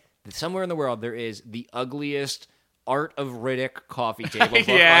was like, somewhere in the world there is the ugliest Art of Riddick coffee table book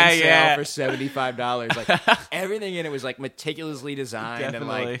on sale for $75. Like everything in it was like meticulously designed.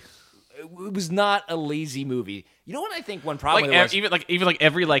 Definitely. And like it was not a lazy movie. You know what I think one problem like was? Even like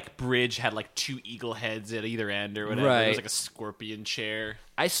every like bridge had like 2 eagle heads at either end or whatever. Right. It was like a scorpion chair.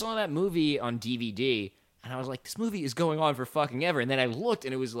 I saw that movie on DVD and I was like, this movie is going on for fucking ever. And then I looked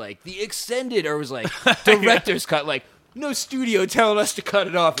and it was like the extended, or it was like director's cut, like no studio telling us to cut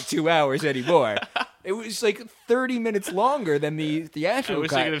it off at 2 hours anymore. It was like 30 minutes longer than the theatrical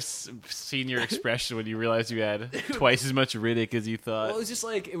cut. I wish I could have seen your expression when you realized you had twice as much Riddick as you thought. Well, it was just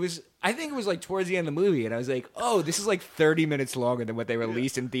like, I think it was like towards the end of the movie, and I was like, oh, this is like 30 minutes longer than what they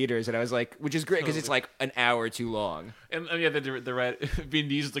released in theaters, and I was like, which is great, because it's like an hour too long. And yeah, the right, Vin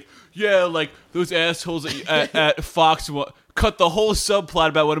Diesel's like, yeah, like, those assholes at Fox cut the whole subplot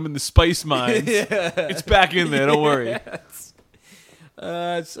about what I'm in the spice mines. Yeah. It's back in there, don't worry. Yes.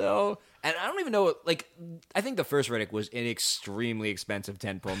 And I don't even know, like, I think the first Riddick was an extremely expensive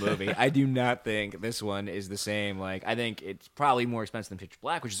tentpole movie. I do not think this one is the same. Like, I think it's probably more expensive than Pitch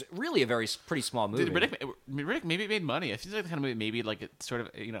Black, which is really a pretty small movie. Riddick maybe made money. I feel like the kind of movie maybe, like, it sort of,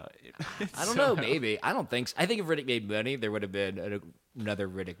 I don't know, maybe. I don't think so. I think if Riddick made money, there would have been another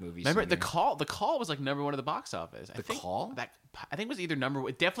Riddick movie. Remember, The Call was, like, #1 at the box office. The Call? I think it was either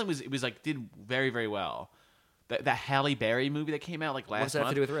it definitely was, it was, like, did very, very well. That Halle Berry movie that came out like last month. What's that have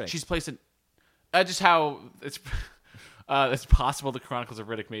to do with Riddick? She's placed in just how it's possible the Chronicles of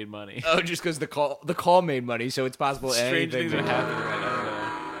Riddick made money. Oh, just because the call made money, so it's possible strange things are happening right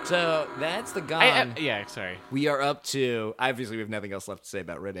now. So that's the Gone. Yeah, sorry. We are up to, obviously we have nothing else left to say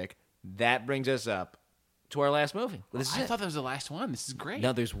about Riddick. That brings us up to our last movie. I thought that was the last one. This is great.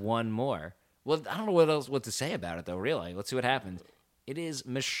 No, there's one more. Well, I don't know what to say about it though. Really, let's see what happens. It is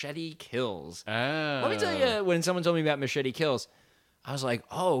Machete Kills. Oh. Let me tell you, when someone told me about Machete Kills, I was like,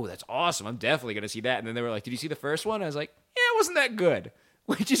 oh, that's awesome. I'm definitely going to see that. And then they were like, did you see the first one? I was like, yeah, it wasn't that good.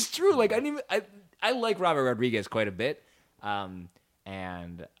 Which is true. Like, I like Robert Rodriguez quite a bit.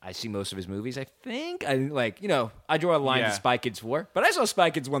 And I see most of his movies, I think. I draw a line to Spy Kids 4. But I saw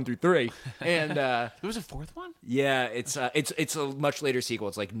Spy Kids 1 through 3. And there was a fourth one? Yeah, it's a much later sequel.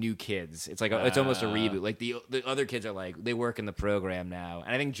 It's like New Kids. It's like it's almost a reboot. Like the other kids are like, they work in the program now.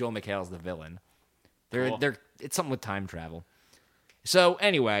 And I think Joel McHale's the villain. It's something with time travel. So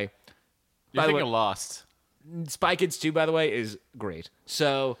anyway, You're thinking Lost. Spy Kids 2, by the way, is great.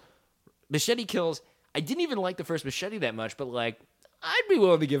 So Machete Kills. I didn't even like the first Machete that much, but like I'd be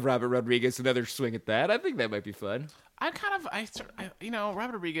willing to give Robert Rodriguez another swing at that. I think that might be fun. Robert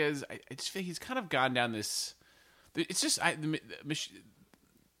Rodriguez. I just feel he's kind of gone down this. It's just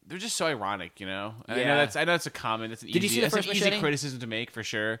they're just so ironic, you know. And yeah. I know that's a common. It's an Did you see the first easy criticism to make for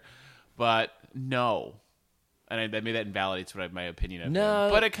sure, but no. And maybe that invalidates my opinion of him.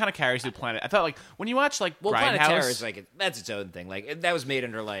 But it kind of carries through Planet. I thought like when you watch like Grindhouse, Planet Terror is like that's its own thing. Like that was made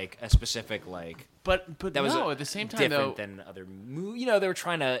under like a specific like. But that was at the same time different than other. They were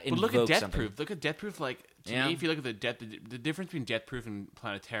trying to invoke look at Death something. Proof. Look at Death Proof. Like to me, if you look at the difference between Death Proof and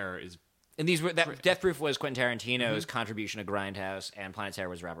Planet Terror is. And Death Proof was Quentin Tarantino's contribution to Grindhouse, and Planet Terror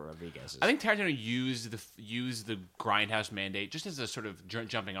was Robert Rodriguez's. I think Tarantino used the Grindhouse mandate just as a sort of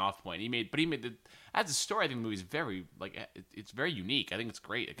jumping off point. He made as a story. I think the movie's very it's very unique. I think it's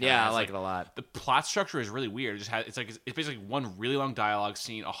great. I like it a lot. The plot structure is really weird. It's basically one really long dialogue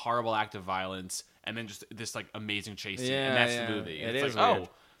scene, a horrible act of violence, and then just this like amazing chase scene, and that's the movie. It is weird. Oh.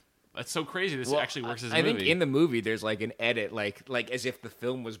 That's so crazy. This actually works as a movie. I think in the movie there's like an edit, like as if the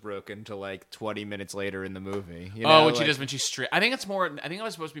film was broken to like 20 minutes later in the movie. You know? What she does when she's straight. I think it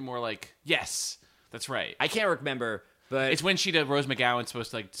was supposed to be more like, yes, that's right. I can't remember, but it's when Rose McGowan's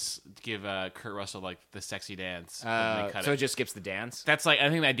supposed to like give Kurt Russell like the sexy dance. So it just skips the dance. That's like I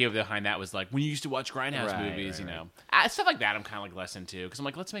think the idea behind that was like when you used to watch Grindhouse movies, you know, stuff like that. I'm kind of like less into because I'm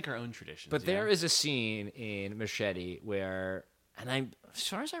like, let's make our own traditions. But there is a scene in Machete where. And as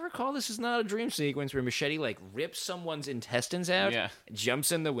far as I recall, this is not a dream sequence where Machete like rips someone's intestines out,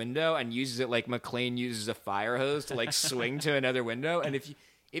 jumps in the window, and uses it like McClane uses a fire hose to like swing to another window. And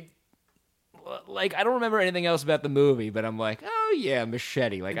like, I don't remember anything else about the movie, but I'm like, oh yeah,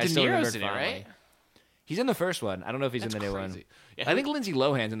 Machete. Like, I still remember it, right? He's in the first one. I don't know if he's in the new one. Yeah, I think Lindsay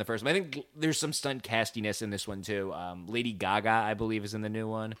Lohan's in the first one. I think there's some stunt castiness in this one too. Lady Gaga, I believe, is in the new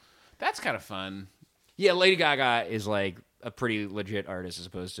one. That's kind of fun. Yeah, Lady Gaga is like a pretty legit artist as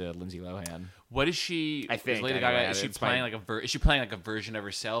opposed to Lindsay Lohan. What is she? I think Lady Gaga. Is she playing is she playing like a version of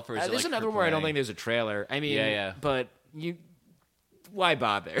herself, or is there's another one where I don't think there's a trailer. I mean, yeah. But why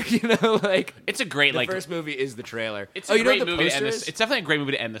bother? You know, like it's a great the first movie is the trailer. It's a great movie to end this. It's definitely a great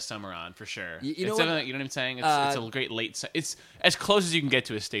movie to end the summer on for sure. You know what I'm saying? It's a great late. It's as close as you can get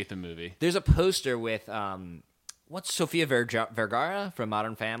to a Statham movie. There's a poster with what's Sofia Vergara from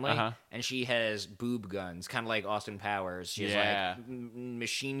Modern Family, and she has boob guns, kind of like Austin Powers. She has like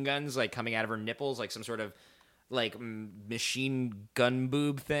machine guns like coming out of her nipples, like some sort of like machine gun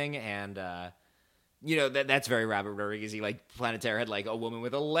boob thing, and. You know, that's very Robert Rodriguez. Like, Planet Terror had, like, a woman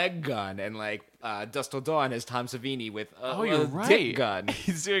with a leg gun, and, like, Dusk Till Dawn has Tom Savini with a dick gun.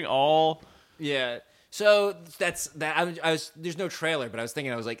 He's doing all... Yeah. So, that's that. There's no trailer, but I was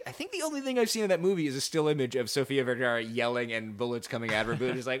like, I think the only thing I've seen in that movie is a still image of Sofia Vergara yelling and bullets coming out of her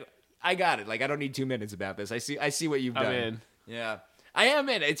boot. It's like, I got it. Like, I don't need 2 minutes about this. I see what you've done. I'm in. Yeah. I am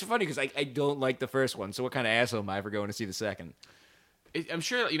in. It's funny, because I don't like the first one, so what kind of asshole am I for going to see the second? I'm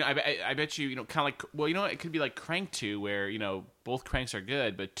sure, you know, I bet you, you know, kind of like, well, you know, it could be like Crank 2, where, you know, both Cranks are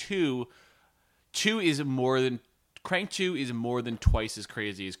good, but Crank 2 is more than twice as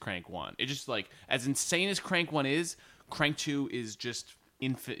crazy as Crank 1. It's just like, as insane as Crank 1 is, Crank 2 is just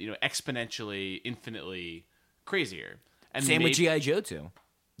exponentially, infinitely crazier. And same with G.I. Joe 2.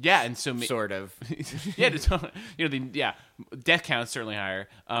 Yeah, and so... Sort of. Yeah, you know, death count's certainly higher.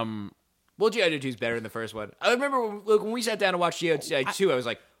 Well, G.I. Joe 2 is better than the first one. I remember when we sat down to watch G.I. 2, I was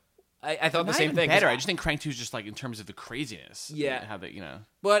like, I thought the same thing. Better. I just think Crank 2 is just like in terms of the craziness. Yeah. How they, you know.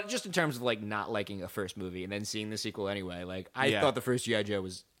 But just in terms of like not liking a first movie and then seeing the sequel anyway. Like, I thought the first G.I. Joe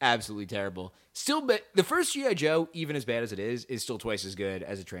was absolutely terrible. Still, but the first G.I. Joe, even as bad as it is still twice as good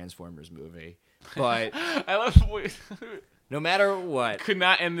as a Transformers movie. But I love no matter what. Could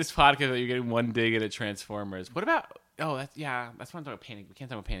not end this podcast without you getting one dig at Transformers. What about... Oh, that's what I'm talking about. Pain. We can't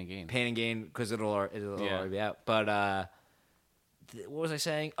talk about Pain and Gain. Pain and Gain, because it'll already be out. But what was I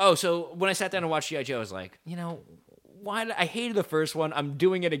saying? Oh, so when I sat down and watched G.I. Joe, I was like, you know, I hated the first one. I'm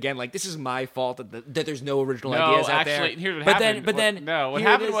doing it again. Like, this is my fault that there's no original ideas out there. Here's what happened. What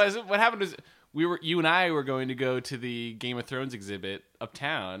happened was you and I were going to go to the Game of Thrones exhibit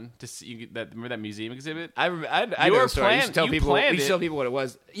uptown to see that. Remember that museum exhibit? I know the story. You should tell people what it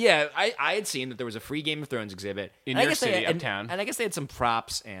was. Yeah, I had seen that there was a free Game of Thrones exhibit in New York City, uptown, and I guess they had some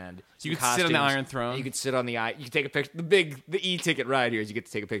props and so you could sit on the Iron Throne. You could sit on the you could take a picture. The e-ticket ride here is you get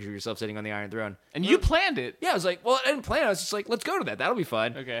to take a picture of yourself sitting on the Iron Throne. And you planned it. Yeah, I was like, well, I didn't plan it. I was just like, let's go to that. That'll be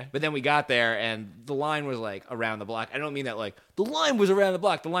fun. Okay. But then we got there, and the line was like around the block. I don't mean that like the line was around the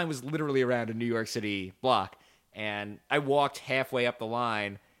block. The line was literally around a New York City block. And I walked halfway up the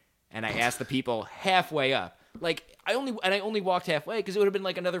line, and I asked the people halfway up. Like, I only walked halfway because it would have been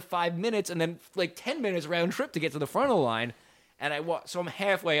like another 5 minutes and then like 10 minutes round trip to get to the front of the line. And so I'm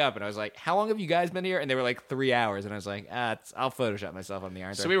halfway up, and I was like, how long have you guys been here? And they were like 3 hours. And I was like, I'll Photoshop myself on the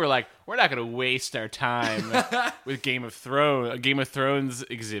Iron Throne. So we were like, we're not going to waste our time with a Game of Thrones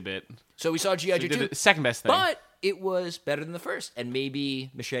exhibit. So we saw G.I. Joe 2. Second best thing. But it was better than the first. And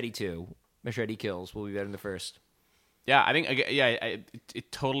maybe Machete 2. Machete Kills will be better than the first. Yeah, I think.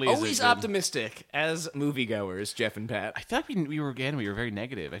 It totally is. Always optimistic as moviegoers, Jeff and Pat. I feel like we were very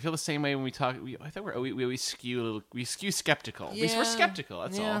negative. I feel the same way when we talk. I thought we skew skeptical. Yeah, we're skeptical.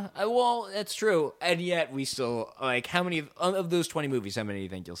 That's all. Well, that's true. And yet we still like how many of those 20 movies? How many do you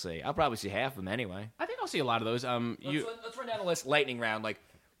think you'll see? I'll probably see half of them anyway. I think I'll see a lot of those. Let's run down a list. Lightning round. Like,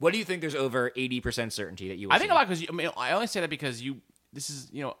 what do you think? There's over 80% certainty that you will I think a lot because I only say that because this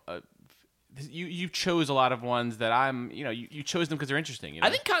is you chose a lot of ones that you chose them because they're interesting. You know? I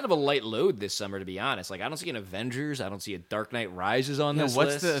think kind of a light load this summer, to be honest. Like, I don't see an Avengers. I don't see a Dark Knight Rises on this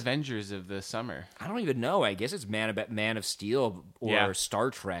what's list. The Avengers of the summer? I don't even know. I guess it's Man of Steel or Star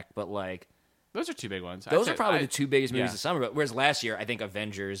Trek, but like... Those are two big ones. Those are probably the two biggest movies of summer. But whereas last year, I think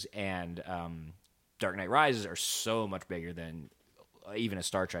Avengers and Dark Knight Rises are so much bigger than even a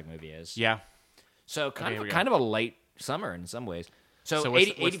Star Trek movie is. Yeah. So kind of a light summer in some ways. So 80% what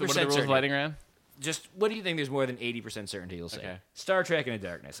are the rules certainty. Of lighting around? Just what do you think? There's more than 80% certainty you'll say. Okay. Star Trek Into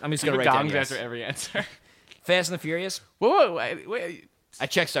Darkness. I'm just gonna write down yes. after every answer. Fast and the Furious. Whoa, wait. I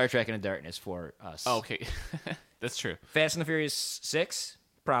checked Star Trek Into Darkness for us. Oh, okay, that's true. Fast and the Furious 6,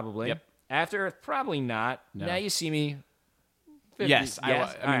 probably. Yep. After Earth, probably not. No. Now You See Me. 50, yes. All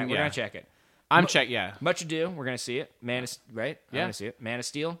right, we're gonna check it. I'm yeah. Much Ado. We're gonna see it. Right? Yeah. I'm gonna see it. Man of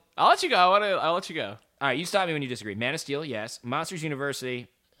Steel. I'll let you go. I'll let you go. All right, you stop me when you disagree. Man of Steel, yes. Monsters University,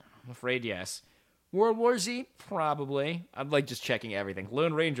 I'm afraid yes. World War Z, probably. I'm like just checking everything.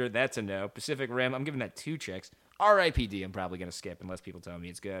 Lone Ranger, that's a no. Pacific Rim, I'm giving that 2 checks. R.I.P.D. I'm probably gonna skip unless people tell me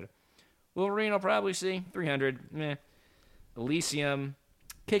it's good. Wolverine, I'll probably see. 300, meh. Elysium,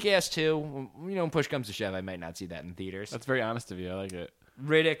 Kick-Ass 2. Push comes to shove, I might not see that in theaters. That's very honest of you. I like it.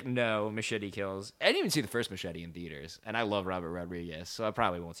 Riddick, no. Machete Kills. I didn't even see the first Machete in theaters, and I love Robert Rodriguez, so I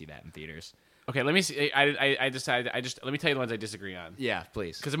probably won't see that in theaters. Okay, let me see. I decided. Let me tell you the ones I disagree on. Yeah,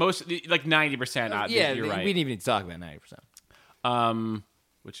 please. Because most, like 90%. Yeah, you're right. We didn't even need to talk about 90%.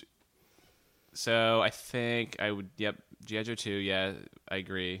 Which. So I think I would. Yep, G.I. Joe 2. Yeah, I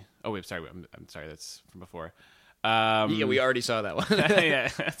agree. Oh wait, sorry. I'm sorry. That's from before. Yeah, we already saw that one. Yeah,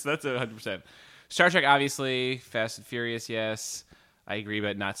 that's 100%. Star Trek, obviously. Fast and Furious, yes. I agree,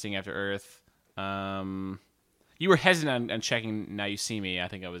 but not seeing After Earth. You were hesitant on checking Now You See Me. I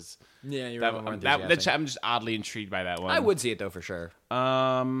think I was. Yeah, you were more enthusiastic. I'm just oddly intrigued by that one. I would see it though for sure.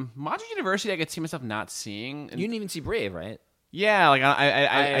 Monsters University, I could see myself not seeing. You didn't even see Brave, right? Yeah, like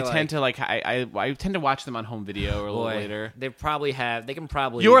I tend to like I tend to watch them on home video or a little later. They probably have. They can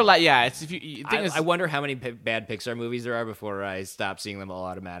probably. You're like It's if you. I wonder how many bad Pixar movies there are before I stop seeing them all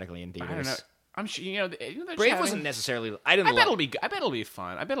automatically in theaters. I don't know. I'm sure Brave wasn't necessarily. I bet it'll be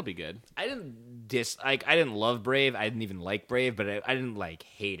fun. I bet it'll be good. I didn't love Brave. I didn't even like Brave, but I didn't like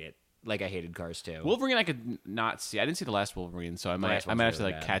hate it. Like I hated Cars 2. Wolverine, I could not see. I didn't see the last Wolverine, so I might have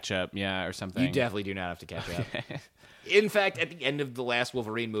to catch up, or something. You definitely do not have to catch up. In fact, at the end of the last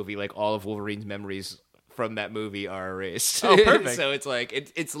Wolverine movie, like all of Wolverine's memories from that movie are erased. Oh, perfect. So it's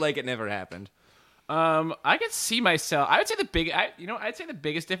like it's like it never happened. I could see myself. I would say I'd say the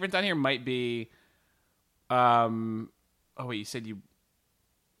biggest difference on here might be. Oh wait, you said you.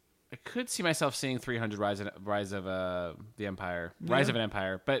 I could see myself seeing 300 Rise of the Empire, Rise of an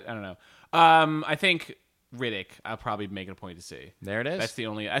Empire, but I don't know. I think Riddick. I'll probably make it a point to see. There it is.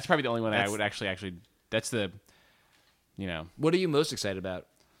 That's probably the only one I would actually. That's the. What are you most excited about?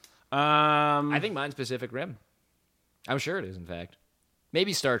 I think mine's Pacific Rim. I'm sure it is. In fact,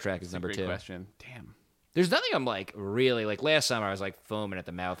 maybe Star Trek is number 2. Question. Damn. There's nothing I'm like really like. Last summer I was like foaming at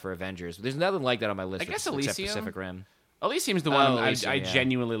the mouth for Avengers. There's nothing like that on my list. I guess except Elysium. Pacific Rim. Elysium's the one I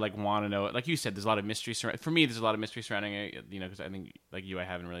genuinely like want to know. Like you said, there's a lot of mystery for me. There's a lot of mystery surrounding it. Because I think like you, I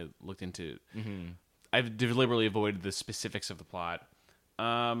haven't really looked into. Mm-hmm. I've deliberately avoided the specifics of the plot.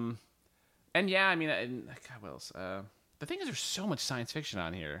 And yeah, I mean, God, what else? The thing is, there's so much science fiction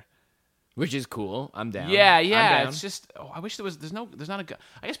on here. Which is cool. I'm down. Yeah. I'm down. It's just, I wish there was. There's not a good.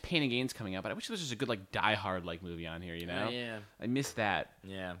 I guess Pain and Gain's coming out, but I wish there was just a good like Die Hard like movie on here. Yeah. I miss that.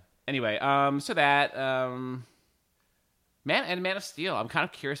 Yeah. Anyway, so that Man of Steel. I'm kind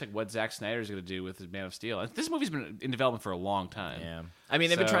of curious like what Zack Snyder's going to do with his Man of Steel. This movie's been in development for a long time. Yeah. I mean,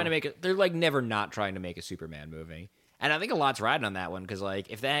 they've been trying to make it. They're like never not trying to make a Superman movie, and I think a lot's riding on that one because like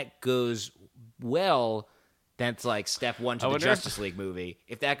if that goes well. That's like step 1 to the Justice League movie.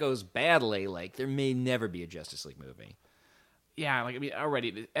 If that goes badly, like there may never be a Justice League movie. Yeah, like I mean,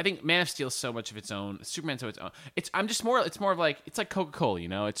 already I think Man of Steel is so much of its own. Superman's so its own. It's more of like it's like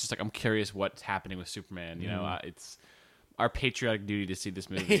Coca-Cola, It's just like I'm curious what's happening with Superman. It's our patriotic duty to see this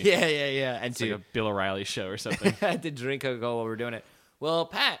movie. yeah. And it's like a Bill O'Reilly show or something. I did drink Coca-Cola while we're doing it. Well,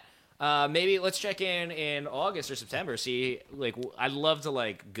 Pat. Maybe let's check in August or September. See, like, I'd love to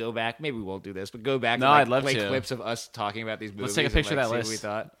like go back. Maybe we won't do this, but go back. No, and, like, I'd love play to. clips of us talking about these movies. Let's take a picture and, of that see list. What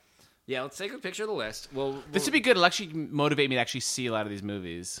we thought. Yeah, let's take a picture of the list. This would be good. It'll actually motivate me to actually see a lot of these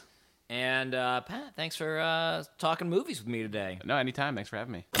movies. And Pat, thanks for talking movies with me today. No, anytime. Thanks for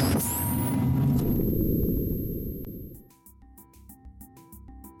having me.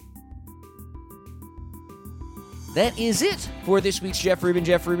 That is it for this week's Jeff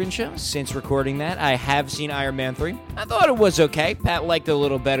Rubin Show. Since recording that, I have seen Iron Man 3. I thought it was okay. Pat liked it a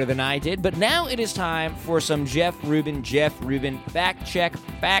little better than I did. But now it is time for some Jeff Rubin fact check.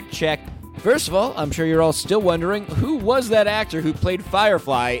 First of all, I'm sure you're all still wondering, who was that actor who played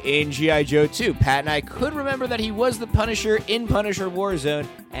Firefly in G.I. Joe 2? Pat and I could remember that he was the Punisher in Punisher Warzone,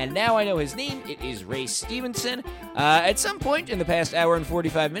 and now I know his name. It is Ray Stevenson. At some point in the past hour and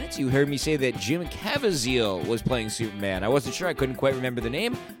 45 minutes, you heard me say that Jim Caviezel was playing Superman. I wasn't sure. I couldn't quite remember the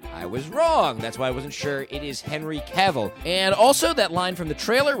name. I was wrong. That's why I wasn't sure. It is Henry Cavill. And also that line from the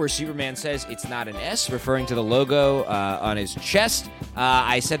trailer where Superman says it's not an S, referring to the logo on his chest.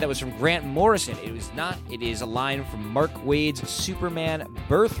 I said that was from Grant Morrison. It was not. It is a line from Mark Waid's Superman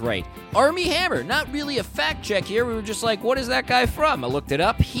Birthright. Armie Hammer. Not really a fact check here. We were just like, what is that guy from? I looked it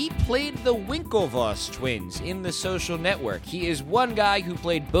up. He played the Winklevoss twins in The Social Network. He is one guy who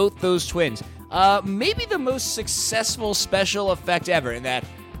played both those twins. maybe the most successful special effect ever in that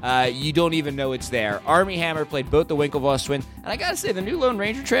you don't even know it's there. Armie Hammer played both the Winklevoss twins, and I gotta say, the new Lone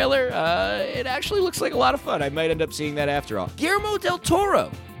Ranger trailer, it actually looks like a lot of fun. I might end up seeing that after all. Guillermo del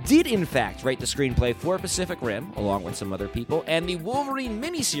Toro did, in fact, write the screenplay for Pacific Rim, along with some other people, and the Wolverine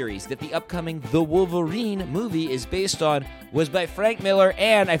miniseries that the upcoming The Wolverine movie is based on was by Frank Miller,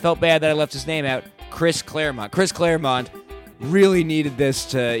 and I felt bad that I left his name out, Chris Claremont. Chris Claremont really needed this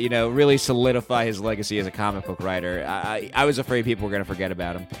to, really solidify his legacy as a comic book writer. I was afraid people were going to forget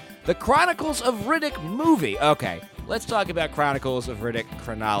about him. The Chronicles of Riddick movie. Okay, let's talk about Chronicles of Riddick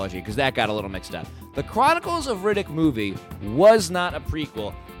chronology, because that got a little mixed up. The Chronicles of Riddick movie was not a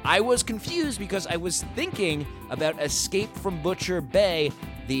prequel. I was confused because I was thinking about Escape from Butcher Bay,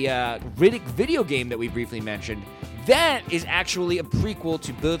 the Riddick video game that we briefly mentioned. That is actually a prequel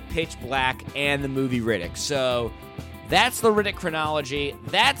to both Pitch Black and the movie Riddick. So that's the Riddick chronology.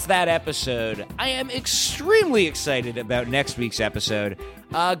 That's that episode. I am extremely excited about next week's episode.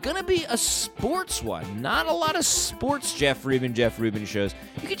 Gonna be a sports one. Not a lot of sports Jeff Rubin shows.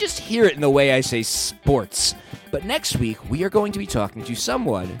 You can just hear it in the way I say sports. But next week, we are going to be talking to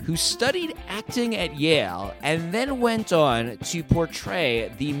someone who studied acting at Yale and then went on to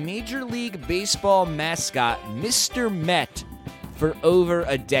portray the Major League Baseball mascot, Mr. Met, for over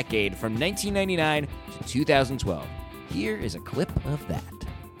a decade, from 1999 to 2012. Here is a clip of that.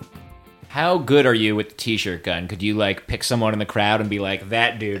 How good are you with the t-shirt gun? Could you, pick someone in the crowd and be like,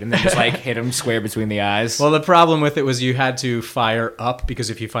 that dude, and then just, hit him square between the eyes? Well, the problem with it was you had to fire up, because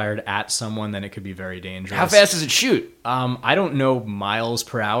if you fired at someone, then it could be very dangerous. How fast does it shoot? I don't know miles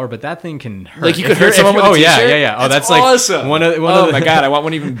per hour, but that thing can hurt. You could hurt someone with a t-shirt? Yeah. Oh, that's awesome. One of my God, I want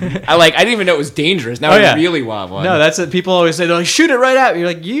one even... I didn't even know it was dangerous. Now I really want one. No, that's what people always say. They're like, shoot it right at me. You're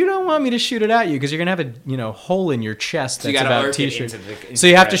like, you don't want me to shoot it at you, because you're going to have a hole in your chest that's about t-shirt. So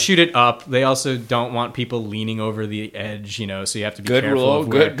you have to shoot it up. They also don't want people leaning over the edge, so you have to be good careful. Rule,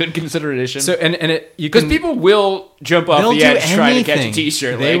 good consideration. So because people will jump off the edge trying to catch a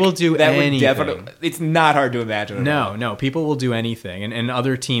t-shirt. They will do anything. It's not hard to imagine. No, people will do anything, and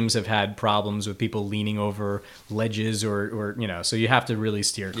other teams have had problems with people leaning over ledges or so you have to really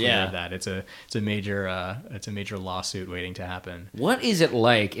steer clear of that. It's a major lawsuit waiting to happen. What is it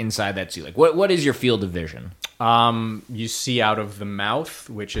like inside that suit? What is your field of vision? You see out of the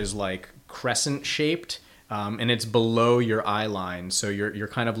mouth, which is crescent shaped, and it's below your eye line, so you're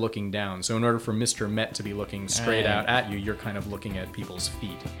kind of looking down. So in order for Mr. Met to be looking straight out at you, you're kind of looking at people's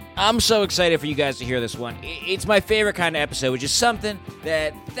feet. I'm so excited for you guys to hear this one. It's my favorite kind of episode, which is something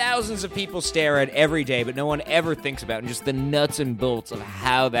that thousands of people stare at every day, but no one ever thinks about, and just the nuts and bolts of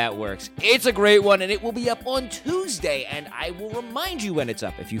how that works. It's a great one, and it will be up on Tuesday, and I will remind you when it's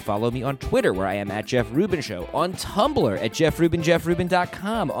up if you follow me on Twitter, where I am at Jeff Rubin Show, on Tumblr at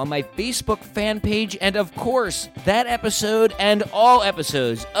jeffrubin.com, on my Facebook fan page, and of course, that episode and all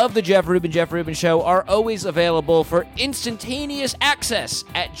episodes of the Jeff Rubin Show are always available for instantaneous access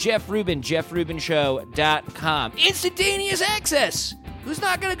at jeffrubinshow.com. Instantaneous access! Who's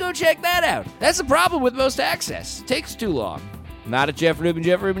not going to go check that out? That's the problem with most access. It takes too long. Not at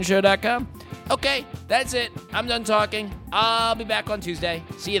jeffrubinshow.com. Okay, that's it. I'm done talking. I'll be back on Tuesday.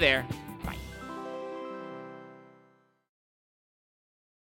 See you there.